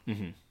valuable.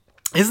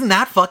 Isn't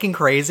that fucking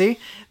crazy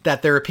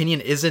that their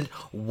opinion isn't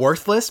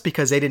worthless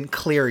because they didn't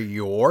clear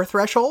your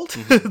threshold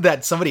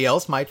that somebody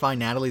else might find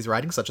Natalie's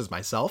writing, such as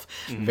myself,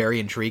 very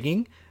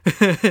intriguing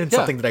and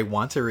something that I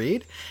want to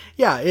read?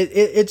 Yeah,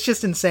 it's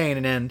just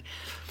insane. And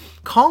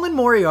Colin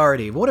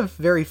Moriarty, what a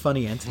very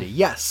funny entity.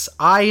 Yes,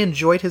 I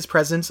enjoyed his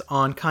presence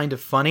on Kind of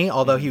Funny,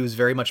 although he was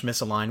very much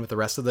misaligned with the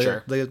rest of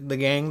the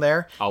gang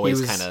there.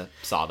 Always kind of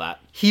saw that.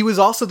 He was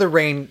also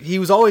he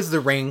was always the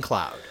rain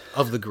cloud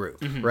of the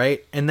group,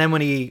 right? And then when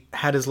he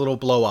had his little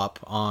blow up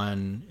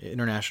on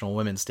International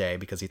Women's Day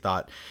because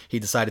he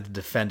decided to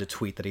defend a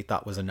tweet that he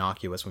thought was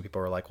innocuous, when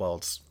people were like,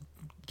 well,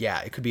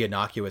 it could be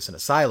innocuous in a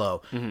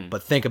silo,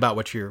 but think about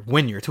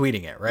when you're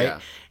tweeting it, right? Yeah.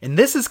 And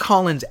this is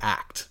Colin's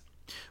act,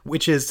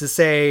 which is to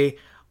say,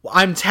 well,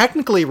 I'm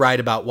technically right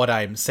about what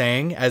I'm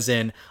saying, as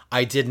in,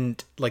 I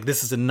didn't, like,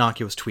 this is an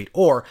innocuous tweet,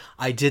 or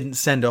I didn't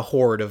send a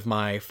horde of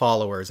my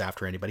followers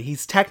after anybody.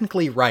 He's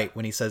technically right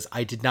when he says,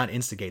 I did not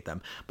instigate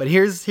them. But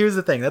here's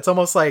the thing. That's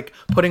almost like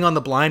putting on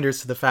the blinders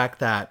to the fact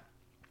that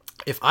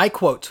if I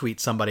quote tweet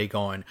somebody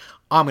going,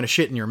 I'm going to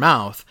shit in your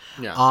mouth,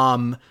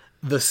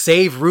 the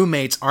save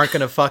roommates aren't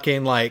going to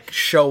fucking like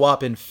show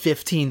up in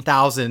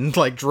 15,000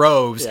 like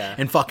droves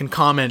and fucking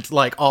comment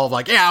like all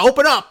like, yeah,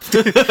 open up.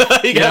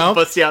 you got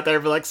pussy out there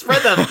and be like,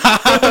 spread them.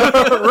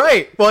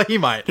 Right. Well, he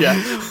might.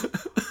 Yeah.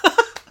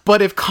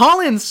 But if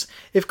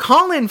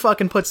Colin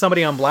fucking puts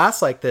somebody on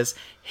blast like this,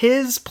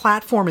 his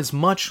platform is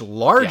much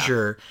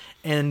larger,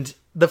 and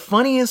the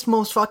funniest,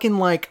 most fucking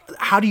like,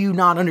 how do you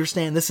not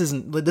understand this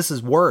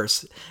is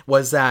worse,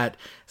 was that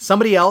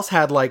somebody else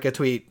had like a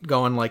tweet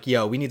going like,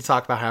 yo, we need to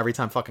talk about how every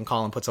time fucking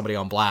Colin puts somebody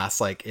on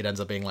blast, like it ends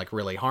up being like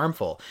really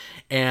harmful.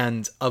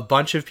 And a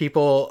bunch of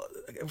people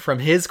from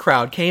his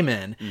crowd came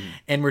in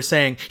and were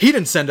saying, he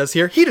didn't send us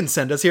here, he didn't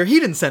send us here, he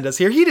didn't send us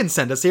here, he didn't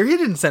send us here, he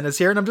didn't send us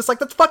here. And I'm just like,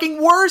 that's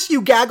fucking worse,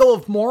 you gaggle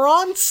of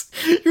morons.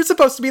 You're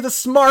supposed to be the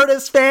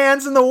smartest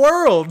fans in the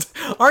world,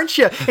 aren't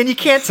you? And you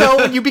can't tell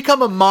when you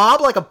become a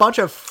mob like a bunch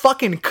of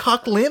fucking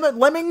cuck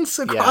lemmings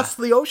across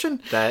the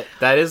ocean.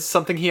 That is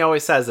something he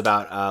always says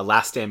about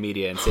Last Stand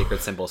Media and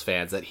Sacred Symbols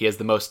fans, that he has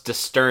the most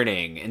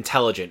discerning,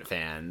 intelligent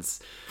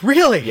fans.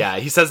 Really? Yeah,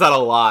 he says that a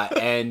lot.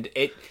 And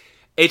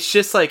it's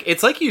just like,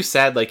 it's like you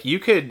said, like you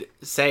could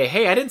say,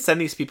 hey, I didn't send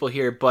these people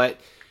here, but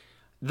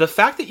the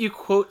fact that you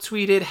quote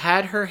tweeted,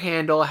 had her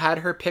handle, had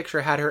her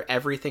picture, had her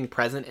everything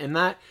present in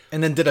that,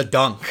 and then did a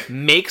dunk,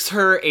 makes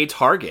her a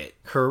target.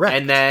 Correct.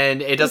 And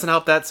then it doesn't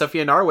help that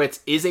Sophia Narwitz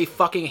is a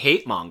fucking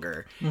hate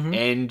monger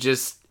and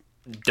just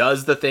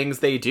does the things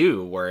they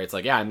do, where it's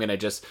like, yeah, I'm gonna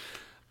just,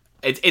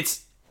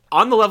 it's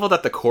on the level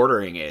that the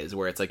quartering is,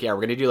 where it's like, yeah, we're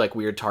gonna do like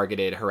weird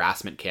targeted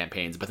harassment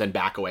campaigns, but then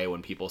back away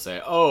when people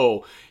say,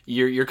 oh,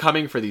 you're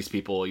coming for these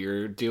people,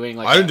 you're doing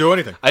like, I didn't do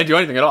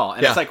anything at all.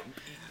 And it's like,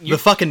 the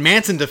fucking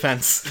Manson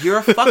defense. You're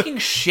a fucking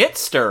shit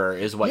stirrer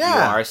is what you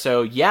are.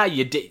 So yeah,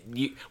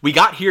 we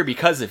got here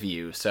because of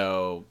you.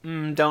 So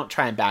don't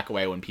try and back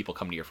away when people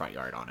come to your front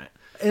yard on it.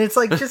 And it's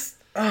like, just,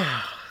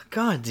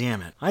 God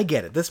damn it. I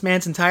get it. This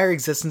man's entire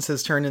existence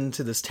has turned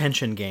into this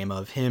tension game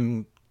of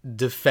him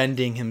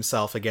defending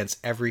himself against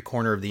every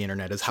corner of the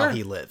internet is how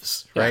he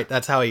lives, right? Yeah.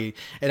 That's how he,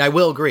 and I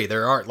will agree,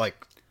 there aren't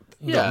like,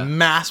 the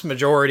mass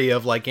majority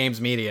of like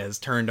games media has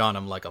turned on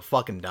him like a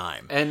fucking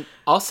dime. And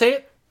I'll say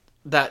it,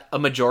 that a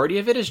majority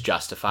of it is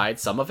justified,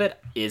 some of it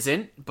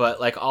isn't,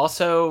 but like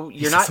also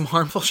you're not some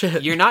harmful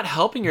shit. You're not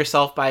helping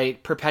yourself by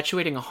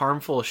perpetuating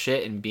harmful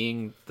shit and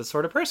being the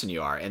sort of person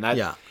you are. And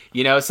that,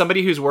 you know,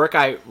 somebody whose work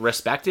I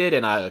respected,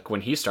 and like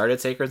when he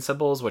started Sacred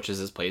Symbols, which is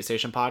his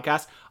PlayStation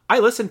podcast, I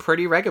listen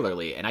pretty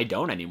regularly, and I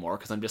don't anymore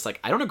because I'm just like,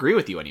 I don't agree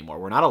with you anymore.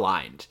 We're not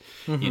aligned.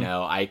 You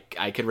know, I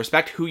could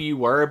respect who you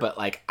were, but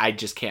like I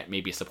just can't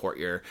maybe support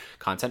your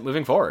content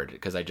moving forward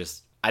because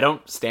I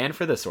don't stand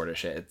for this sort of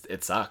shit.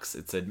 It sucks.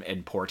 It's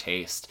in poor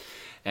taste.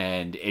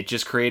 And it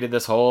just created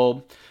this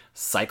whole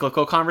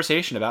cyclical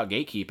conversation about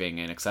gatekeeping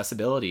and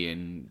accessibility.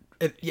 And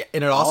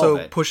it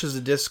also pushes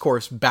the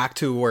discourse back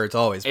to where it's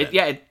always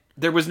been.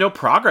 There was no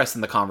progress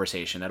in the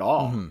conversation at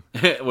all,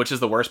 which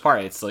is the worst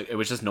part. It's like, it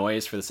was just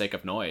noise for the sake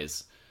of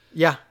noise.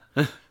 Yeah.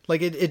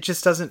 Like, it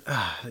just doesn't...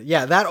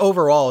 that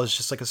overall is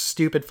just like a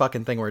stupid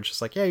fucking thing where it's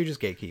just like, yeah, you're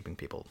just gatekeeping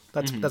people.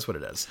 That's what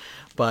it is.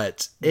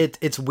 But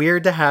it's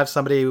weird to have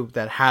somebody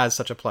that has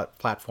such a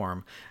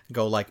platform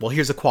go like, well,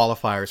 here's the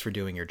qualifiers for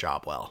doing your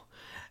job well.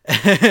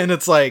 And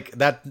it's like,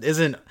 that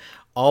isn't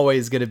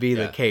always going to be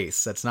the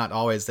case. That's not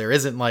always... There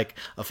isn't like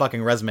a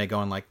fucking resume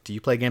going like, do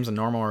you play games on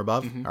normal or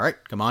above? All right,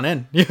 come on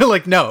in. You're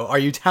like, no. Are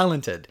you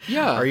talented?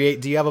 Yeah.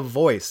 Do you have a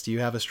voice? Do you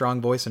have a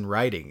strong voice in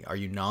writing? Are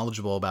you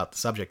knowledgeable about the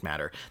subject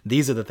matter?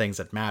 These are the things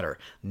that matter,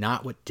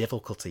 not what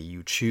difficulty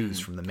you choose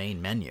from the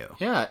main menu.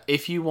 Yeah.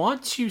 If you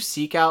want to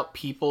seek out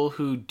people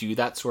who do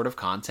that sort of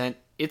content,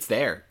 it's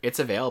there. It's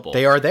available.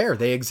 They are there.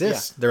 They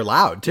exist. Yeah. They're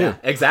loud, too. Yeah,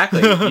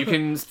 exactly. You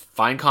can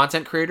find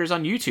content creators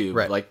on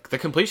YouTube, like The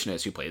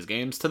Completionist, who plays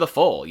games to the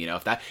full. You know,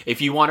 if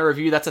you want a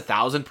review that's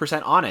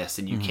 1,000% honest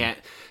and you can't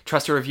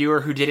trust a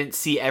reviewer who didn't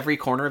see every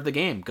corner of the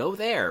game, go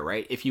there,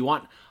 right? If you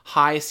want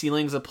high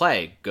ceilings of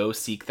play, go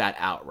seek that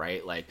out,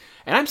 right? Like,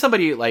 and I'm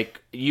somebody like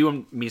you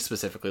and me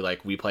specifically,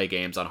 like we play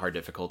games on hard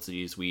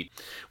difficulties. We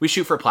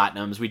shoot for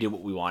platinums. We do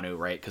what we want to,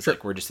 right? Because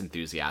like we're just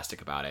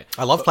enthusiastic about it.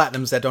 I love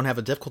platinums that don't have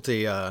a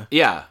difficulty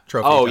trophy.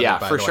 Oh yeah,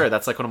 for sure.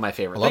 That's like one of my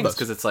favorite things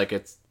because it's like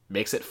it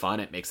makes it fun.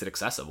 It makes it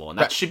accessible, and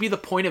that should be the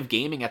point of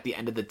gaming. At the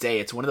end of the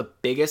day, it's one of the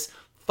biggest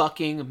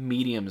fucking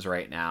mediums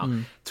right now.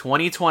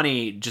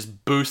 2020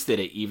 just boosted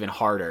it even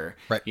harder,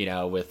 you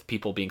know, with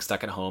people being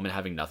stuck at home and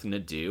having nothing to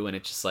do. And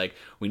it's just like,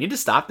 we need to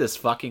stop this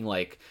fucking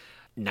like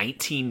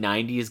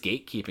 1990s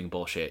gatekeeping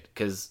bullshit,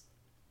 because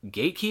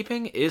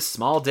gatekeeping is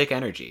small dick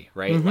energy,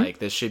 right? Like,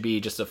 this should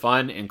be just a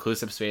fun,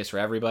 inclusive space for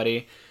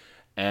everybody.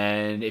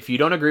 And if you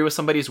don't agree with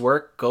somebody's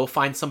work, go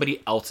find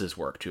somebody else's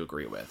work to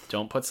agree with.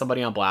 Don't put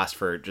somebody on blast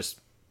for just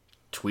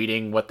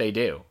tweeting what they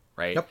do,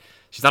 right? Yep.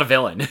 She's not a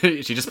villain.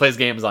 She just plays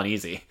games on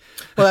easy.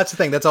 Well, that's the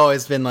thing. That's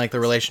always been like the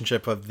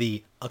relationship of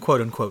the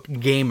quote-unquote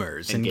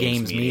gamers and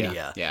games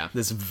media. Yeah.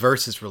 This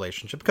versus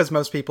relationship, because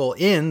most people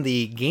in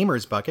the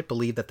gamers bucket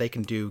believe that they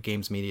can do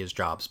games media's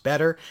jobs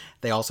better.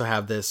 They also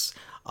have this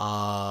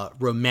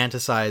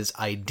romanticized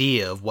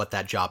idea of what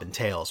that job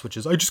entails, which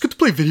is, I just get to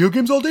play video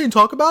games all day and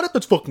talk about it?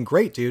 That's fucking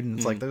great, dude. And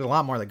it's like, there's a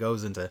lot more that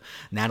goes into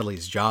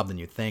Natalie's job than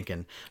you think,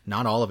 and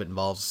not all of it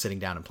involves sitting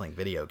down and playing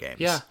video games.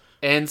 Yeah.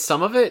 And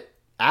some of it,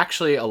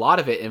 actually, a lot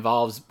of it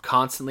involves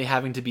constantly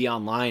having to be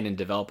online and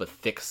develop a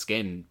thick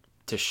skin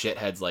to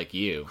shitheads like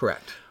you.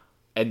 Correct.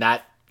 And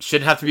that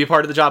shouldn't have to be a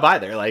part of the job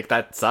either. Like,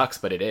 that sucks,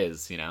 but it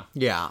is, you know?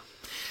 Yeah.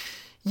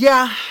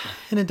 Yeah,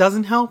 and it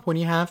doesn't help when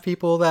you have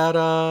people that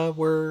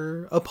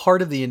were a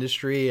part of the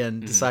industry and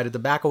decided to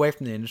back away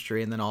from the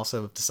industry, and then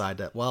also decide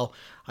that, well,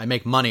 I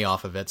make money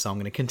off of it, so I'm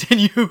going to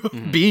continue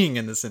being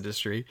in this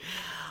industry.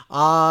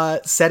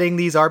 Setting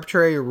these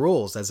arbitrary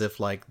rules as if,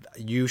 like,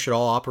 you should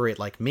all operate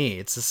like me.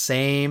 It's the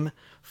same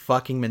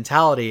fucking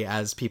mentality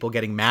as people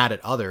getting mad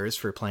at others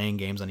for playing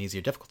games on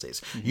easier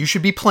difficulties. You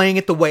should be playing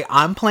it the way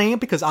I'm playing it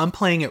because I'm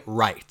playing it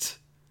right.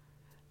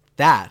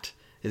 That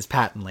is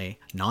patently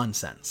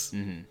nonsense.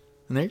 And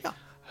there you go.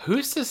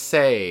 Who's to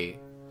say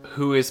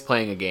who is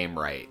playing a game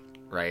right?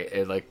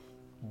 Like,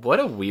 what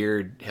a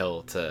weird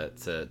hill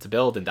to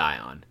build and die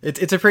on.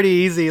 It's a pretty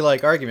easy,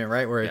 like, argument,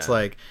 right? Where it's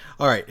like,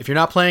 all right, if you're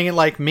not playing it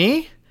like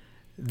me,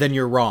 then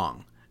you're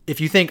wrong.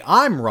 If you think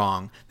I'm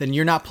wrong, then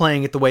you're not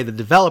playing it the way the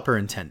developer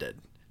intended.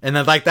 And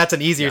then, like, that's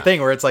an easier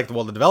thing where it's like,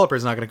 well, the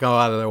developer's not going to go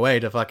out of their way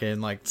to fucking,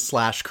 like,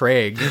 slash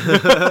Craig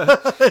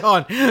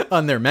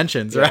on their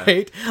mentions,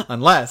 right?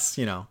 Unless,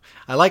 you know,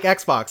 I like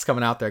Xbox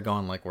coming out there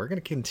going, like, we're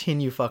going to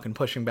continue fucking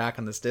pushing back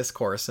on this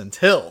discourse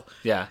until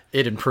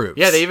it improves.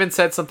 Yeah, they even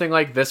said something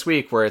like this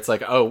week where it's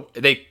like, oh,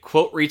 they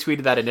quote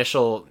retweeted that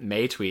initial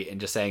May tweet and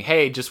just saying,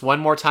 hey, just one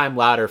more time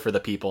louder for the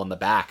people in the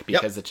back,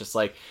 because it's just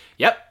like,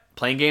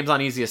 playing games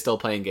on easy is still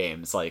playing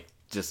games. Like,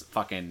 just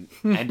fucking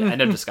end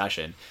of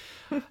discussion.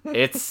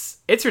 It's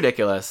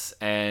ridiculous,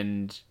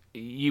 and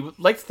you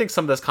like to think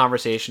some of this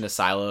conversation is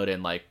siloed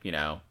in, like, you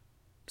know,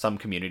 some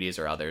communities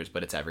or others,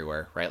 but it's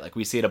everywhere, right? Like,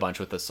 we see it a bunch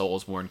with the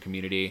Soulsborne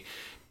community,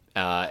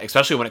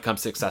 especially when it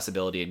comes to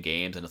accessibility in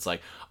games, and it's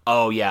like,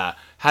 oh yeah,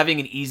 having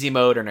an easy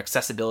mode or an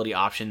accessibility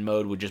option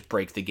mode would just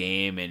break the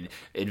game and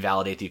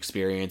invalidate the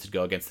experience and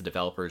go against the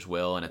developer's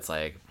will, and it's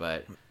like,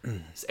 but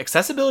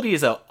accessibility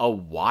is a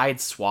wide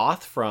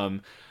swath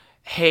from,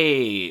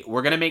 hey,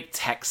 we're going to make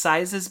text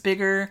sizes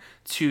bigger,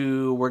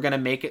 to we're going to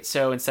make it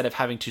so instead of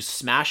having to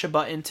smash a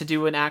button to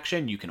do an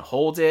action, you can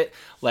hold it.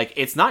 Like,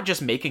 it's not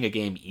just making a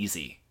game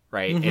easy,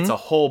 right? It's a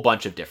whole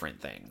bunch of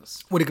different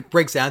things. When it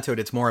breaks down to it,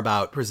 it's more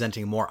about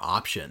presenting more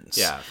options.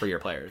 Yeah, for your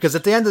players. Because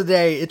at the end of the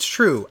day, it's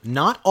true.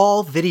 Not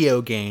all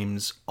video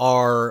games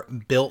are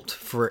built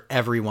for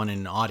everyone in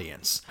an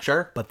audience.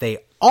 Sure. But they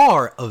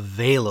are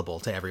available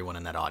to everyone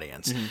in that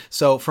audience.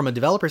 So from a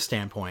developer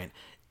standpoint,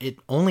 it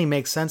only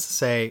makes sense to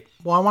say,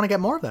 well, I want to get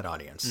more of that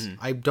audience.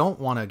 I don't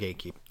want to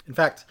gatekeep. In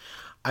fact,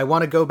 I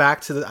want to go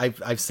back to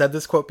I've said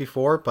this quote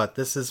before, but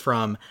this is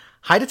from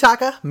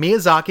Hidetaka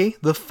Miyazaki,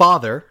 the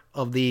father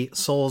of the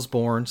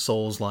Soulsborne,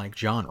 Souls-like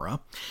genre.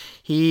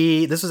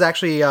 This was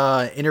actually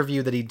an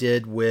interview that he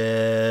did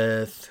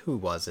with, who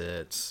was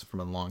it? From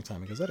a long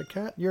time ago. Is that a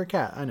cat? You're a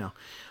cat, I know.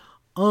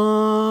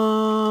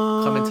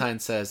 Clementine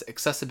says,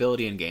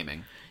 accessibility in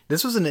gaming.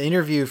 This was an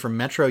interview from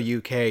Metro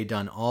UK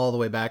done all the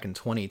way back in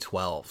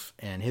 2012,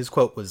 and his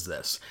quote was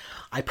this: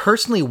 "I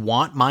personally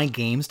want my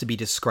games to be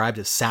described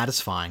as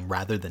satisfying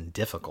rather than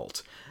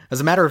difficult. As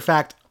a matter of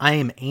fact, I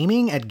am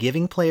aiming at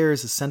giving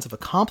players a sense of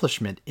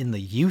accomplishment in the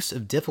use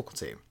of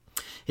difficulty."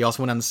 He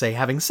also went on to say,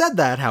 having said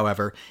that,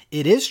 however,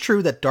 it is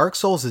true that Dark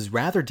Souls is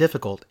rather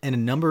difficult and a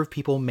number of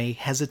people may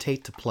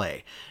hesitate to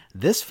play.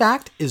 This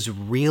fact is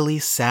really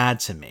sad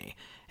to me,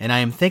 and I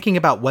am thinking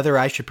about whether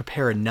I should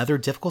prepare another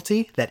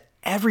difficulty that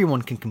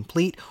everyone can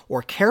complete,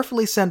 or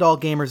carefully send all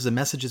gamers the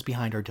messages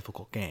behind our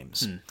difficult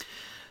games.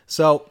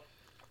 So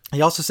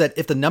he also said,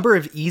 if the number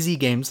of easy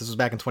games, this was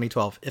back in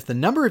 2012, if the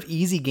number of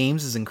easy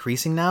games is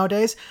increasing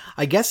nowadays,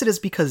 I guess it is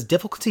because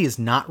difficulty is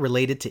not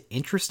related to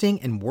interesting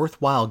and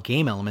worthwhile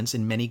game elements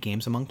in many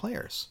games among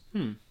players.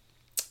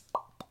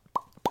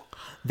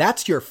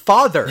 That's your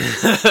father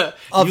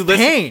of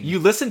pain. You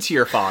listen to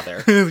your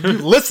father. You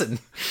listen.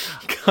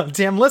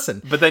 Goddamn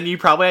listen. But then you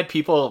probably had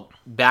people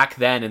back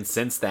then and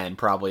since then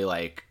probably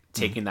like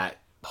taking that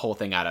whole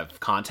thing out of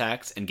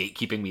context and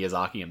gatekeeping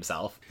Miyazaki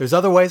himself. There's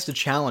other ways to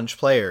challenge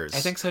players.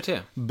 I think so too.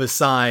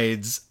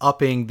 Besides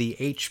upping the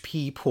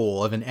HP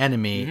pool of an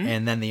enemy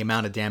and then the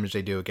amount of damage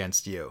they do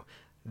against you.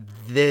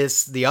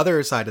 The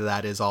other side of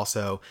that is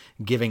also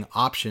giving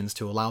options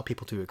to allow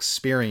people to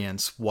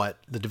experience what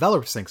the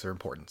developers think are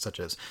important, such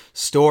as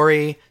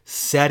story,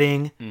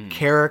 setting,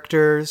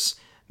 characters,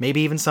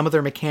 maybe even some of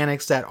their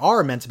mechanics that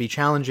are meant to be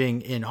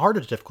challenging in harder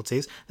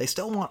difficulties. They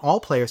still want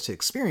all players to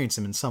experience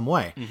them in some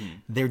way.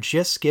 They're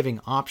just giving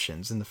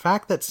options. And the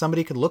fact that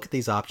somebody could look at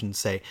these options and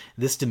say,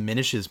 this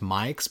diminishes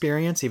my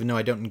experience, even though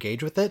I don't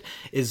engage with it,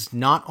 is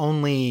not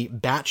only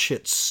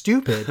batshit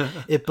stupid,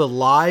 it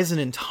belies an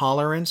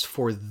intolerance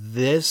for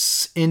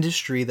this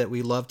industry that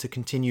we love to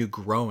continue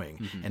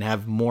growing and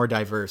have more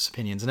diverse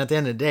opinions. And at the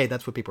end of the day,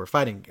 that's what people are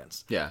fighting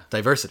against. Yeah.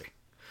 Diversity.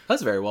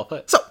 That's very well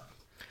put. So,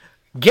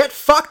 get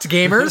fucked,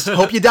 gamers.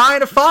 Hope you die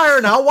in a fire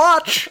and I'll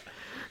watch.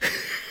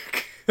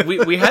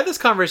 we had this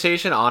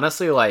conversation,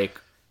 honestly, like,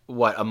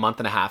 what, a month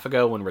and a half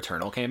ago when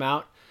Returnal came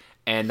out.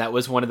 And that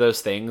was one of those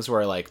things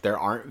where, like, there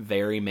aren't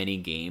very many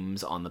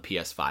games on the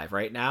PS5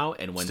 right now.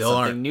 And when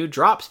something new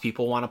drops,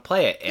 people want to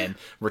play it. And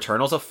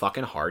Returnal's a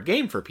fucking hard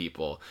game for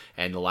people.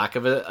 And the lack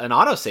of an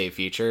autosave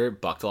feature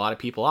bucked a lot of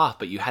people off.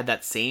 But you had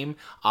that same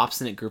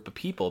obstinate group of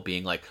people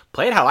being like,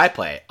 play it how I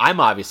play it. I'm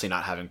obviously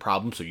not having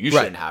problems, so you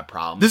shouldn't have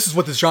problems. This is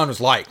what this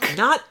genre's like.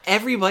 Not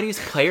everybody's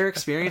player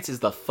experience is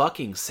the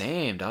fucking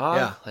same, dog.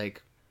 Yeah.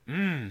 Like... Yeah.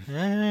 I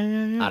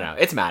don't know.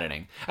 It's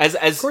maddening.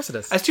 Of course it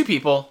is. As two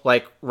people,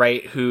 like,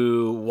 right,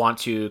 who want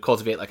to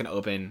cultivate, like, an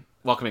open,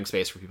 welcoming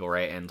space for people,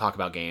 right, and talk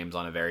about games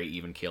on a very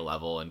even keel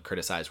level and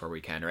criticize where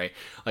we can, right?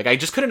 Like, I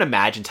just couldn't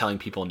imagine telling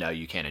people, no,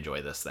 you can't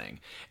enjoy this thing.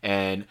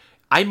 And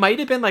I might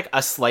have been, like,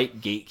 a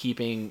slight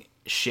gatekeeping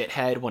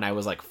shithead when I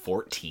was, like,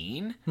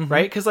 14,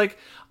 right? Because, like,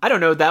 I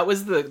don't know, that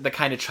was the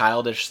kind of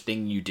childish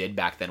thing you did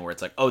back then where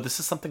it's like, oh, this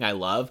is something I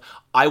love.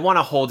 I want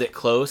to hold it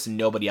close and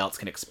nobody else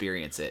can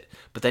experience it.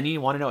 But then you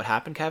want to know what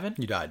happened, Kevin?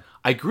 You died.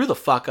 I grew the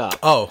fuck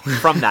up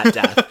from that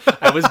death.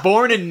 I was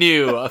born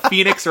anew, a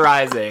phoenix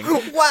rising.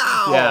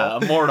 Wow. Yeah,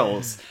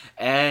 immortals.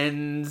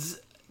 And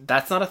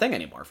that's not a thing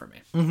anymore for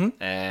me.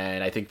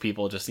 And I think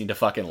people just need to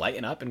fucking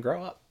lighten up and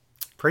grow up.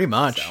 Pretty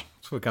much. So.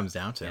 That's what it comes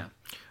down to. Yeah.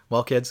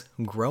 Well, kids,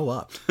 grow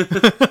up.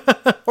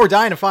 Or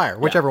die in a fire,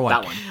 whichever one.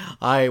 That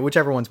one.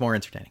 Whichever one's more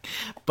entertaining.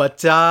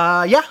 But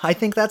yeah, I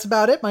think that's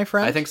about it, my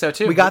friend. I think so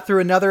too. We got through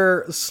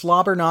another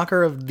slobber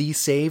knocker of the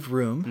save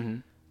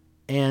room.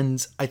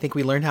 And I think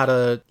we learned how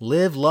to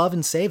live, love,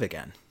 and save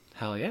again.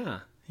 Hell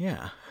yeah.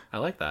 Yeah. I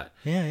like that.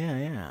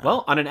 Yeah.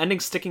 Well, on an ending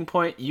sticking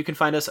point, you can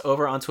find us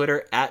over on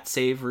Twitter at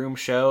Save Room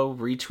Show,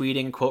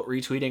 retweeting, quote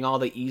retweeting all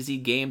the easy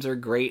games are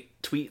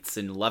great tweets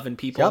and loving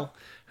people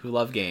who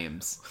love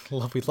games.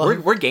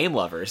 We're game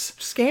lovers.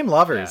 Just game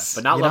lovers.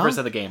 But not lovers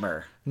of the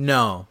gamer.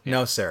 No,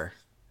 sir.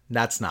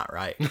 That's not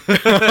right.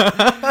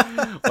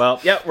 Well,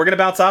 yeah, we're going to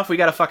bounce off. We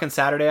got a fucking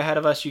Saturday ahead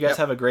of us. You guys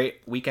have a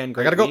great weekend,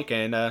 great week,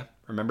 and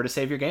remember to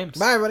save your games.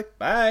 Bye, everybody.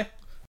 Bye.